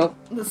ever heard of.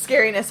 The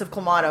scariness of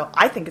Clamato.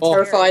 I think it's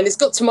terrifying. It's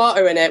got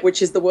tomato in it,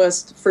 which is the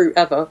worst fruit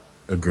ever.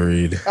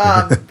 Agreed.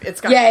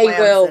 It's got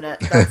clams in it.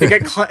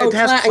 It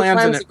has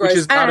clams in it, which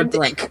is not a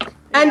drink.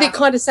 And it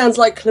kind of sounds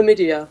like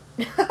chlamydia.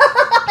 It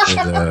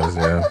does,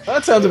 yeah.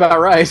 That sounds about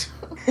right.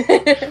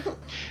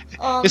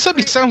 It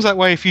certainly sounds that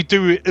way if you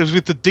do it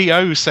with the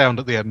D-O sound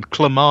at the end,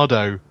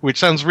 Clamado, which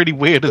sounds really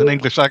weird as an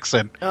English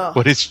accent,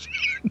 but it's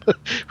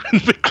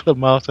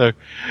Clamato.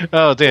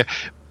 Oh dear.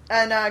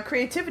 And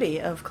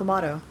creativity of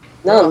Clamato.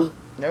 None.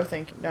 No,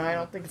 thank you. No, I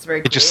don't think it's very.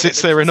 It just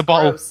sits there in a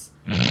bottle.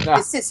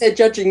 It sits there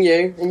judging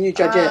you, and you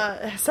judge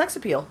it. Sex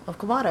appeal of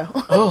Clamato.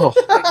 Oh,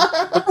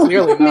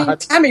 clearly not.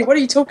 Tammy, what are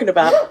you talking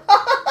about?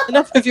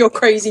 Enough of your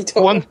crazy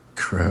talk.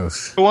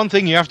 Gross. For one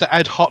thing, you have to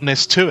add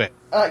hotness to it.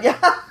 Yeah.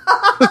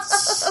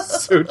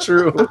 So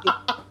true.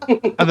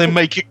 And then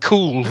make it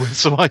cool with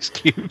some ice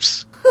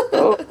cubes.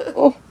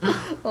 Oh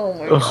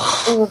my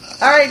god.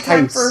 Alright,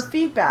 time for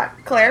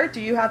feedback. Claire, do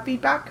you have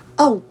feedback?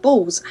 Oh,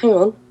 balls. Hang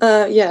on.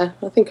 Yeah,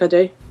 I think I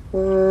do.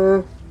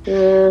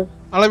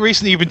 I like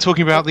recently you've been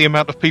talking about the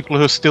amount of people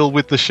who are still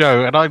with the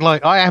show, and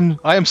I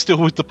am still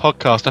with the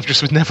podcast. I've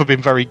just never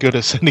been very good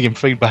at sending in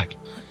feedback.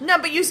 No,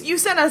 but you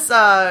sent us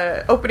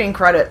opening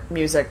credit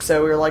music,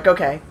 so we were like,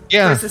 okay,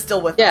 Chris is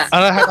still with us.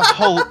 And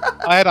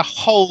I had a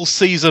whole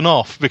season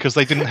off because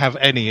they didn't have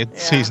any in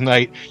season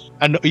 8.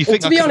 And you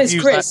think to be honest,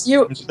 Chris,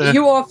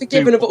 you are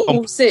forgiven of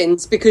all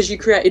sins because you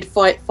created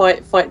Fight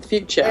the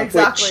Future.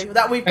 Exactly. Which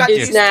that we've got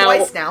used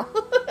twice now.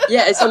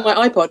 Yeah, it's on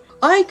my iPod.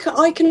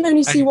 I can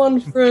only see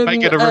one from. I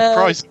get a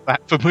reprise of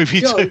that for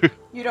movie 2.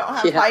 You don't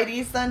have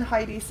Heidi's then?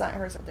 Heidi sent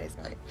hers on days.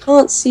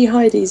 Can't see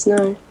Heidi's,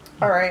 no.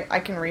 Alright, I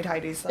can read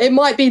Heidi's. It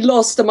might be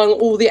lost among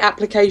all the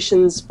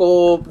applications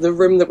for the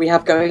room that we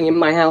have going in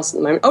my house at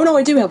the moment. Oh no,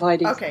 I do have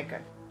Heidi's. Okay,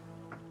 good.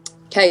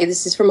 Okay,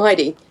 this is from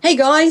Heidi. Hey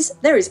guys,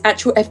 there is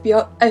actual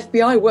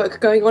FBI work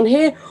going on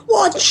here.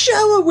 What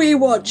show are we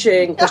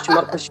watching? Question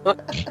mark.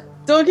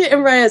 Doggett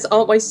and Reyes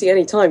aren't wasting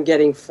any time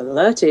getting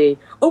flirty.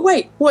 Oh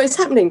wait, what is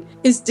happening?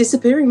 Is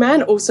Disappearing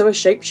Man also a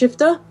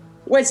shapeshifter?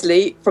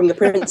 Wesley, from The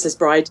Princess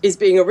Bride, is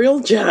being a real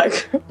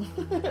jerk.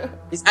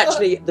 He's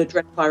actually the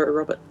Dread Pirate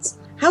Roberts.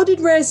 How did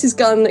Reyes'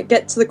 gun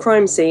get to the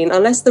crime scene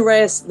unless the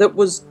Reyes that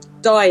was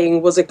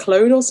dying was a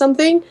clone or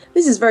something?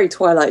 This is very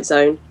Twilight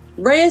Zone.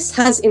 Reyes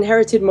has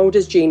inherited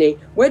Mulder's genie.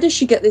 Where does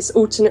she get this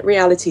alternate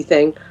reality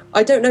thing?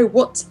 I don't know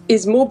what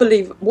a more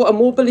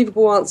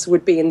believable answer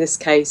would be in this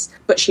case,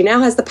 but she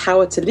now has the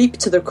power to leap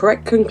to the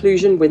correct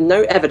conclusion with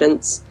no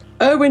evidence.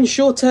 Erwin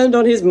sure turned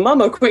on his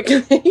mama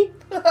quickly.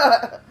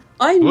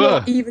 I'm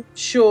not even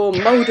sure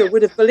Mulder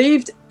would have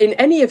believed in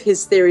any of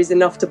his theories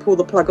enough to pull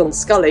the plug on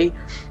Scully.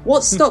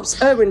 What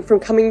stops Erwin from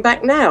coming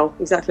back now?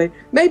 Exactly.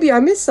 Maybe I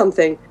missed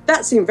something.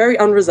 That seemed very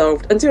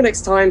unresolved. Until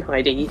next time,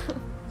 Heidi.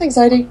 Thanks,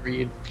 Heidi.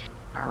 Read.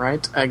 All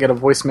right, I get a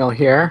voicemail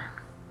here.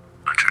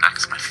 Richard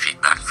X, my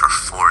feedback for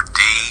 4D,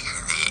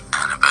 the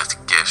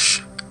Annabeth Gish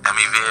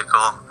Emmy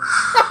vehicle.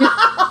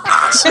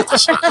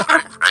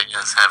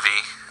 Reyes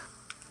heavy.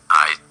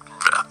 I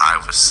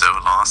was so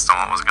lost on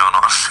what was going on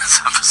in this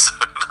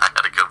episode. I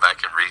had to go back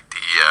and read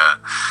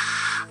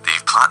the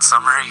plot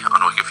summary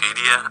on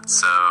Wikipedia.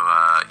 So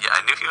yeah,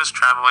 I knew he was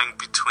traveling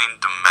between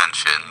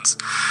dimensions.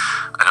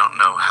 I don't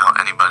know how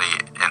anybody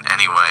in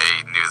any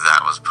way knew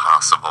that was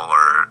possible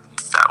or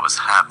that was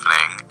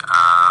happening.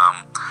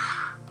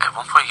 At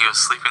one point he was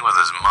sleeping with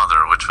his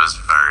mother, which was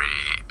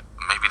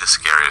maybe the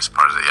scariest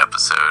part of the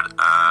episode.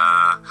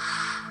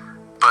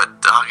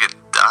 But Doggett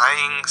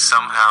dying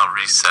somehow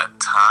reset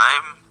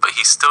time, but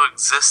he still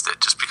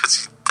existed. Just because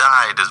he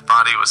died, his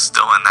body was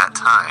still in that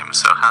time.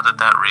 So how did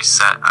that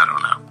reset? I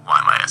don't know. Why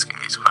am I asking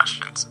these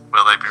questions?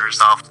 Will they be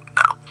resolved?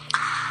 No.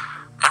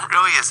 And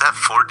really, is that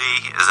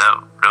 4D? Is that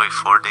really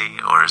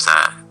 4D? Or is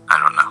that, I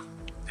don't know.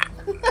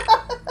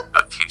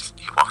 He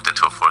walked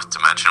into a fourth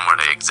dimension where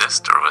they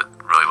exist, or it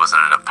really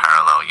wasn't in a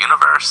parallel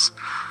universe.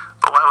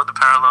 But why would the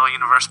parallel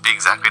universe be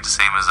exactly the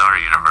same as our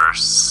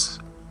universe?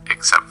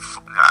 Except,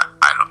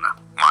 I don't know.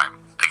 Why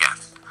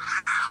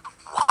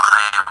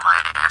am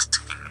I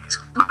asking these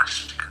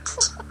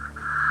questions?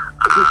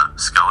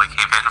 Scully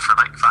came in for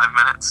like 5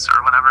 minutes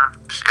or whatever.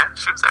 She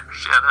was there.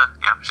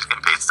 She's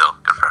getting paid still.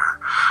 Good for her.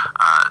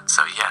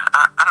 So yeah,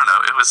 I don't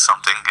know. It was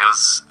something. It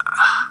was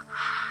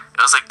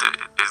like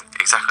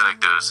exactly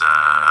like those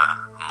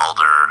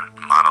Mulder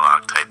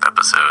monologue type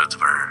episodes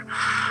where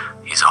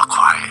he's all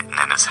quiet and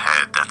in his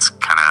head. That's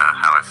kind of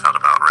how I felt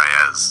about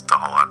Reyes the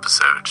whole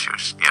episode. She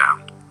was,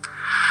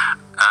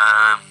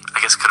 I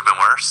guess it could have been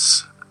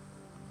worse.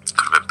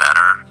 Could have been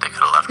better. They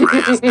could have left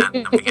Reyes dead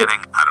in the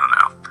beginning. I don't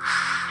know.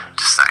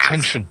 Just saying.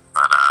 Tension.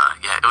 But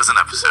yeah, it was an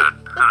episode.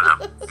 I don't know,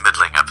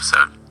 middling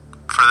episode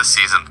for the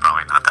season.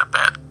 Probably not that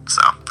bad.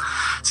 So,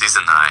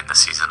 season 9, the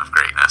season of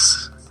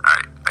greatness. All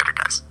right, later,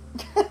 guys.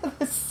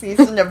 The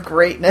season of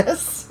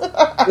greatness.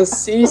 The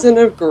season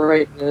of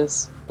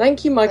greatness.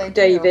 Thank you, Michael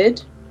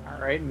David.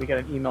 All right, we got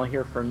an email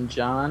here from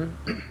John.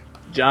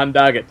 John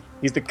Doggett.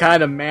 He's the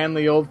kind of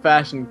manly,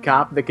 old-fashioned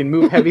cop that can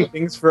move heavy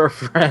things for a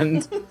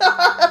friend.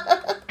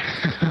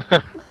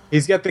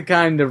 He's got the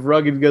kind of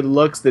rugged good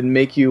looks that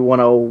make you want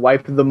to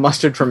wipe the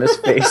mustard from his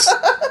face.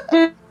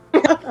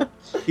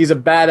 He's a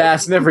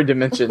badass in every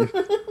dimension.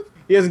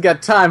 He hasn't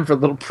got time for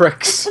little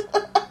pricks. And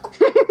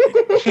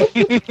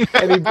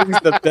he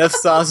brings the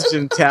best sausage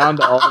in town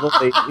to all the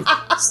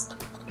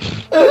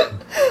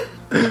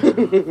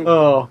ladies.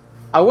 Oh,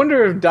 I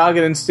wonder if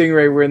Doggett and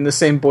Stingray were in the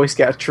same Boy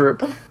Scout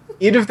troop.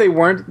 Even if they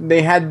weren't,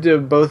 they had to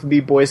both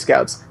be Boy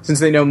Scouts, since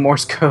they know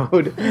Morse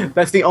code.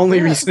 That's the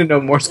only reason to know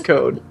Morse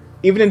code.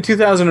 Even in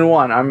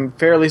 2001, I'm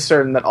fairly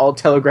certain that all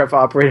telegraph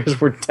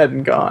operators were dead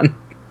and gone.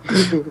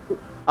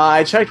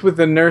 I checked with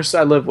the nurse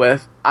I live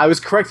with. I was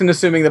correct in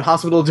assuming that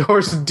hospital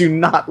doors do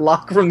not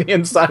lock from the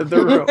inside of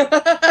the room.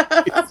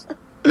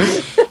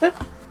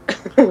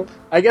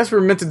 I guess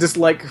we're meant to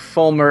dislike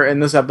Follmer in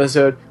this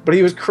episode, but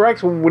he was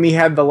correct when he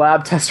had the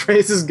lab test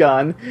raise his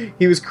gun.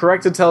 He was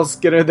correct to tell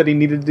Skinner that he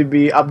needed to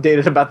be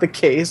updated about the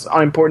case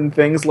on important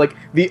things, like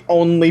the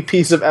only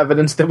piece of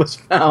evidence that was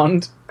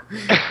found.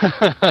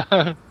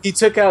 He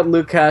took out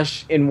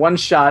Lukash in one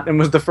shot and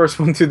was the first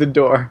one through the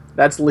door.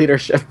 That's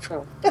leadership.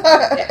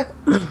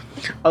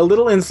 A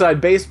little inside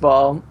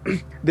baseball,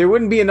 there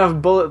wouldn't be enough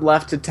bullet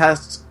left to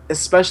test,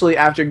 especially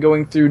after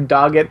going through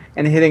Doggett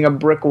and hitting a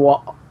brick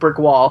wall.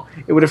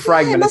 It would have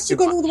fragmented. It must have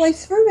gone all the way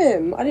through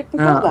him. I didn't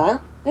forget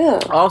that. Yeah.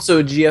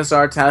 Also,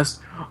 GSR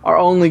tests are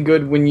only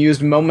good when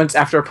used moments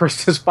after a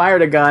person has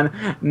fired a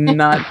gun,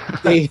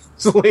 not days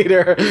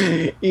later.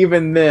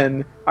 Even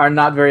then, are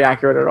not very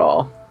accurate at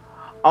all.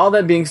 All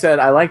that being said,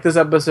 I like this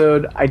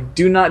episode. I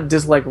do not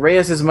dislike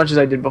Reyes as much as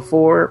I did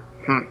before.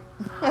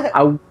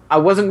 I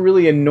wasn't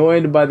really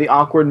annoyed by the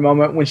awkward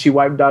moment when she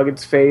wiped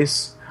Doggett's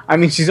face. I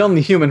mean, she's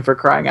only human, for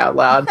crying out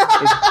loud.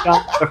 It's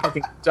not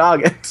fucking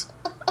Doggett.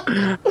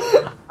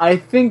 I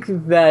think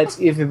that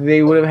if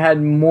they would have had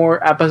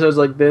more episodes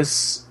like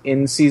this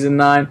in Season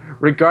 9,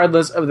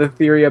 regardless of the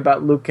theory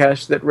about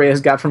Lukash that Reyes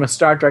got from a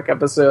Star Trek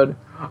episode,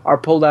 or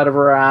pulled out of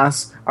her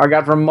ass, or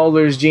got from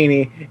Mulder's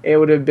genie, it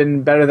would have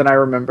been better than I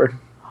remembered.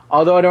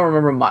 Although I don't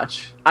remember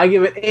much. I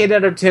give it 8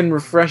 out of 10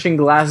 refreshing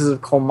glasses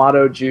of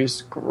Clamato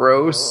juice.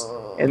 Gross.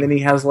 And then he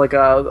has like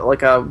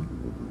a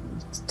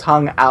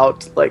tongue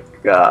out, like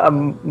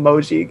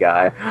emoji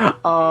guy.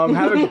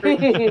 Have a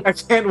great I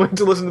can't wait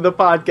to listen to the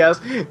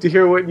podcast to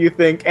hear what you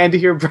think and to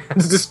hear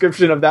Brad's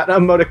description of that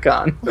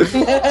emoticon.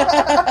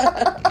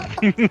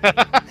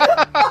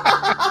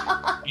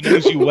 He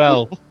knows you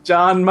well.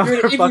 John,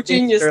 you're an evil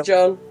genius,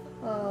 John.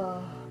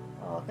 Oh,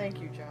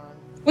 thank you, John.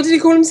 What did he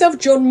call himself?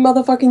 John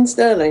motherfucking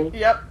Sterling.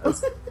 Yep.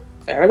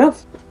 Fair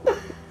enough.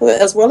 Well,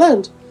 that's well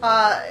earned.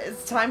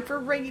 It's time for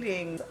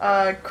ratings.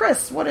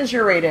 Chris, what is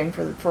your rating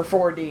for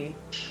 4D?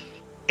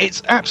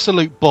 It's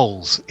absolute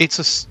balls. It's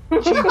a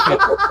stupid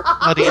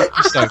bloody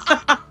episode.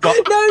 But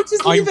no,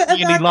 just leave it at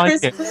really that, like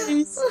Chris, it.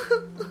 please.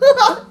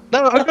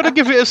 No, I've got to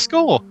give it a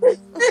score.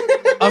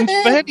 I'm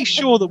fairly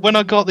sure that when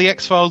I got the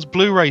X-Files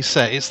Blu-ray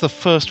set, it's the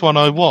first one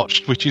I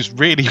watched, which is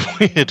really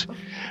weird.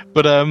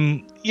 But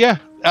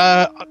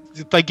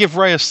they give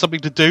Reyes something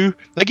to do.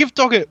 They give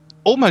Doggett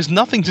almost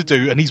nothing to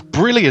do, and he's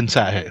brilliant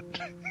at it.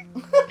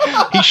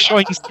 He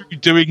shines through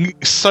doing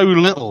so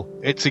little.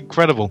 It's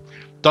incredible.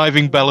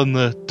 Diving bell and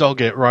the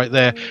Doggett right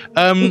there.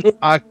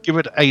 I give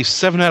it a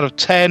 7 out of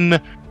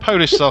 10.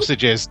 Polish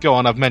sausages. Go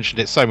on, I've mentioned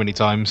it so many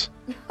times.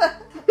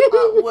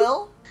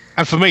 Will?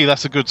 And for me,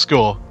 that's a good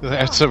score.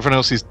 Everyone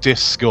else's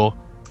disc score.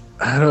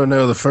 I don't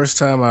know. The first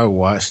time I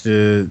watched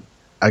it,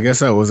 I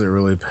guess I wasn't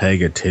really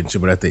paying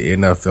attention, but at the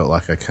end I felt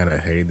like I kind of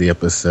hated the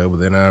episode. But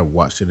then I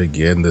watched it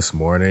again this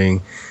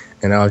morning,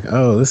 and I'm like,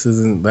 oh, this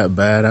isn't that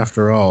bad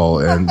after all.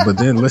 But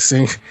then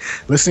listening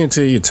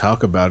to you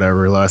talk about it, I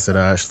realized that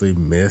I actually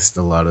missed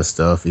a lot of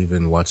stuff,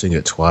 even watching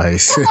it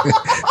twice.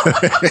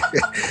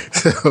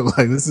 So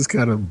like, this is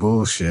kind of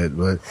bullshit.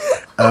 But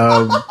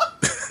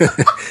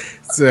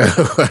so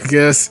I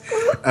guess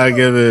I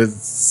give it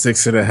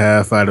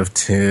 6.5 out of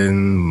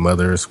 10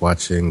 mothers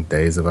watching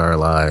Days of Our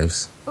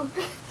Lives.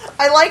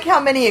 I like how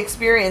many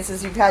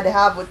experiences you've had to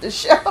have with the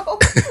show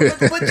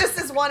with just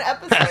this one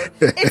episode.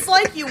 It's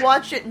like you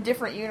watch it in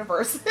different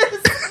universes.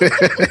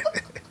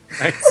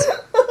 Nice.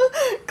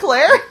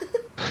 Claire?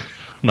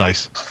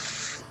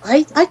 Nice.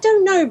 I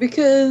don't know,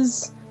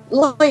 because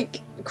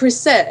like Chris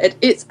said,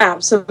 it's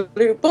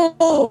absolute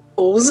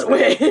balls,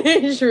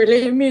 which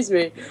really amused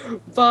me.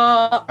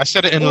 But I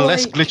said it in a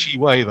less glitchy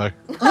way, though.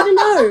 I don't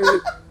know.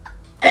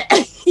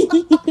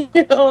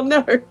 Oh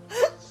no.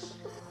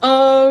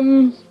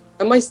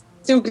 Am I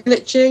still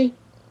glitchy?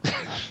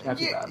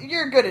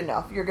 You're good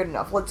enough. You're good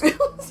enough. Let's go.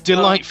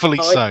 Delightfully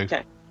so.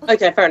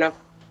 Okay, fair enough.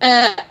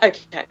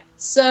 Okay,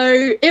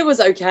 so it was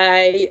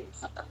okay.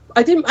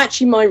 I didn't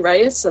actually mind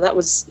Reyes, so that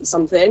was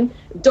something.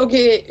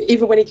 Doggett,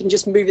 even when he can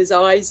just move his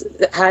eyes,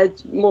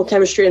 had more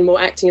chemistry and more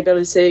acting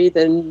ability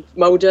than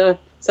Mulder,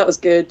 so that was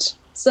good.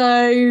 So,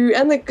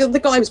 and the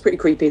guy was pretty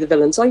creepy, the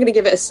villain, so I'm going to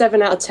give it a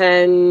 7 out of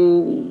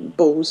 10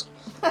 balls.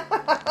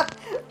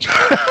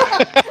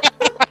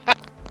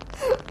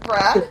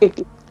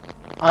 Brad?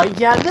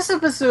 Yeah, this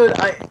episode,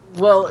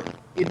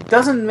 it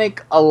doesn't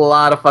make a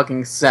lot of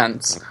fucking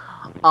sense.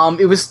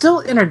 It was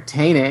still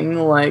entertaining,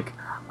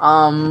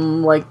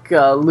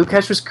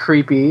 Lukesh was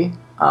creepy,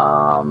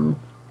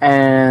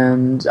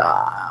 and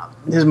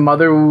his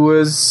mother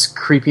was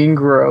creepy and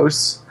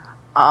gross.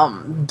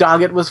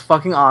 Doggett was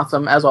fucking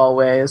awesome, as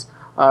always.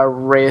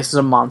 Reyes is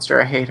a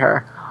monster, I hate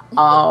her.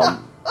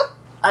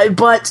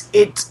 But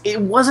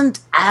it wasn't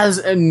as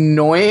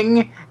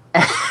annoying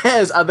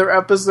as other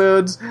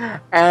episodes,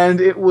 and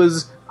it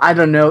was, I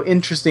don't know,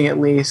 interesting at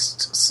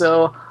least.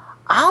 So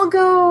I'll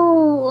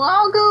go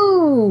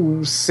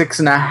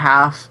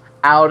 6.5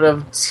 out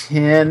of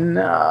 10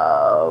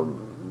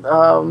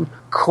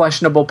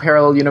 questionable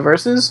parallel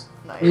universes.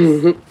 Nice.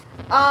 Mm-hmm.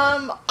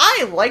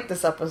 I like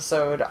this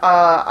episode.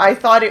 I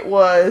thought it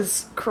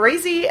was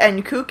crazy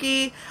and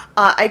kooky.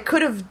 I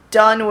could have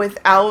done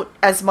without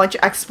as much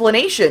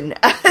explanation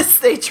as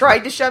they tried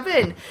to shove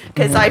in,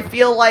 because I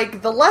feel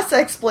like the less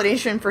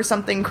explanation for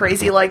something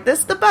crazy like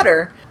this, the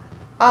better.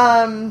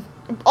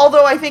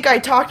 Although I think I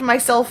talked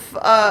myself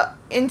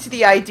into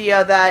the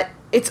idea that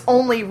it's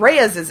only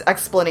Reyes'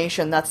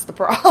 explanation that's the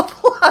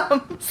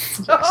problem.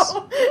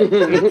 So,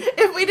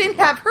 if we didn't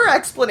have her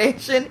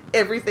explanation,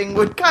 everything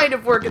would kind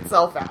of work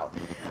itself out.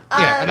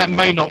 Yeah, and that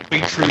may not be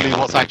truly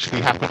what's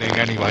actually happening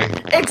anyway.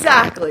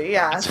 Exactly,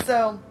 yeah,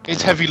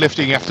 It's heavy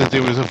lifting you have to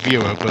do as a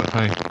viewer, but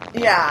hey.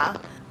 Yeah.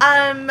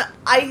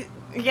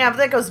 But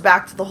that goes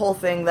back to the whole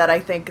thing that I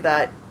think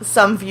that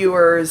some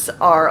viewers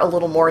are a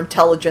little more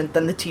intelligent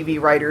than the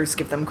TV writers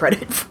give them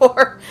credit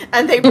for.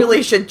 And they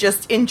really should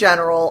just, in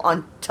general,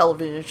 on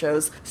television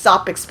shows,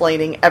 stop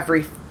explaining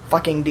every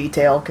fucking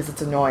detail, because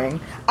it's annoying.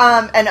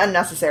 And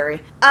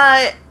unnecessary.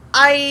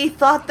 I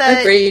thought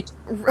that... Agreed.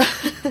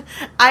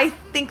 I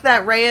think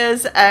that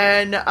Reyes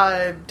and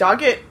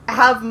Doggett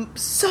have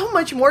so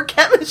much more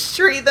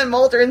chemistry than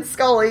Mulder and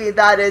Scully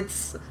that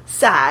it's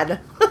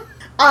sad.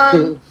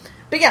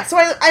 But yeah, so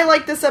I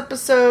like this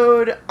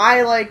episode.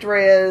 I liked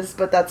Reyes,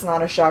 but that's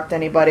not a shock to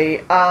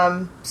anybody.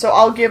 So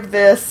I'll give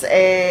this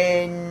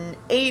an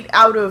 8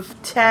 out of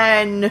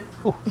 10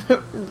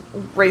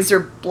 razor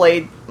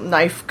blade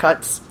knife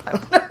cuts. I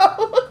don't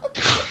know.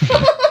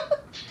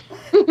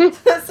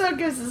 So it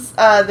gives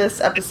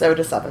this episode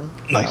a 7.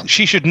 Nice.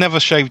 She should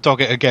never shave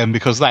Doggett again,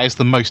 because that is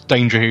the most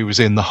danger he was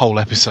in the whole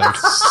episode.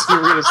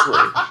 Seriously.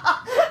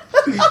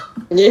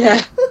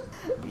 Yeah.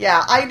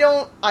 Yeah, I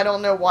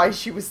don't know why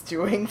she was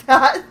doing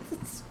that.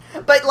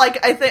 But,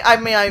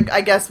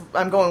 I guess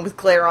I'm going with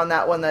Claire on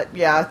that one, that,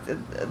 yeah,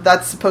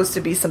 that's supposed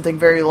to be something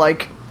very,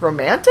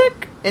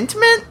 romantic?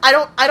 Intimate?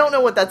 I don't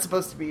know what that's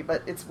supposed to be,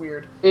 but it's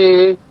weird.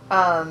 Mm-hmm.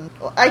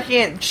 I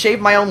can't shave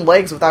my own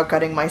legs without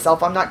cutting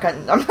myself. I'm not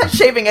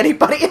shaving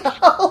anybody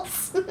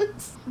else.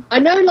 I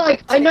know,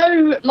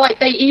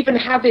 they even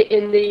have it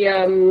in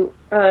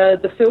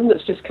the film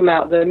that's just come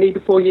out, the Me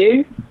Before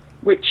You,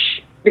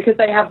 which... Because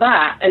they have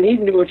that, and he's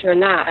in the wheelchair in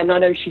that, and I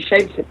know she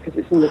shaves it because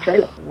it's in the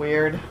trailer.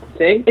 Weird.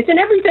 anything. It's in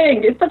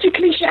everything. It's such a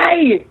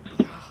cliche.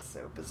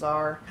 So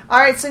bizarre.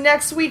 Alright, so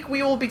next week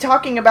we will be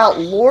talking about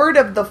Lord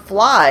of the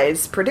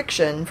Flies.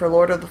 Prediction for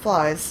Lord of the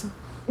Flies.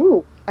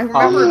 Ooh. I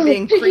remember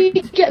being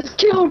He gets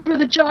killed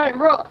with a giant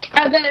rock,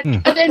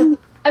 and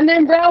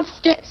then Ralph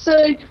gets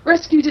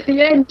rescued at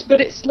the end, but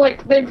it's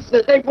like they've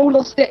all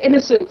lost their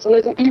innocence, and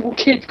there's an evil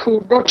kid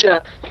called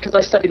Roger, because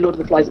I studied Lord of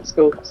the Flies at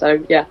school,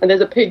 so yeah, and there's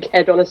a pig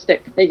head on a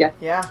stick. There you go.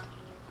 Yeah.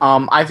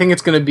 I think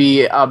it's going to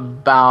be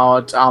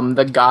about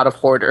the god of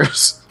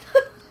hoarders.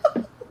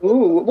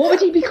 Ooh, what would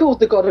he be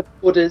called, the god of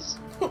hoarders?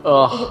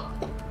 Ugh.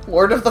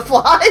 Lord of the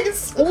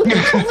Flies?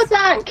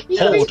 Hordak!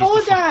 He's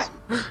Hordak!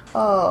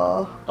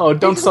 Oh,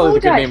 don't sell the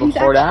good name of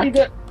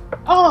Hordak.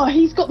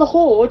 He's got the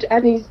hoard,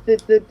 and he's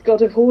the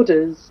god of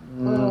hoarders.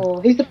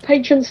 He's the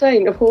patron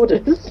saint of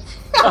hoarders.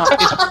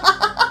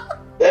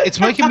 It's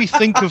making me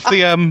think of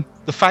the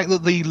fact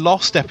that the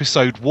Lost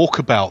episode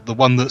Walkabout, the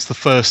one that's the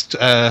first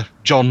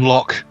John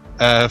Locke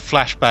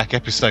flashback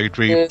episode,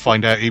 where you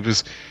find out he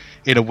was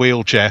in a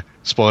wheelchair.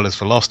 Spoilers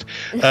for Lost.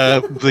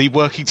 The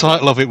working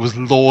title of it was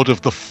Lord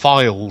of the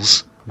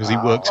Files, because he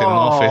worked in an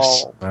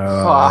office.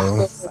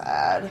 Fuck.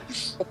 Sad.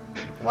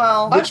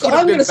 Well,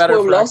 I'm going to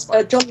spoil Lost.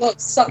 John Locke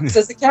sucks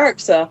as a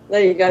character.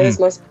 There you go. There's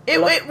my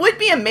spoiler. it would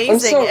be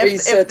amazing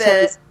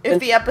if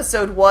the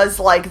episode was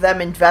like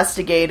them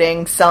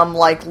investigating some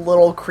like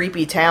little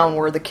creepy town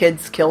where the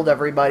kids killed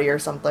everybody or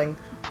something,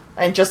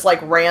 and just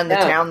like ran the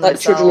town like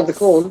themselves. Children of the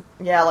Corn.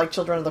 Yeah, like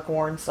Children of the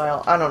Corn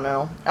style. I don't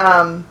know.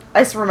 I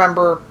just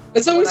remember.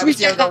 As long as we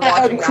get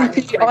that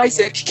creepy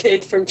Isaac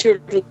kid from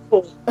Children of the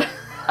Corn.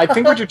 I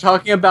think what you're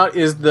talking about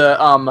is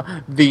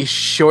the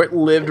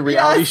short-lived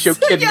reality show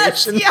Kid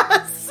Mission.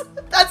 Yes,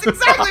 that's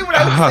exactly what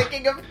I was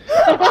thinking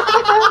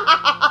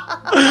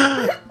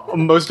of.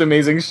 Most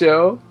amazing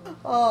show.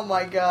 Oh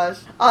my gosh.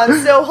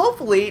 So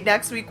hopefully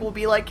next week will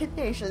be like Kid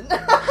Nation.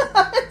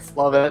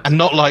 Love it. And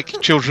not like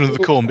Children of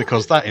the Corn,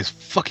 because that is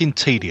fucking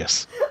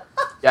tedious.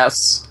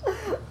 Yes.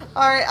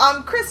 Alright,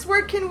 Chris,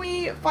 where can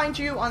we find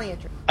you on the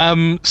internet?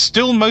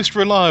 Still most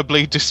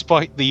reliably,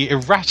 despite the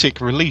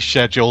erratic release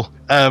schedule,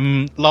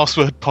 Last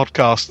Word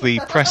Podcast,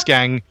 the Press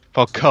Gang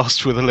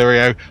podcast with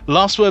Illyrio,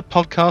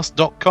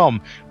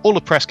 lastwordpodcast.com. All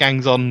the Press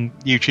Gang's on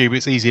YouTube,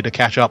 it's easy to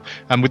catch up,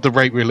 and with the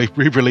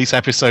re-release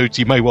episodes,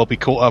 you may well be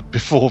caught up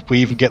before we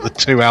even get the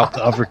 2 out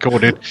that I've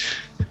recorded,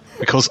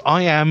 because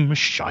I am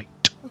shite.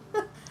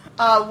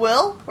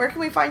 Will, where can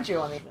we find you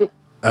on the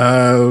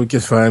You can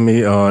find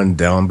me on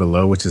Down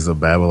Below, which is a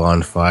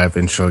Babylon 5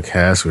 intro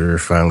cast. We were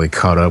finally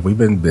caught up. We've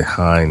been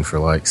behind for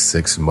like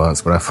 6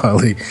 months, but I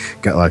finally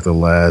got like the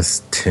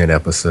last 10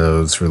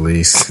 episodes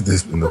released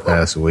in the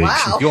past week.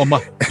 Wow.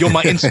 You're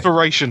my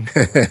inspiration.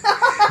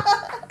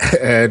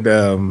 And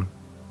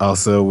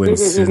also when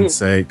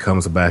Sense8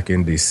 comes back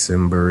in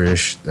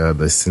December-ish, the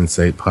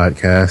Sense8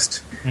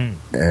 podcast.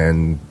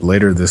 And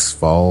later this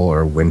fall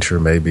or winter,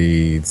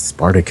 maybe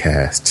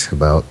Spartacast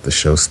about the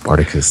show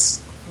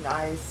Spartacus.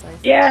 Nice.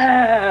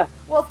 Yeah!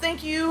 Well,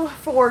 thank you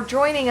for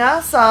joining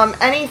us.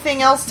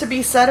 Anything else to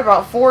be said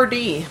about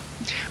 4D?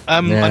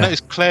 I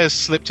noticed Claire's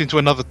slipped into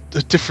a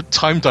different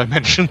time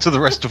dimension to the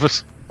rest of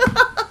us.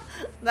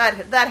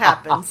 That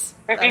happens.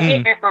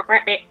 Nice.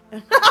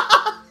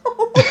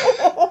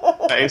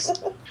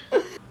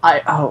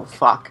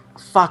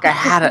 Fuck, I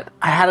had it.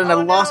 And I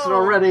lost it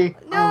already.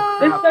 No.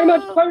 There's so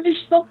much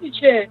Polish sausage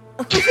here.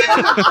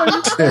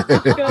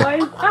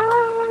 Guys.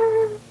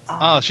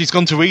 She's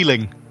gone to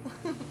Ealing.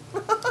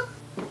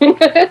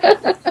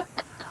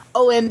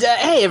 Oh, and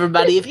hey,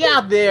 everybody, if you're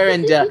out there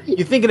and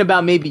you're thinking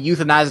about maybe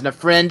euthanizing a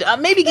friend,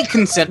 maybe get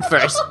consent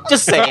first.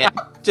 Just saying.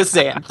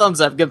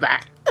 Thumbs up. Goodbye.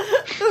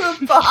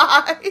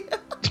 Bye.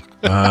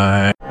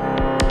 Bye.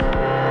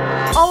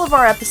 All of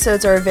our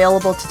episodes are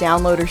available to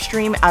download or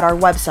stream at our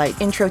website,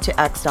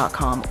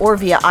 introtox.com, or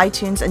via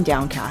iTunes and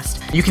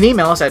Downcast. You can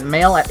email us at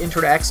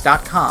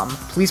mail@introtox.com.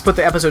 Please put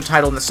the episode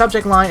title in the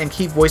subject line and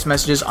keep voice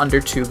messages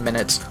under 2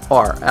 minutes,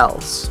 or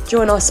else.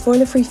 Join our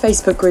spoiler-free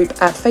Facebook group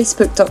at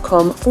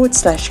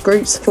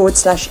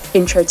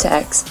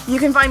facebook.com/groups/intro-to-X. You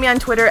can find me on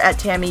Twitter at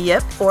Tammy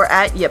Yip or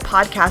at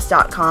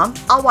yippodcast.com,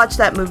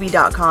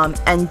 I'llWatchThatMovie.com,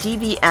 and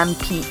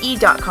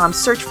dvmpe.com.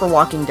 Search for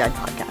Walking Dead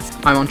Podcast.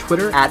 I'm on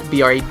Twitter at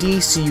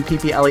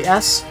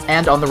BRADCUPPLES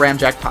and on the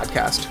Ramjack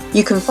Podcast.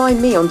 You can find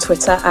me on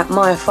Twitter at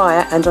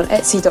MayaFire and on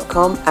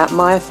Etsy.com at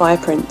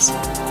MayaFirePrints.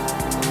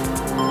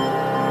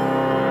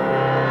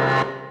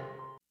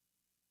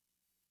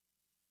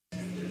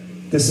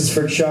 This is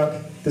for Chuck.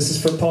 This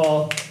is for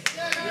Paul.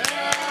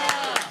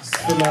 This is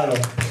for Metal.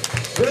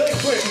 Really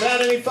quick,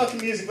 without any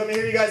fucking music, let me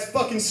hear you guys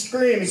fucking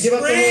scream and give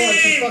up the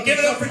horns. Give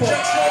it up for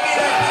Chuck.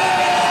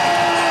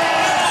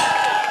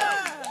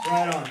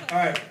 Right on. All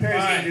right,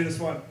 Perry's gonna do this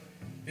one.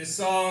 This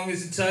song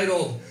is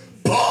entitled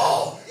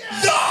Ball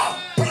the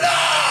Blood!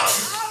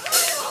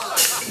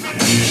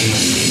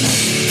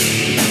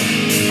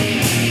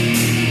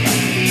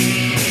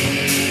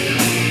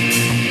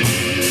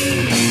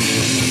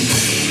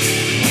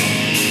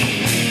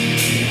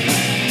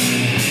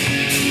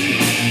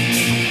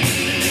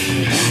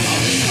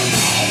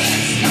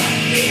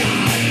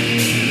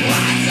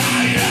 What's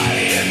on your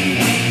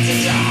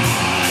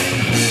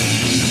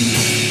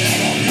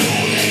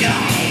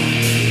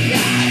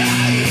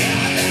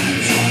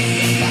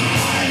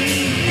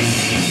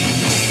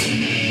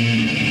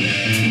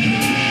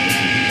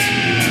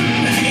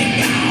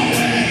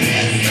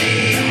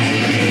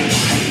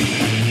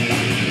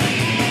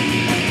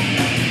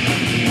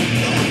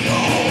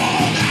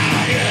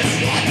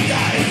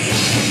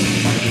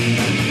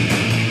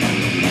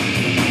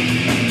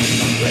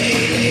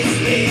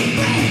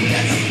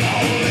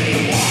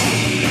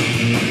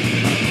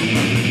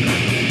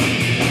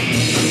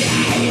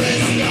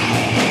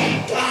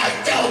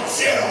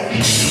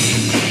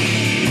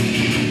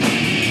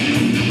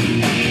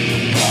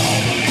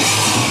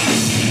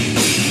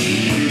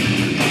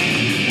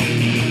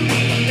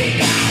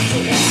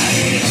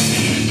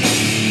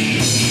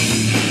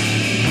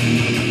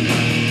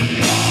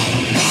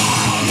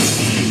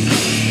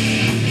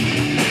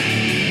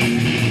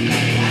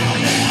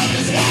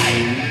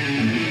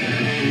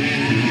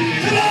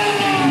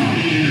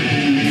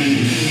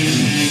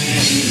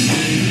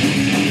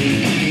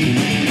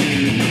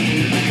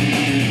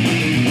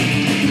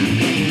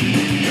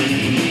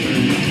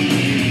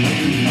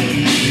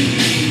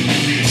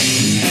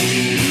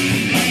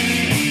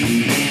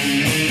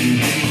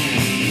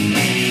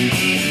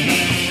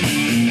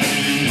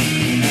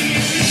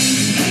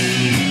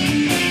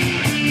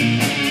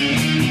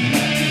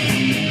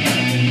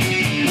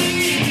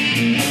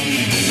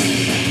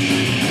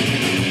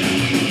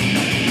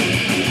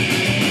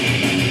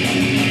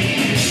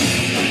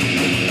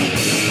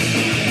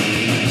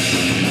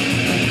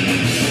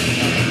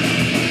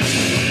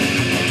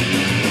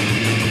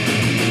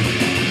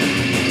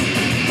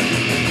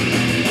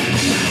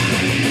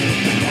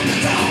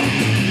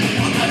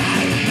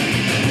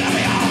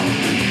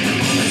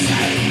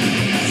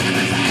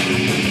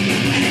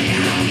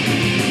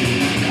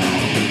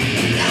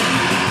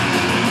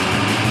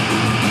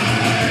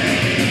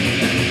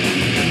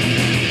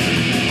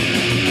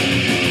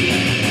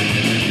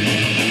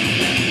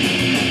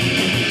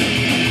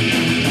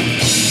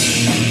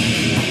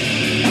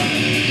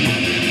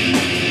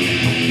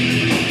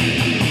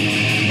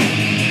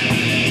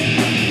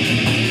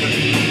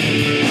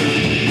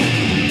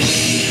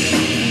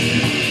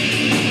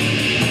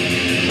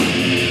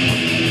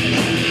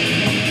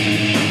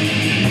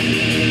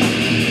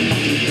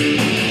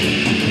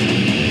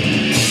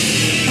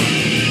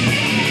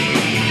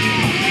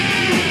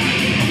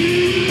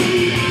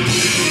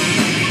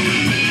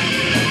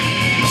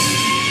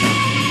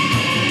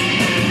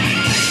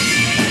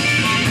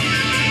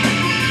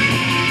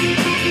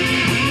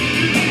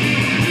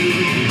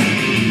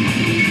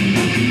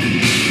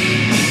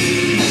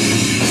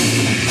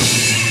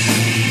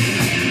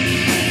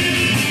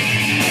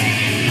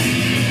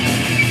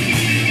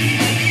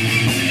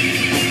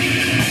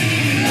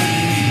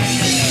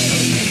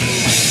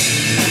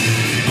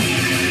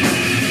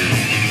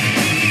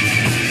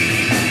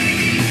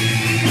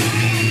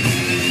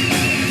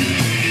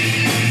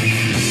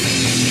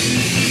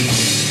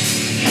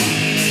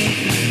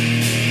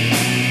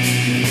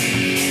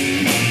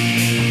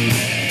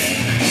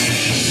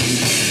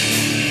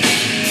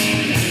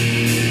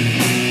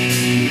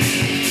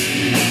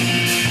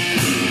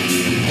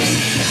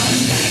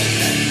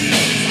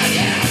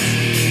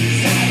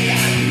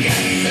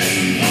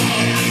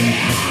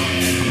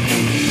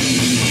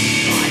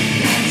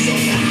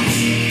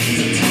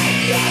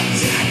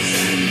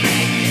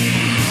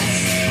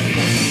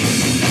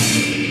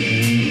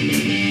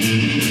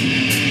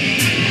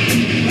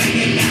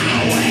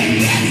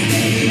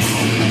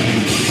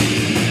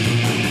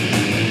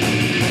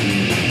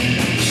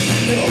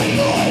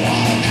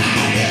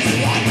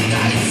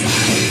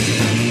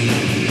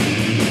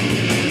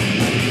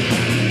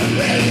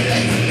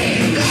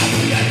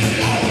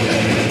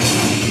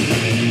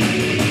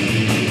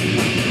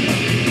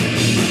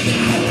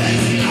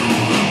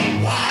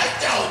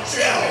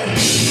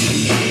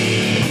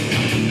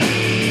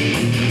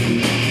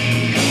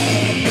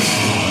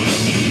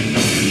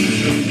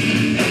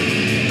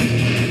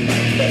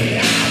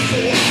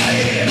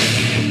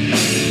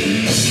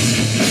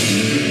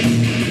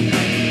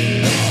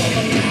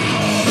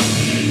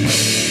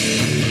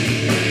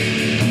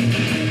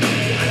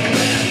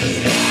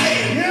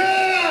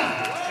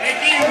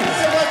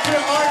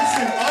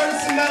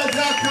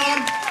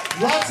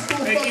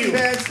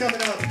main band's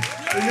coming up.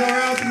 There's no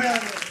round to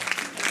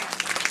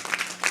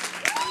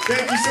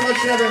Thank you so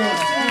much to everyone.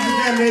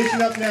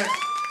 Examination up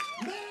next.